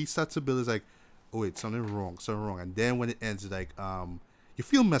starts to build, it's like, oh, wait, something wrong. And then when it ends, it's like, you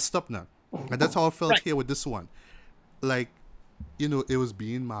feel messed up now. And that's how I felt here with this one. Like, it was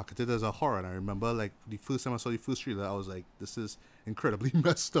being marketed as a horror. And I remember, like, the first time I saw the first trailer, I was like, this is incredibly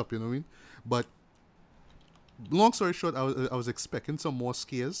messed up, you know what I mean? But long story short, I was expecting some more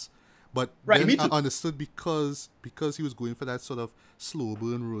scares. But then I understood because he was going for that sort of slow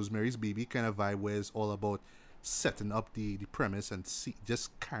burn Rosemary's Baby kind of vibe where it's all about setting up the premise and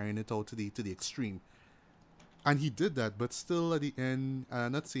just carrying it out to the extreme. And he did that, but still at the end,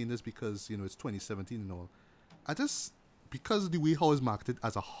 I'm not saying this because, it's 2017 and all. Because of the way how it's marketed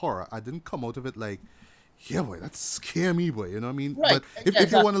as a horror, I didn't come out of it like, yeah, boy, that scare me, boy. You know what I mean? Right. But if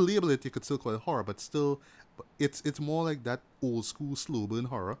you want to label it, you could still call it horror, but still... It's more like that old school slow burn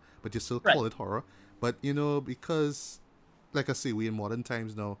horror, but you still call it horror. But because, like I say, we in modern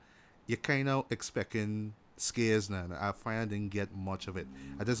times now, you're kind of expecting scares now. I find I didn't get much of it.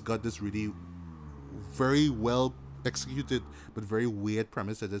 I just got this really very well executed but very weird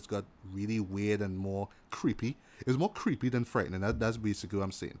premise that just got really weird and more creepy. It was more creepy than frightening. That's basically what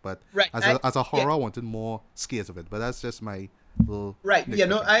I'm saying. But as a horror, I wanted more scares of it. But that's just my little I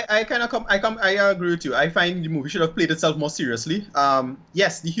agree with you. I find the movie should have played itself more seriously.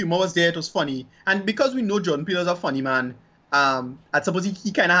 Yes, the humor was there, it was funny, and because we know Jordan Peele is a funny man, I suppose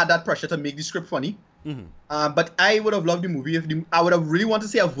he kind of had that pressure to make the script funny. But I would have loved the movie I would have really wanted to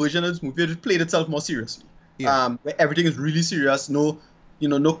see a version of this movie that played itself more seriously. Where everything is really serious, no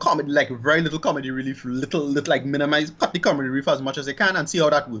comedy, like very little comedy relief, little like cut the comedy relief as much as they can and see how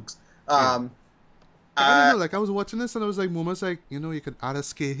that works. I don't know, like I was watching this and I was like moments like, you could add a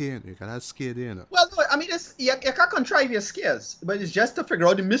scare here and you could add a scare there. Well, no, I mean, you can't contrive your scares, but it's just to figure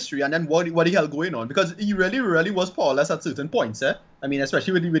out the mystery and then what the hell going on, because he really was powerless at certain points, eh? I mean,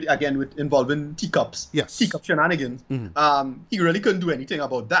 especially with involving teacups, teacup shenanigans. He really couldn't do anything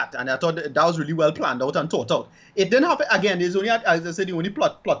about that, and I thought that was really well planned out and thought out. It didn't happen again. There's only, as I said, the only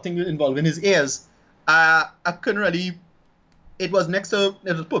plot thing involving his ears. I couldn't really. It was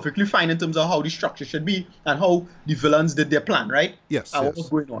perfectly fine in terms of how the structure should be and how the villains did their plan, right? Yes. What was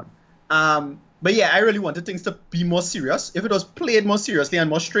going on. But yeah, I really wanted things to be more serious. If it was played more seriously and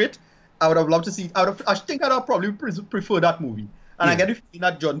more straight, I would have loved to see. I think I'd have probably preferred that movie. And I get the feeling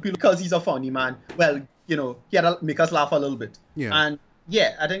that Jordan Peele, because he's a funny man, well, he had to make us laugh a little bit. Yeah. And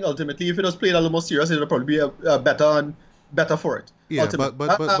yeah, I think ultimately, if it was played a little more serious, it would probably be better for it. Yeah,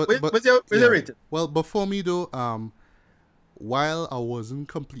 ultimately. but what's your rating? Well, but for me though, while I wasn't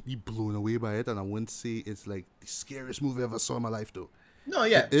completely blown away by it, and I wouldn't say it's like the scariest movie I ever saw in my life though. No,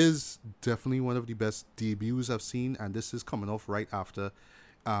 yeah. It is definitely one of the best debuts I've seen, and this is coming off right after,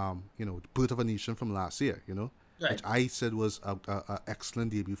 Birth of a Nation from last year, Right. Which I said was a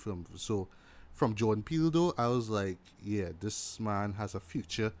excellent debut film. So from Jordan Peele though, I was like, yeah, this man has a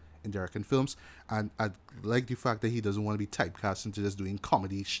future in directing films, and I like the fact that he doesn't want to be typecast into just doing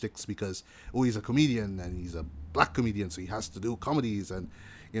comedy shticks because he's a comedian and he's a black comedian, so he has to do comedies, and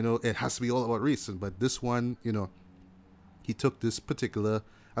it has to be all about race. But this one, he took this particular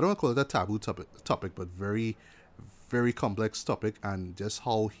I don't want to call it a taboo topic, but very, very complex topic, and just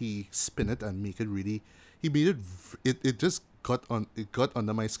how he spin it and make it really, he made it just got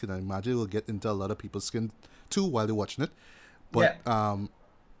under my skin. I imagine it will get into a lot of people's skin too while they're watching it, but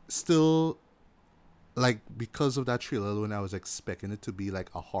still, like, because of that trailer alone, I was expecting it to be like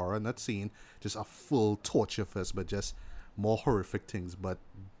a horror, not seeing just a full torture fest, but just more horrific things. But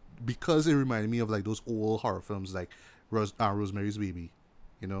because it reminded me of like those old horror films like Rosemary's Baby,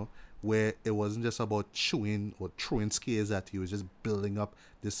 you know, where it wasn't just about chewing or throwing scares at you, it was just building up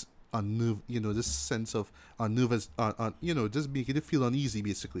this this sense of unnervous, just making it feel uneasy,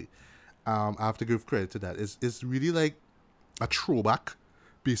 basically. I have to give credit to that. It's really like a throwback,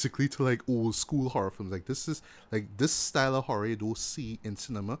 basically, to like old school horror films. Like, this is like this style of horror you don't see in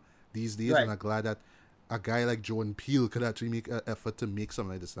cinema these days, right. And I'm glad that a guy like Jordan Peele could actually make an effort to make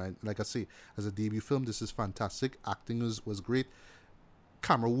something like this. And like I say, as a debut film, this is fantastic. Acting was great.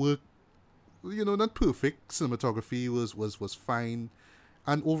 Camera work, not perfect. Cinematography was fine.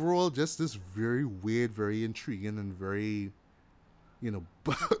 And overall, just this very weird, very intriguing, and very,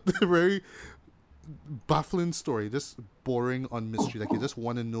 very baffling story. Just boring on mystery. Like, you just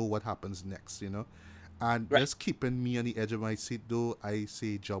want to know what happens next, And right. just keeping me on the edge of my seat, though, I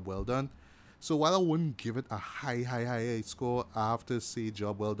say job well done. So while I wouldn't give it a high score, I have to say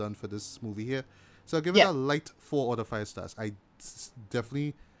job well done for this movie here. So I'll give it a light 4 out of 5 stars. I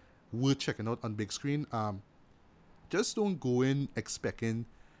definitely would check it out on big screen. Just don't go in expecting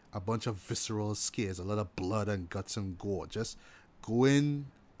a bunch of visceral scares, a lot of blood and guts and gore. Just go in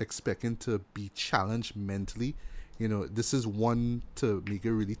expecting to be challenged mentally. This is one to make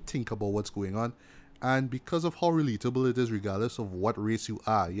you really think about what's going on. And because of how relatable it is, regardless of what race you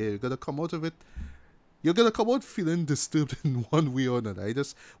are, you're going to come out of it. You're going to come out feeling disturbed in one way or another. I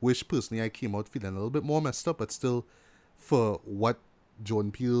just wish, personally, I came out feeling a little bit more messed up, but still, for what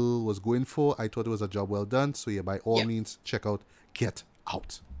Jordan Peele was going for, I thought it was a job well done. So yeah, by all means, check out Get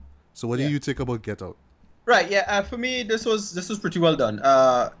Out. So what do you think about Get Out? Right, for me, this was pretty well done.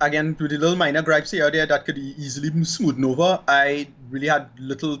 Again, with the little minor gripes here or there that could easily be smoothed over, I really had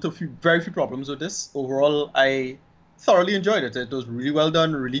very few problems with this. Overall, I thoroughly enjoyed it. It was really well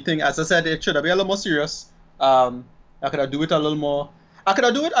done, as I said, it should have been a little more serious. I could have do it a little more.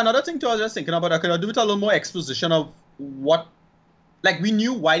 Another thing too, I was just thinking about, I could have do it a little more exposition of what, like, we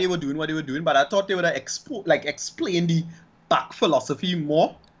knew why they were doing what they were doing, but I thought they would have explain the back philosophy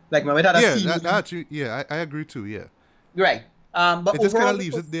more. Like, my I agree too. Yeah, right. But it just kind of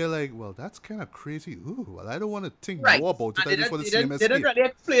leaves it there, like, well, that's kind of crazy. Ooh, well, I don't want to think more about it. I just want to see him escape. They didn't really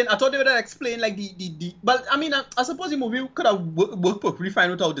explain. I thought they would have explained like the. But I mean, I suppose the movie could have worked perfectly fine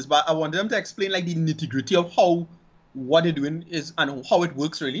without this. But I wanted them to explain like the nitty-gritty of how what they're doing is and how it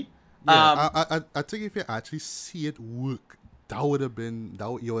works really. Yeah, I think if you actually see it work, you would have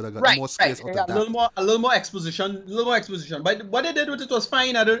got more space out of that. A little more exposition. But what they did with it was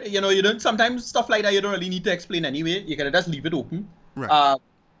fine. You don't sometimes stuff like that you don't really need to explain anyway. You can just leave it open. Right.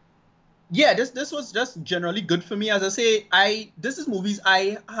 This was just generally good for me. As I say, this is movies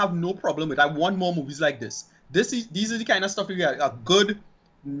I have no problem with. I want more movies like this. These are the kind of stuff we get a good,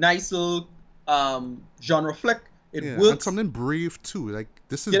 nice little genre flick. It works. And something brave too. Like,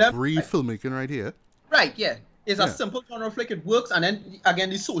 this is brave filmmaking right here. Right. Yeah. It's a simple genre flick. It works, and then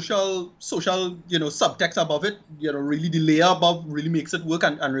again the social subtext above it, really the layer above really makes it work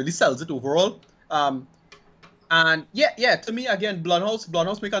and really sells it overall. And to me again,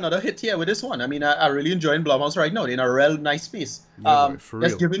 Blumhouse make another hit here with this one. I mean, I really enjoying Blumhouse right now. They're in a real nice space.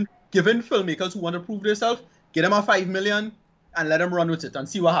 Just giving filmmakers who want to prove themselves, get them a $5 million and let them run with it and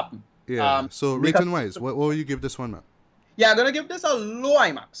see what happens. Yeah. So rating wise, what will you give this one, man? Yeah, I'm gonna give this a low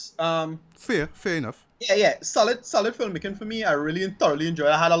IMAX. Fair enough. Yeah, solid filmmaking for me. I really thoroughly enjoyed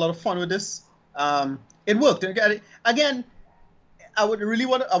it. I had a lot of fun with this. It worked. Again, I would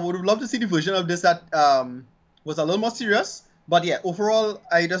have loved to see the version of this that was a little more serious. But yeah, overall,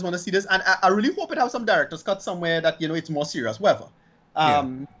 I just want to see this, and I really hope it has some director's cut somewhere that it's more serious. Whatever.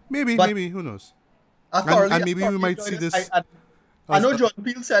 Maybe who knows? And maybe we might see this. I know Jordan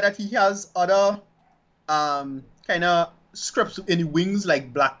Peele said that he has other kind of scripts in the wings,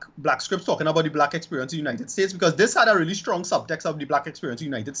 like black scripts talking about the black experience in the United States, because this had a really strong subtext of the black experience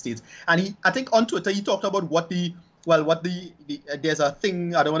in the United States. And I think on Twitter he talked about what there's a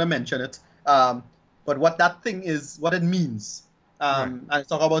thing, I don't want to mention it, but what that thing is, what it means. And it's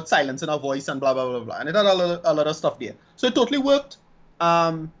talk about silencing our voice and blah blah blah blah. And it had a lot of stuff there. So it totally worked.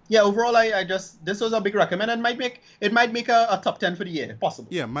 Yeah, overall, I just this was a big recommend and it might make a top 10 for the year, possible.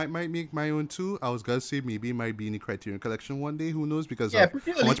 Yeah, might make my own too. I was gonna say maybe it might be in the Criterion Collection one day. Who knows? Because Yeah, of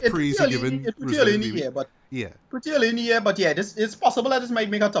how much praise you given pretty early in the year, but yeah, this it's possible that this might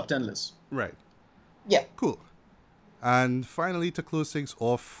make a top 10 list. Right. Yeah. Cool. And finally, to close things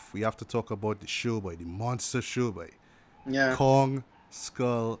off, we have to talk about the show boy, the monster show boy. Yeah. Kong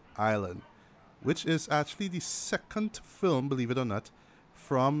Skull Island, which is actually the second film, believe it or not,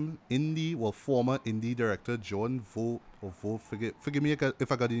 from former indie director John forgive me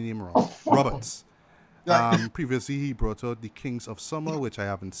if I got the name wrong. Roberts. Previously, he brought out The Kings of Summer, which I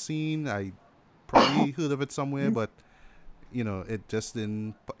haven't seen. I probably heard of it somewhere, but it just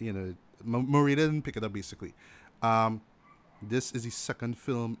didn't. Maria didn't pick it up basically. This is the second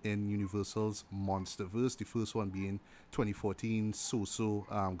film in Universal's MonsterVerse. The first one being 2014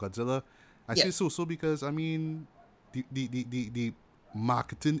 Godzilla. I say so because the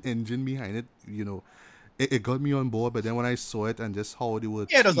marketing engine behind it, it got me on board. But then when I saw it and just how they were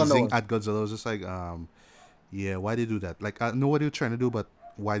teasing at Godzilla, I was just like, why they do that? Like, I know what they're trying to do, but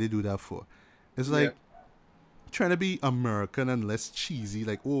why they do that for? It's like trying to be American and less cheesy.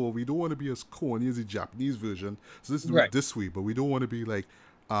 Like, oh, we don't want to be as corny as the Japanese version, so let's do it this way. But we don't want to be like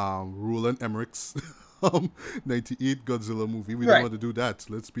Roland Emmerich's 98 Godzilla movie. We don't want to do that.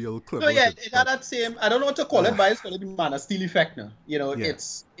 Let's be a little clever. No, it had that same, I don't know what to call it, but it's going to be Man of Steel effect now.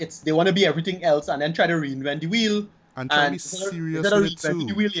 It's they want to be everything else and then try to reinvent the wheel. And try to be serious with it too.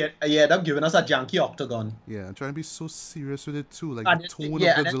 The wheel, they're giving us a janky octagon. Yeah, and trying to be so serious with it too. Like the tone of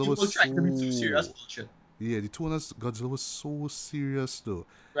Godzilla was trying to be so serious bullshit. Yeah, the tone of Godzilla was so serious though.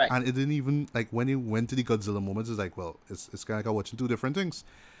 Right. And it didn't even, like, when it went to the Godzilla moments, it's like, well, it's kind of like watching two different things.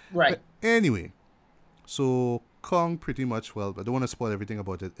 Right. But anyway, so Kong pretty much, well, I don't want to spoil everything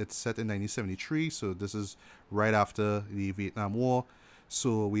about it. It's set in 1973, so this is right after the Vietnam War.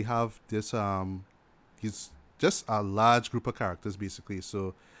 So we have this, he's just a large group of characters basically.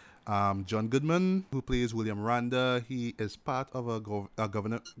 So John Goodman, who plays William Randa, he is part of a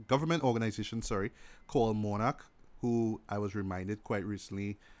government organization, called Monarch, who I was reminded quite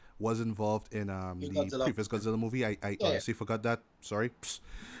recently was involved in the previous Godzilla movie. I honestly forgot that. Sorry.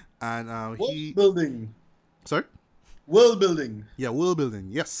 And world building. Sorry? World building. Yeah, world building.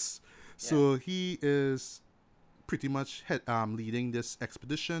 Yes. So he is pretty much leading this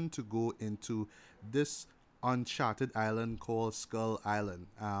expedition to go into this uncharted island called Skull Island.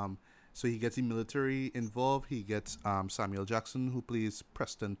 So he gets the military involved. He gets Samuel Jackson, who plays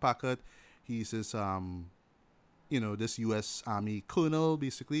Preston Packard. He's his this U.S. Army colonel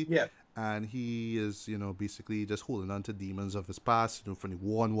basically. Yeah. And he is basically just holding on to demons of his past, from the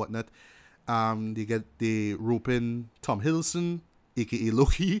war and whatnot. They rope in Tom Hiddleston, aka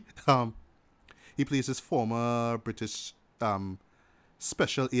Loki. He plays his former British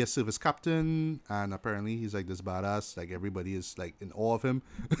Special Air Service captain, and apparently he's like this badass. Like, everybody is like in awe of him.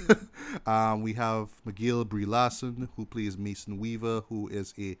 We have Miguel Brie Larson, who plays Mason Weaver, who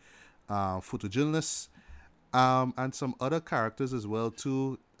is a photojournalist, and some other characters as well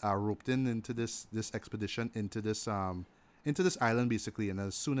too are roped into this expedition, into this island basically. And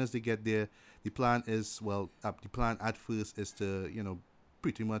as soon as they get there, the plan at first is to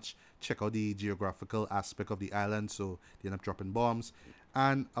pretty much check out the geographical aspect of the island. So they end up dropping bombs,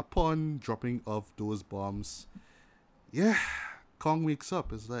 and upon dropping of those bombs, Kong wakes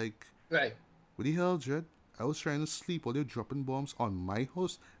up. It's like, right, what the hell, Jed? I was trying to sleep while they're dropping bombs on my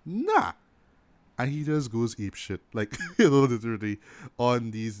house. Nah. And he just goes apeshit, like, literally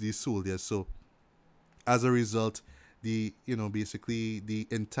on these soldiers. So as a result, basically the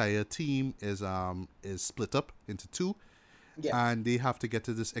entire team is split up into two. Yeah. And they have to get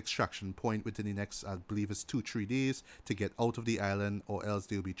to this extraction point within the next, I believe it's 2-3 days, to get out of the island, or else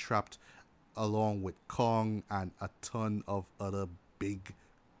they'll be trapped along with Kong and a ton of other big,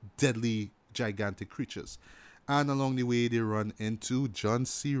 deadly, gigantic creatures. And along the way, they run into John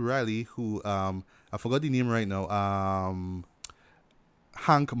C. Reilly, who, I forgot the name right now,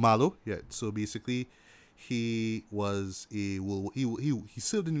 Hank Marlowe. Yeah, so basically, he was he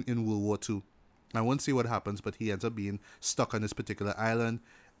served in World War II. I won't say what happens, but he ends up being stuck on this particular island.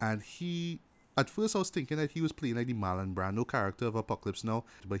 And at first I was thinking that he was playing like the Marlon Brando character of Apocalypse Now,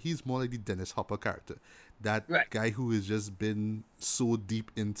 but he's more like the Dennis Hopper character. That guy who has just been so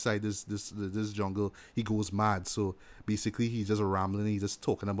deep inside this jungle, he goes mad. So basically he's just rambling, he's just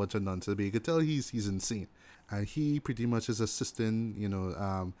talking a bunch of nonsense, but you can tell he's insane. And he pretty much is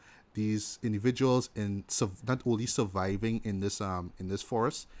assisting, these individuals in not only surviving in this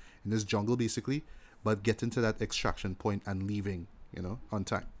forest, in this jungle basically, but getting to that extraction point and leaving, on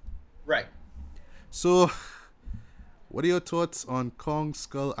time. Right. So What are your thoughts on Kong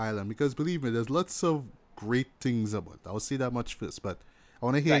Skull Island? Because believe me, there's lots of great things about it. I'll say that much first, but I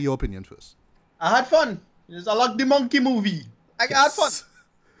want to hear your opinion first. I had fun. It's like the monkey movie. I had fun.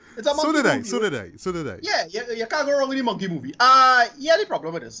 It's a monkey movie. So did I. Yeah, you can't go wrong with the monkey movie. The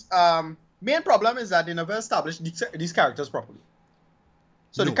problem with this. Main problem is that they never established these characters properly.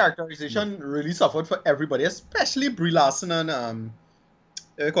 So the characterization really suffered for everybody, especially Brie Larson and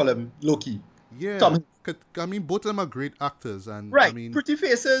we call him Loki. Yeah, I mean, both of them are great actors, and right. I mean, pretty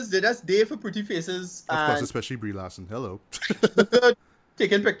faces. They just day for pretty faces. Of course, especially Brie Larson. Hello.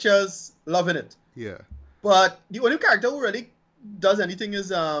 Taking pictures, loving it. Yeah. But the only character who really does anything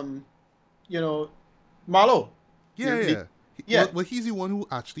is Marlowe. Yeah. Well, he's the one who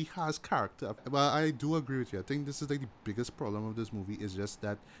actually has character. Well, I do agree with you. I think this is like the biggest problem of this movie is just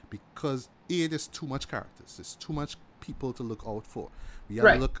that because there's too much characters. There's too much people to look out for. We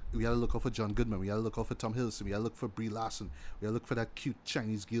gotta look out for John Goodman. We gotta look out for Tom Hiddleston. We gotta look for Brie Larson. We gotta look for that cute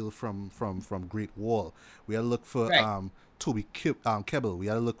Chinese girl from Great Wall. We gotta look for Toby Kebbell. We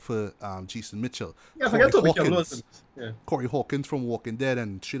gotta look for Jason Mitchell. Yeah, forget Toby Kebbell. Corey Hawkins from Walking Dead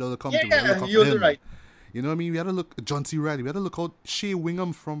and shit other company. Yeah, you're right. You know what I mean? We had to look John C. Reilly. We had to look out Shea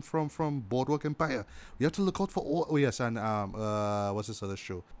Wingham from Boardwalk Empire. We have to look out for all. Oh yes, and what's this other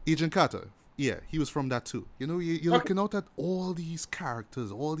show? Agent Carter. Yeah, he was from that too. You know, you're looking out at all these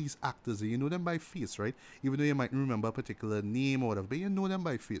characters, all these actors, and you know them by face, right? Even though you might remember a particular name or whatever, but you know them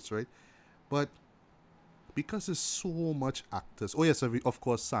by face, right? But because there's so much actors. Oh yes, of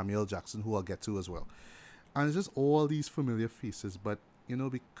course Samuel Jackson, who I'll get to as well. And it's just all these familiar faces, but you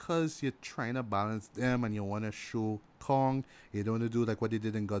know, because you're trying to balance them and you want to show Kong, you don't want to do like what they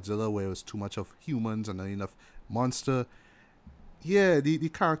did in Godzilla where it was too much of humans and not enough monster. Yeah, the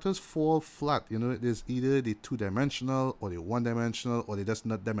characters fall flat. You know, there's either they're two-dimensional or they're one-dimensional or they're just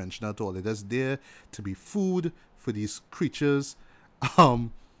not dimensional at all. They're just there to be food for these creatures.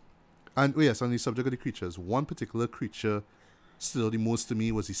 And yes, on the subject of the creatures, one particular creature still the most to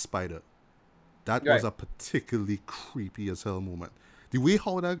me was the spider. That was a particularly creepy as hell moment. The way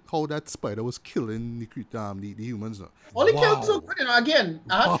how that spider was killing the humans. Only killed so good, again,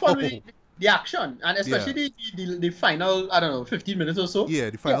 I had fun with the action, and especially the final, I don't know, 15 minutes or so.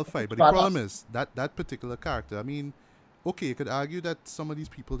 Yeah, the final fight. But the problem is that particular character, I mean, okay, you could argue that some of these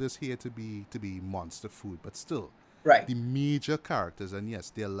people just here to be monster food, but still, the major characters, and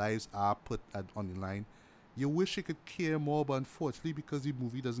yes, their lives are put on the line. You wish you could care more, but unfortunately, because the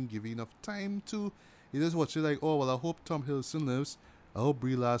movie doesn't give you enough time to, you just watch it like, oh, well, I hope Tom Hiddleston lives. I hope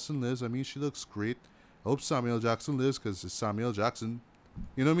Brie Larson lives. I mean, she looks great. I hope Samuel Jackson lives because it's Samuel Jackson.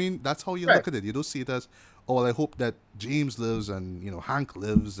 You know what I mean? That's how you look at it. You don't see it as, oh, well, I hope that James lives and, you know, Hank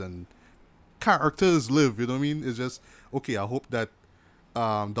lives and characters live. You know what I mean? It's just, okay, I hope that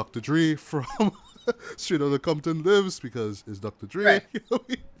Dr. Dre from Straight Outta Compton lives because it's Dr. Dre. Right. You know what I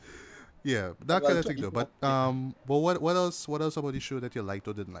mean? Yeah, that kind of thing though. But what else about the show that you liked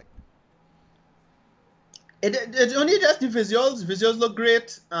or didn't like? It's only just the visuals. Visuals look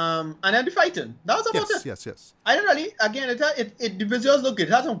great. And then the fighting. That was about it. Yes. I don't really. Again, the visuals look good.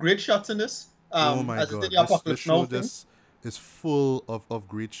 It has some great shots in this. Oh my god, this show is full of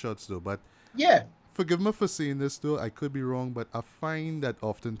great shots though. But yeah, forgive me for saying this though. I could be wrong, but I find that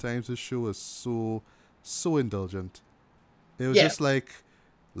oftentimes the show is so indulgent. It was just like,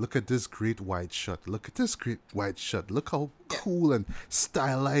 look at this great wide shot. Look at this great wide shot. Look how cool and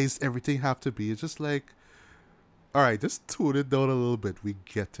stylized everything have to be. It's just like, all right, just tone it down a little bit. We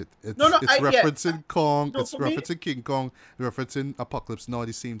get it. It's referencing Kong. It's referencing King Kong. Referencing Apocalypse Now at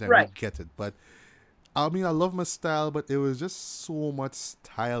the same time. We get it. But, I mean, I love my style, but it was just so much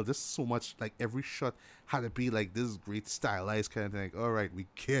style. Just so much, like, every shot had to be, like, this great stylized kind of thing. Like, all right, we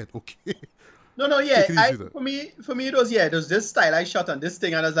get okay. No, yeah. For me, it was this stylized shot on this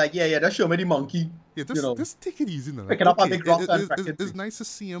thing, and I was like, just show me the monkey. Yeah, just take it easy now. Picking up on big rocks and it's nice to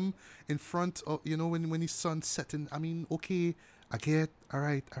see him in front of, you know, when the sun's setting. I mean, okay, I get, all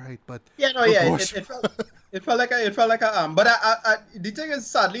right, but it felt like a But the thing is,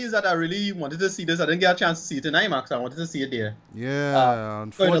 sadly, is that I really wanted to see this. I didn't get a chance to see it in IMAX. I wanted to see it there. Yeah,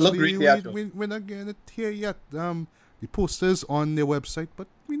 unfortunately, we're not getting it here yet. The posters on their website, but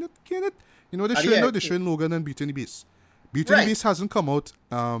we're not getting it. You know, they're showing Logan and Beauty and the Beast. Beauty and the Beast hasn't come out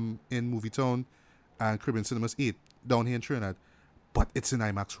in Movietown and Caribbean Cinemas 8 down here in Trinidad, but it's in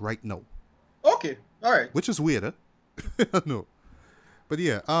IMAX right now. Okay, all right. Which is weird, eh? No. But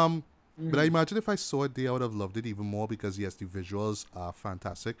yeah, but I imagine if I saw it there, I would have loved it even more because, yes, the visuals are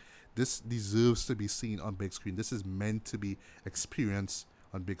fantastic. This deserves to be seen on big screen. This is meant to be experienced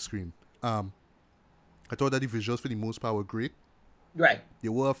on big screen. I thought that the visuals, for the most part, were great. Right.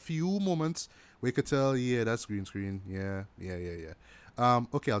 There were a few moments We could tell, yeah, that's green screen. Yeah.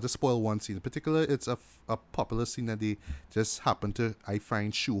 Okay, I'll just spoil one scene. In particular, it's a popular scene that they just happen to, I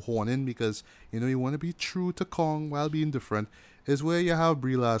find, shoehorn in because, you want to be true to Kong while being different. Is where you have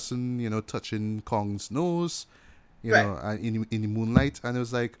Brie Larson, touching Kong's nose, in the moonlight. And it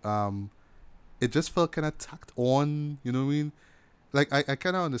was like, it just felt kind of tacked on, you know what I mean? Like, I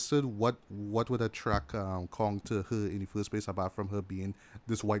kind of understood what would attract Kong to her in the first place, apart from her being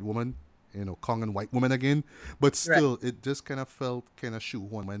this white woman, Kong and white woman again. But still, it just kind of felt kind of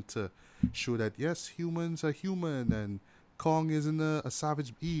shoehorn meant to show that, yes, humans are human, and Kong isn't a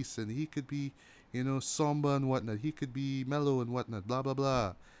savage beast, and he could be, somber and whatnot. He could be mellow and whatnot, blah, blah,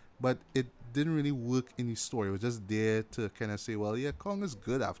 blah. But it didn't really work in the story. It was just there to kind of say, well, yeah, Kong is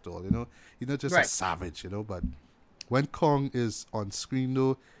good after all, He's not just a savage, but when Kong is on screen,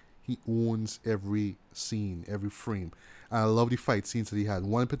 though, he owns every scene, every frame. And I love the fight scenes that he had.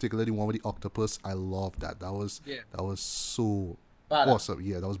 One in particular, the one with the octopus, I love that. That was so awesome.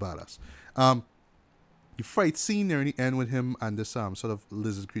 Yeah, that was badass. The fight scene there in the end with him and this sort of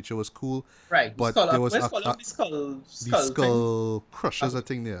lizard creature was cool. Right. But there was the skull crushers, I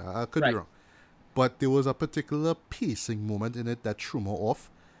think there. I could be wrong. But there was a particular pacing moment in it that threw me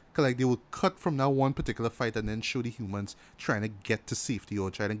off. Because like they would cut from that one particular fight and then show the humans trying to get to safety or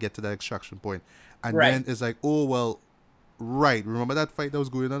trying to get to that extraction point. And then it's like, oh, well, remember that fight that was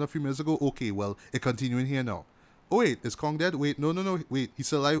going on a few minutes ago? Okay, well, it's continuing here now. Oh wait, is Kong dead? Wait, no, wait, he's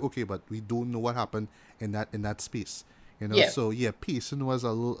still alive. Okay, but we don't know what happened in that space, So yeah, pacing was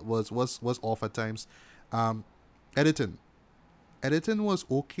a little was off at times. Editing was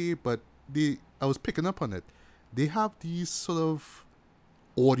okay, but I was picking up on it. They have these sort of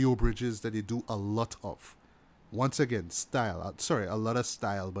audio bridges that they do a lot of. Once again, style. A lot of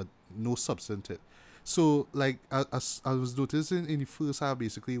style, but no substantive. So, like, I was noticing in the first half,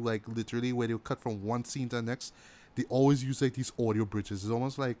 basically, like, literally, where they cut from one scene to the next, they always use, like, these audio bridges. It's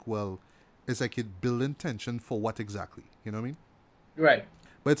almost like, well, it's like it building tension for what exactly? You know what I mean? Right.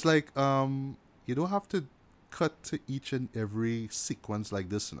 But it's like, you don't have to cut to each and every sequence like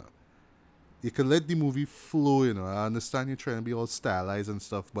this, You can let the movie flow, I understand you're trying to be all stylized and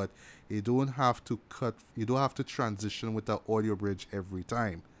stuff, but you don't have to transition with the audio bridge every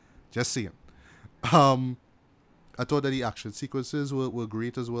time. Just saying. I thought that the action sequences were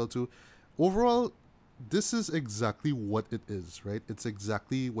great as well too. Overall, this is exactly what it is, right? It's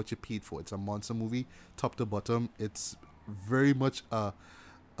exactly what you paid for. It's a monster movie, top to bottom. It's very much a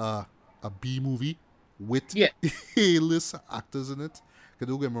B movie with A-list actors in it.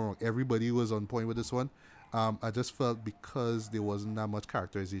 Don't get me wrong, everybody was on point with this one. I just felt because there wasn't that much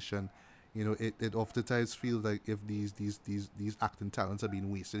characterization, it oftentimes feels like if these acting talents are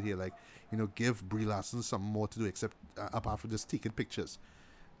being wasted here. Like, give Brie Larson some more to do except apart from just taking pictures.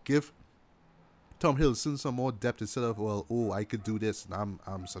 Give Tom Hiddleston some more depth instead of, well, oh, I could do this and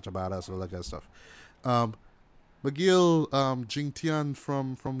I'm such a badass, all that kind of stuff. McGill, Jing Tian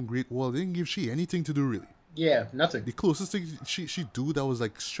from Great Wall didn't give she anything to do really. Yeah, nothing. The closest thing she do that was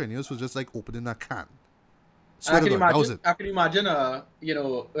like strenuous was just like opening a can. I can imagine,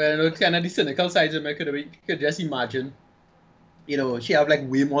 it's kind of the cynical side of it. Could just imagine, she have like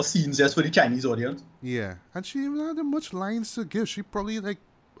way more scenes just for the Chinese audience. Yeah, and she didn't have much lines to give. She probably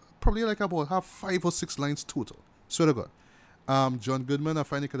about have 5 or 6 lines total. Swear to God. John Goodman, I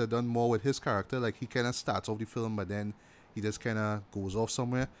find he could have done more with his character. Like he kind of starts off the film, but then he just kind of goes off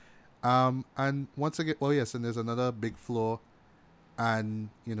somewhere. And once again, and there's another big flaw, and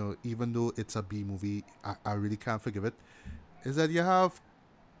even though it's a B movie, I really can't forgive it, is that you have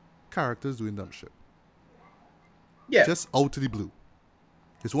characters doing dumb shit. Yeah. Just out of the blue.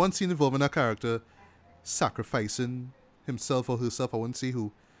 There's one scene involving a character sacrificing himself or herself, I wouldn't say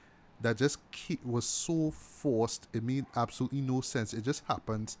who, that just was so forced, it made absolutely no sense. It just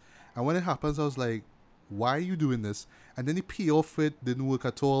happens. And when it happens, I was like, why are you doing this? And then the payoff it didn't work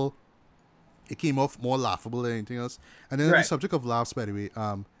at all. It came off more laughable than anything else. And then on the subject of laughs, by the way,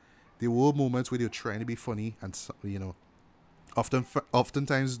 there were moments where they were trying to be funny, and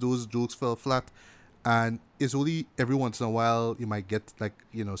oftentimes those jokes fell flat. And it's only every once in a while you might get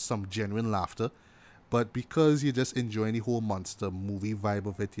some genuine laughter, but because you're just enjoying the whole monster movie vibe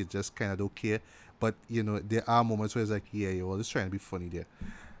of it, you just kind of don't care. But there are moments where it's like, yeah, you're always trying to be funny there.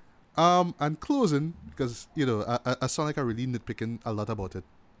 And closing, because I sound like I'm really nitpicking a lot about it.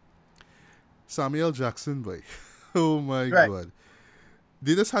 Samuel Jackson, boy, oh my God,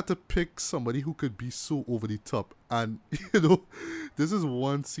 they just had to pick somebody who could be so over the top, and this is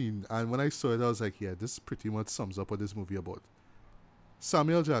one scene, and when I saw it, I was like, yeah, this pretty much sums up what this movie about.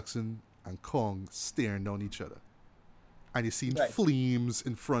 Samuel Jackson and Kong staring down each other, and you see flames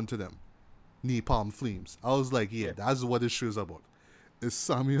in front of them. napalm flames. I was like, yeah, that's what this show's about. It's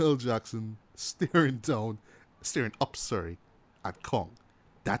Samuel L. Jackson staring up, at Kong.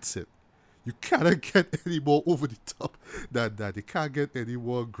 That's it. You cannot get any more over the top than that. You can't get any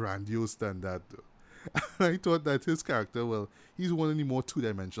more grandiose than that, though. And I thought that his character, well, he's one of the more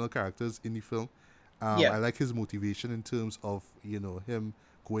two-dimensional characters in the film. I like his motivation in terms of, him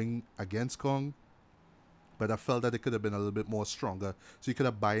going against Kong. But I felt that it could have been a little bit more stronger. So you could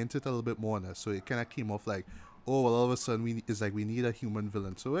have buy into it a little bit more on this. So it kind of came off like, oh, well, all of a sudden we need a human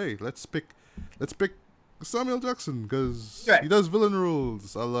villain. So hey, let's pick Samuel Jackson because he does villain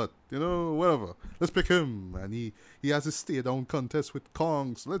roles a lot. Whatever. Let's pick him, and he has a stay down contest with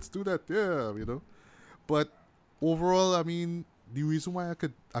Kong. So let's do that. Yeah. But overall, I mean, the reason why I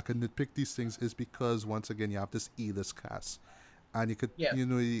could nitpick these things is because once again you have this A-list cast. And you could,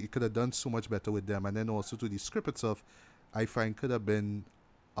 you could have done so much better with them. And then also to the script itself, I find could have been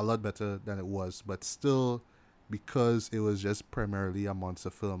a lot better than it was. But still, because it was just primarily a monster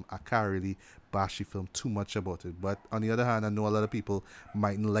film, I can't really bash the film too much about it. But on the other hand, I know a lot of people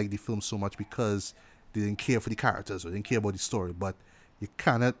mightn't like the film so much because they didn't care for the characters or didn't care about the story. But you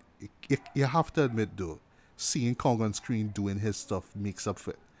cannot, you have to admit though, seeing Kong on screen doing his stuff makes up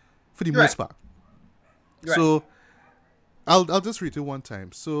for it. For the most part. So I'll just read it one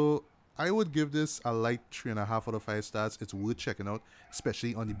time. So I would give this a light 3.5 out of 5 stars. It's worth checking out,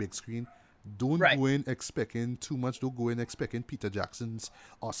 especially on the big screen. Don't go in expecting too much. Don't go in expecting Peter Jackson's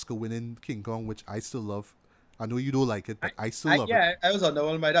Oscar-winning King Kong, which I still love. I know you don't like it, but I still love it. Yeah, I was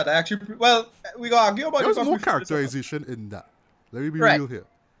underwhelmed by that. I actually, we got to argue about it. There was more characterization in that. Let me be real here.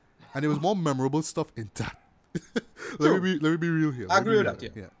 And there was more memorable stuff in that. Let me be real here. I agree with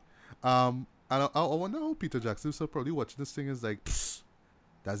that, yeah. And I wonder how Peter Jackson is probably watching this thing is like,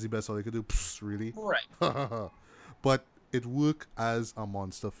 that's the best all they could do. Really? Right. But it worked as a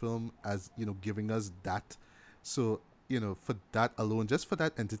monster film, as, giving us that. So, for that alone, just for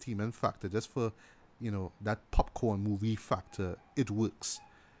that entertainment factor, just for, that popcorn movie factor, it works.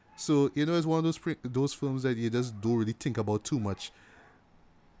 So, it's one of those films that you just don't really think about too much.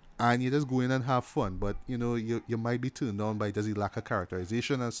 And you just go in and have fun. But, you might be turned on by just the lack of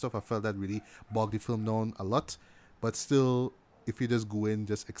characterization and stuff. I felt that really bogged the film down a lot. But still, if you just go in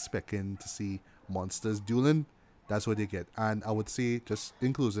just expecting to see monsters dueling, that's what you get. And I would say, just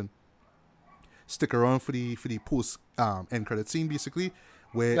in closing, stick around for the post end credit scene, basically,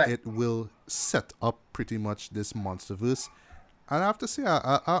 where it will set up pretty much this monsterverse. And I have to say,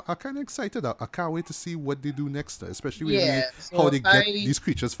 I'm kind of excited. I can't wait to see what they do next, especially how they get these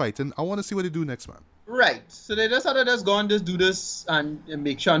creatures fighting. I want to see what they do next, man. Right. So they just had to just go and just do this and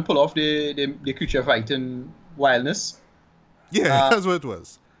make sure and pull off the creature fighting wildness. Yeah, that's what it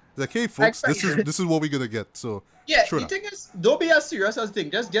was. It's like, hey, folks, this is what we're going to get. So, yeah, the thing is, don't be as serious as the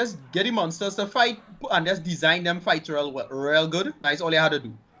thing. Just get the monsters to fight and just design them fight real good. That's all you had to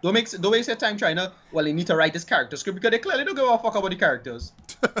do. Don't waste your time trying to, you need to write this character script because they clearly don't give a fuck about the characters.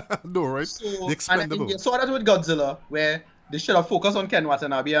 No, right? So, the expendable. And you saw that with Godzilla, where they should have focused on Ken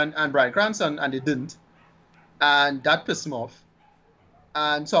Watanabe and Bryan Cranston, and they didn't. And that pissed me off.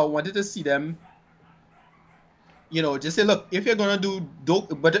 And so I wanted to see them, just say, look, if you're gonna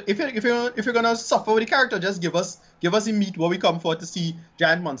but if you're gonna suffer with the character, just give us the meat where we come for to see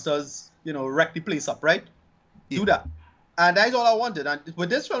giant monsters, wreck the place up, right? Yeah. Do that. And that's all I wanted. And with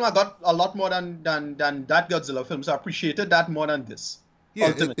this film, I got a lot more than that Godzilla film. So I appreciated that more than this.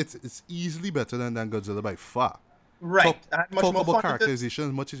 Yeah, it's easily better than Godzilla by far. Right. Talk about characterization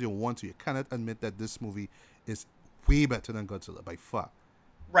as much as you want to. You cannot admit that this movie is way better than Godzilla by far.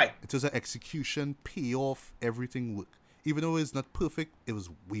 Right. It was an execution, payoff, everything worked. Even though it's not perfect, it was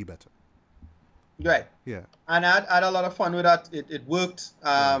way better. Right. Yeah. And I had a lot of fun with that. It worked.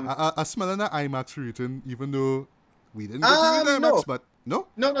 I smell an IMAX rating, even though we didn't get it in IMAX, but no?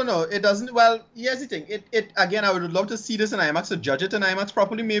 No, it doesn't. Well, here's the thing. It again, I would love to see this in IMAX, to judge it in IMAX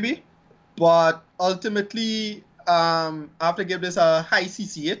properly, maybe. But ultimately, I have to give this a high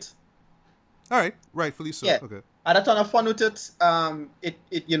CC8. All right, rightfully so. Yeah. Okay. I had a ton of fun with it.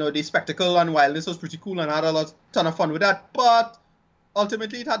 The spectacle and wildness was pretty cool, and I had a ton of fun with that. But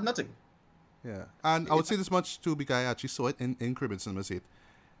ultimately, it had nothing. Yeah, and I would say this much too, because I actually saw it in Caribbean Cinemas 8.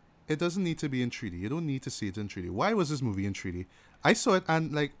 It doesn't need to be in 3D. You don't need to see it in 3D. Why was this movie in 3D? I saw it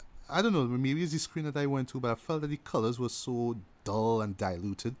and I don't know, maybe it's the screen that I went to, but I felt that the colors were so dull and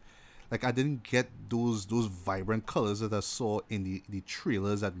diluted. I didn't get those vibrant colors that I saw in the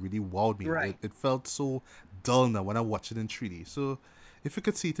trailers that really wowed me. Right. It felt so dull now when I watch it in 3D. So if you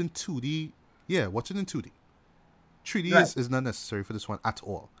could see it in 2D, yeah, watch it in 2D. 3D is not necessary for this one at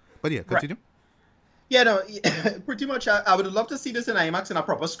all. But yeah, continue. Right. Yeah, no, pretty much. I would love to see this in IMAX in a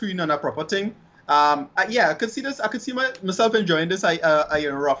proper screen and a proper thing. Yeah, I could see this. I could see myself enjoying this.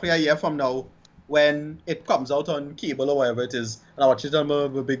 Roughly a year from now, when it comes out on cable or whatever it is, and I watch it on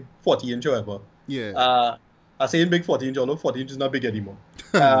a big 40-inch or whatever. Yeah. I say in big 40-inch, although 40-inch is not big anymore.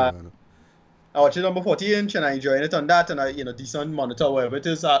 No. I watch it on my 40-inch and I enjoying it on that, and I, decent monitor, whatever it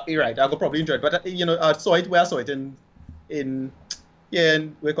is. You're right, I could probably enjoy it. But I saw it where I saw it in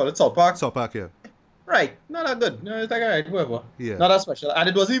we call it South Park. South Park, yeah. Right, not that good. No, it's like alright, whatever. Yeah. Not that special, and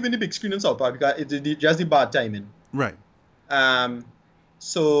it wasn't even the big screen in South Park because it just the bad timing. Right.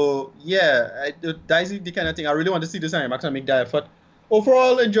 So yeah, that's the kind of thing I really want to see this IMAX and make that effort.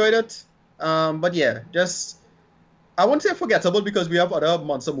 Overall, enjoyed it. But yeah, just. I won't say forgettable because we have other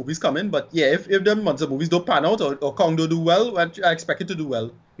monster movies coming, but yeah, if the monster movies don't pan out or Kong don't do well, I expect it to do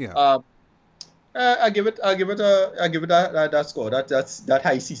well. Yeah. I give it that score. That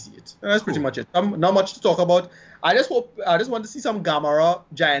high CC it. And that's pretty much it. Not much to talk about. I just want to see some Gamera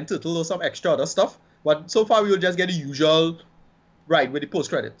giant turtle or some extra other stuff. But so far we will just get the usual, right, with the post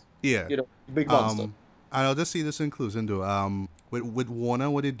credit. Yeah. Big monster. And I'll just see this inclusion though. With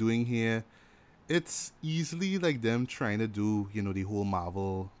Warner, what they're doing here. It's easily like them trying to do, the whole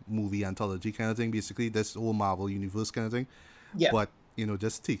Marvel movie anthology kind of thing. Basically, this whole Marvel universe kind of thing. Yeah. But,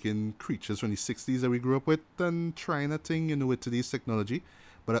 just taking creatures from the 60s that we grew up with and trying a thing, with today's technology.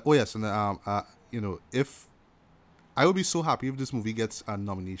 But, oh yes, and, if... I would be so happy if this movie gets a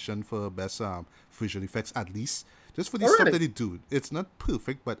nomination for Best Visual Effects, at least. Just for the stuff that they do. It's not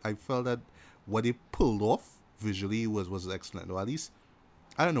perfect, but I felt that what they pulled off visually was excellent. Or at least...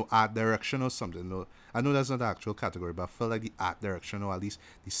 I don't know, art direction or something. No, I know that's not the actual category, but I felt like the art direction or at least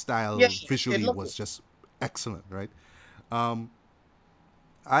the style visually was just excellent, right?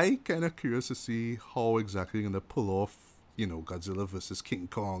 I kind of curious to see how exactly they're going to pull off, Godzilla versus King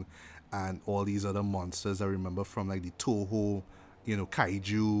Kong and all these other monsters I remember from like the Toho,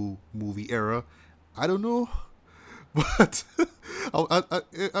 kaiju movie era. I don't know. But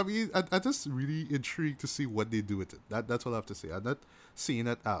I mean, I'm just really intrigued to see what they do with it. That's all I have to say. I'm not saying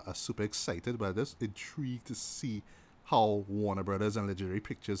that I'm super excited, but I'm just intrigued to see how Warner Brothers and Legendary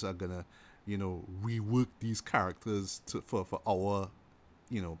Pictures are gonna, rework these characters for our,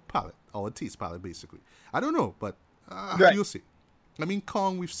 palette, our taste palette, basically. I don't know, but you'll see. I mean,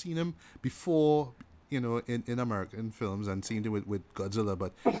 Kong, we've seen him before. In American films and seeing it with Godzilla,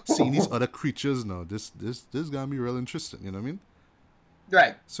 but seeing these other creatures now, this gonna be real interesting, you know what I mean?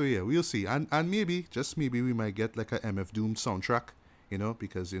 Right. So yeah, we'll see. And maybe, just maybe we might get like a MF Doom soundtrack,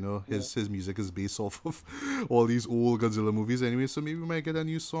 because his music is based off of all these old Godzilla movies anyway, so maybe we might get a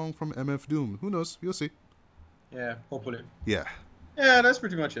new song from MF Doom. Who knows? We'll see. Yeah, hopefully. Yeah. Yeah, that's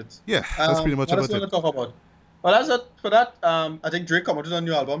pretty much it. Yeah, that's pretty much about it. What else do you want to talk about? Well, that's it for that. I think Drake commented on a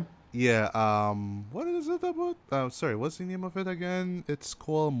new album. Yeah, what is it about? Sorry, what's the name of it again? It's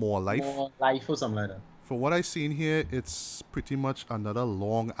called More Life. More Life or something like that. For what I've seen here, it's pretty much another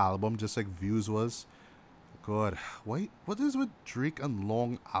long album, just like Views was. God, what is with Drake and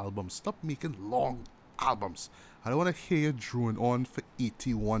long albums? Stop making long albums. I don't want to hear you drone on for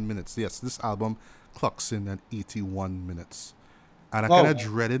 81 minutes. Yes, this album clocks in at 81 minutes. And I kind of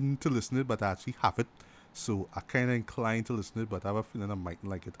dreaded to listen to it, but I actually have it. So I kind of inclined to listen to it, but I have a feeling I mightn't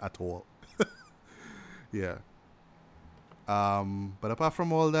like it at all. Yeah. But apart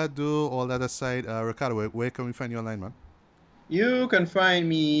from all that, all that aside, Ricardo, where can we find you online, man? You can find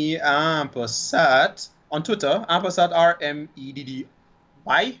me Ampersat on Twitter, Ampersat RMEDDY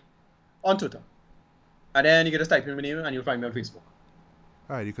on Twitter. And then you can just type in my name and you'll find me on Facebook.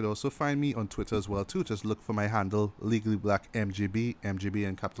 Alright, you could also find me on Twitter as well too. Just look for my handle, Legally Black MJB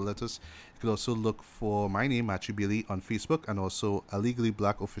in capital letters. You could also look for my name, Matthew Bailey, on Facebook, and also a Legally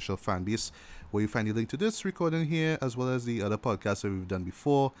Black official fan base, where you find the link to this recording here, as well as the other podcasts that we've done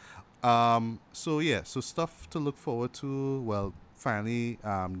before. So yeah, so stuff to look forward to. Well, finally,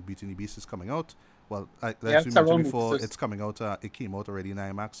 Beauty and the Beast is coming out. Well, as we mentioned before, it's coming out. It came out already in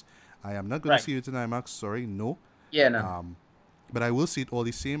IMAX. I am not going to see it in IMAX. Sorry, no. Yeah, no. But I will see it all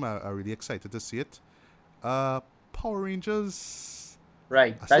the same. I'm really excited to see it. Power Rangers.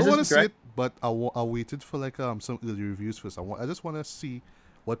 Right. I still want to see it, but I waited for like some early reviews first. I just want to see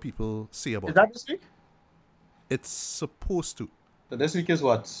what people say about it. Is that this week? It's supposed to. So this week is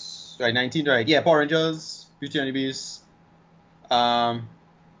what? Right, 19th, right? Yeah, Power Rangers, Beauty and the Beast.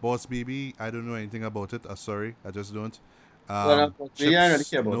 Boss Baby. I don't know anything about it. Sorry, I just don't. Chips, I don't really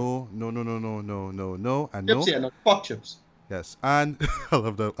care about no, and Chips, no. Yeah, no. Fuck Chips. Yes, and I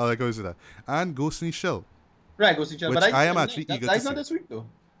love that. I like how you say that. And Ghost in the Shell. Right, Ghost in the Shell. Which but I am actually eager to see. That's not this week, though.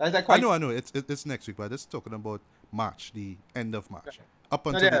 That's quite... I know. It's next week, but I'm just talking about March, the end of March. Right. Up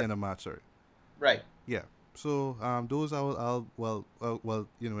until the end of March, sorry. Right. Yeah. So those I'll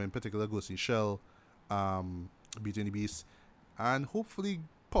in particular Ghost in Shell, Beauty and the Beast, and hopefully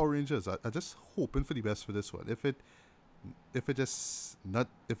Power Rangers. I just hoping for the best for this one. If it just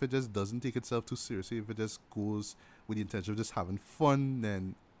doesn't take itself too seriously, if it just goes with the intention of just having fun,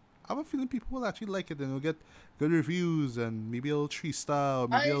 then I have a feeling people will actually like it and will get good reviews and maybe a little 3-star or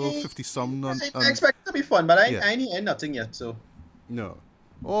maybe a little 50-some. I expect it to be fun, but I ain't heard nothing yet, so. No.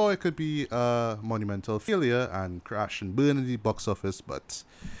 Or it could be a monumental failure and crash and burn in the box office, but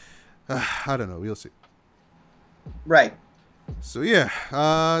I don't know. We'll see. Right. So yeah,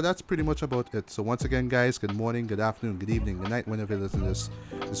 that's pretty much about it. So once again, guys, good morning, good afternoon, good evening, good night, whenever you listen to this.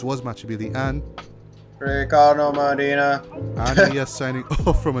 This was Machi Billy and Ricardo Medina. And we are signing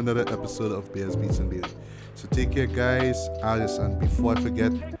off from another episode of Bears, Beats, and Billy. So take care, guys. And before I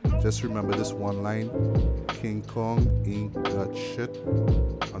forget, just remember this one line: King Kong ain't got shit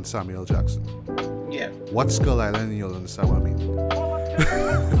on Samuel Jackson. Yeah. What's Skull Island? You'll understand what I mean.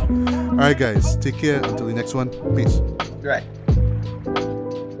 Alright, guys. Take care. Until the next one. Peace. Right.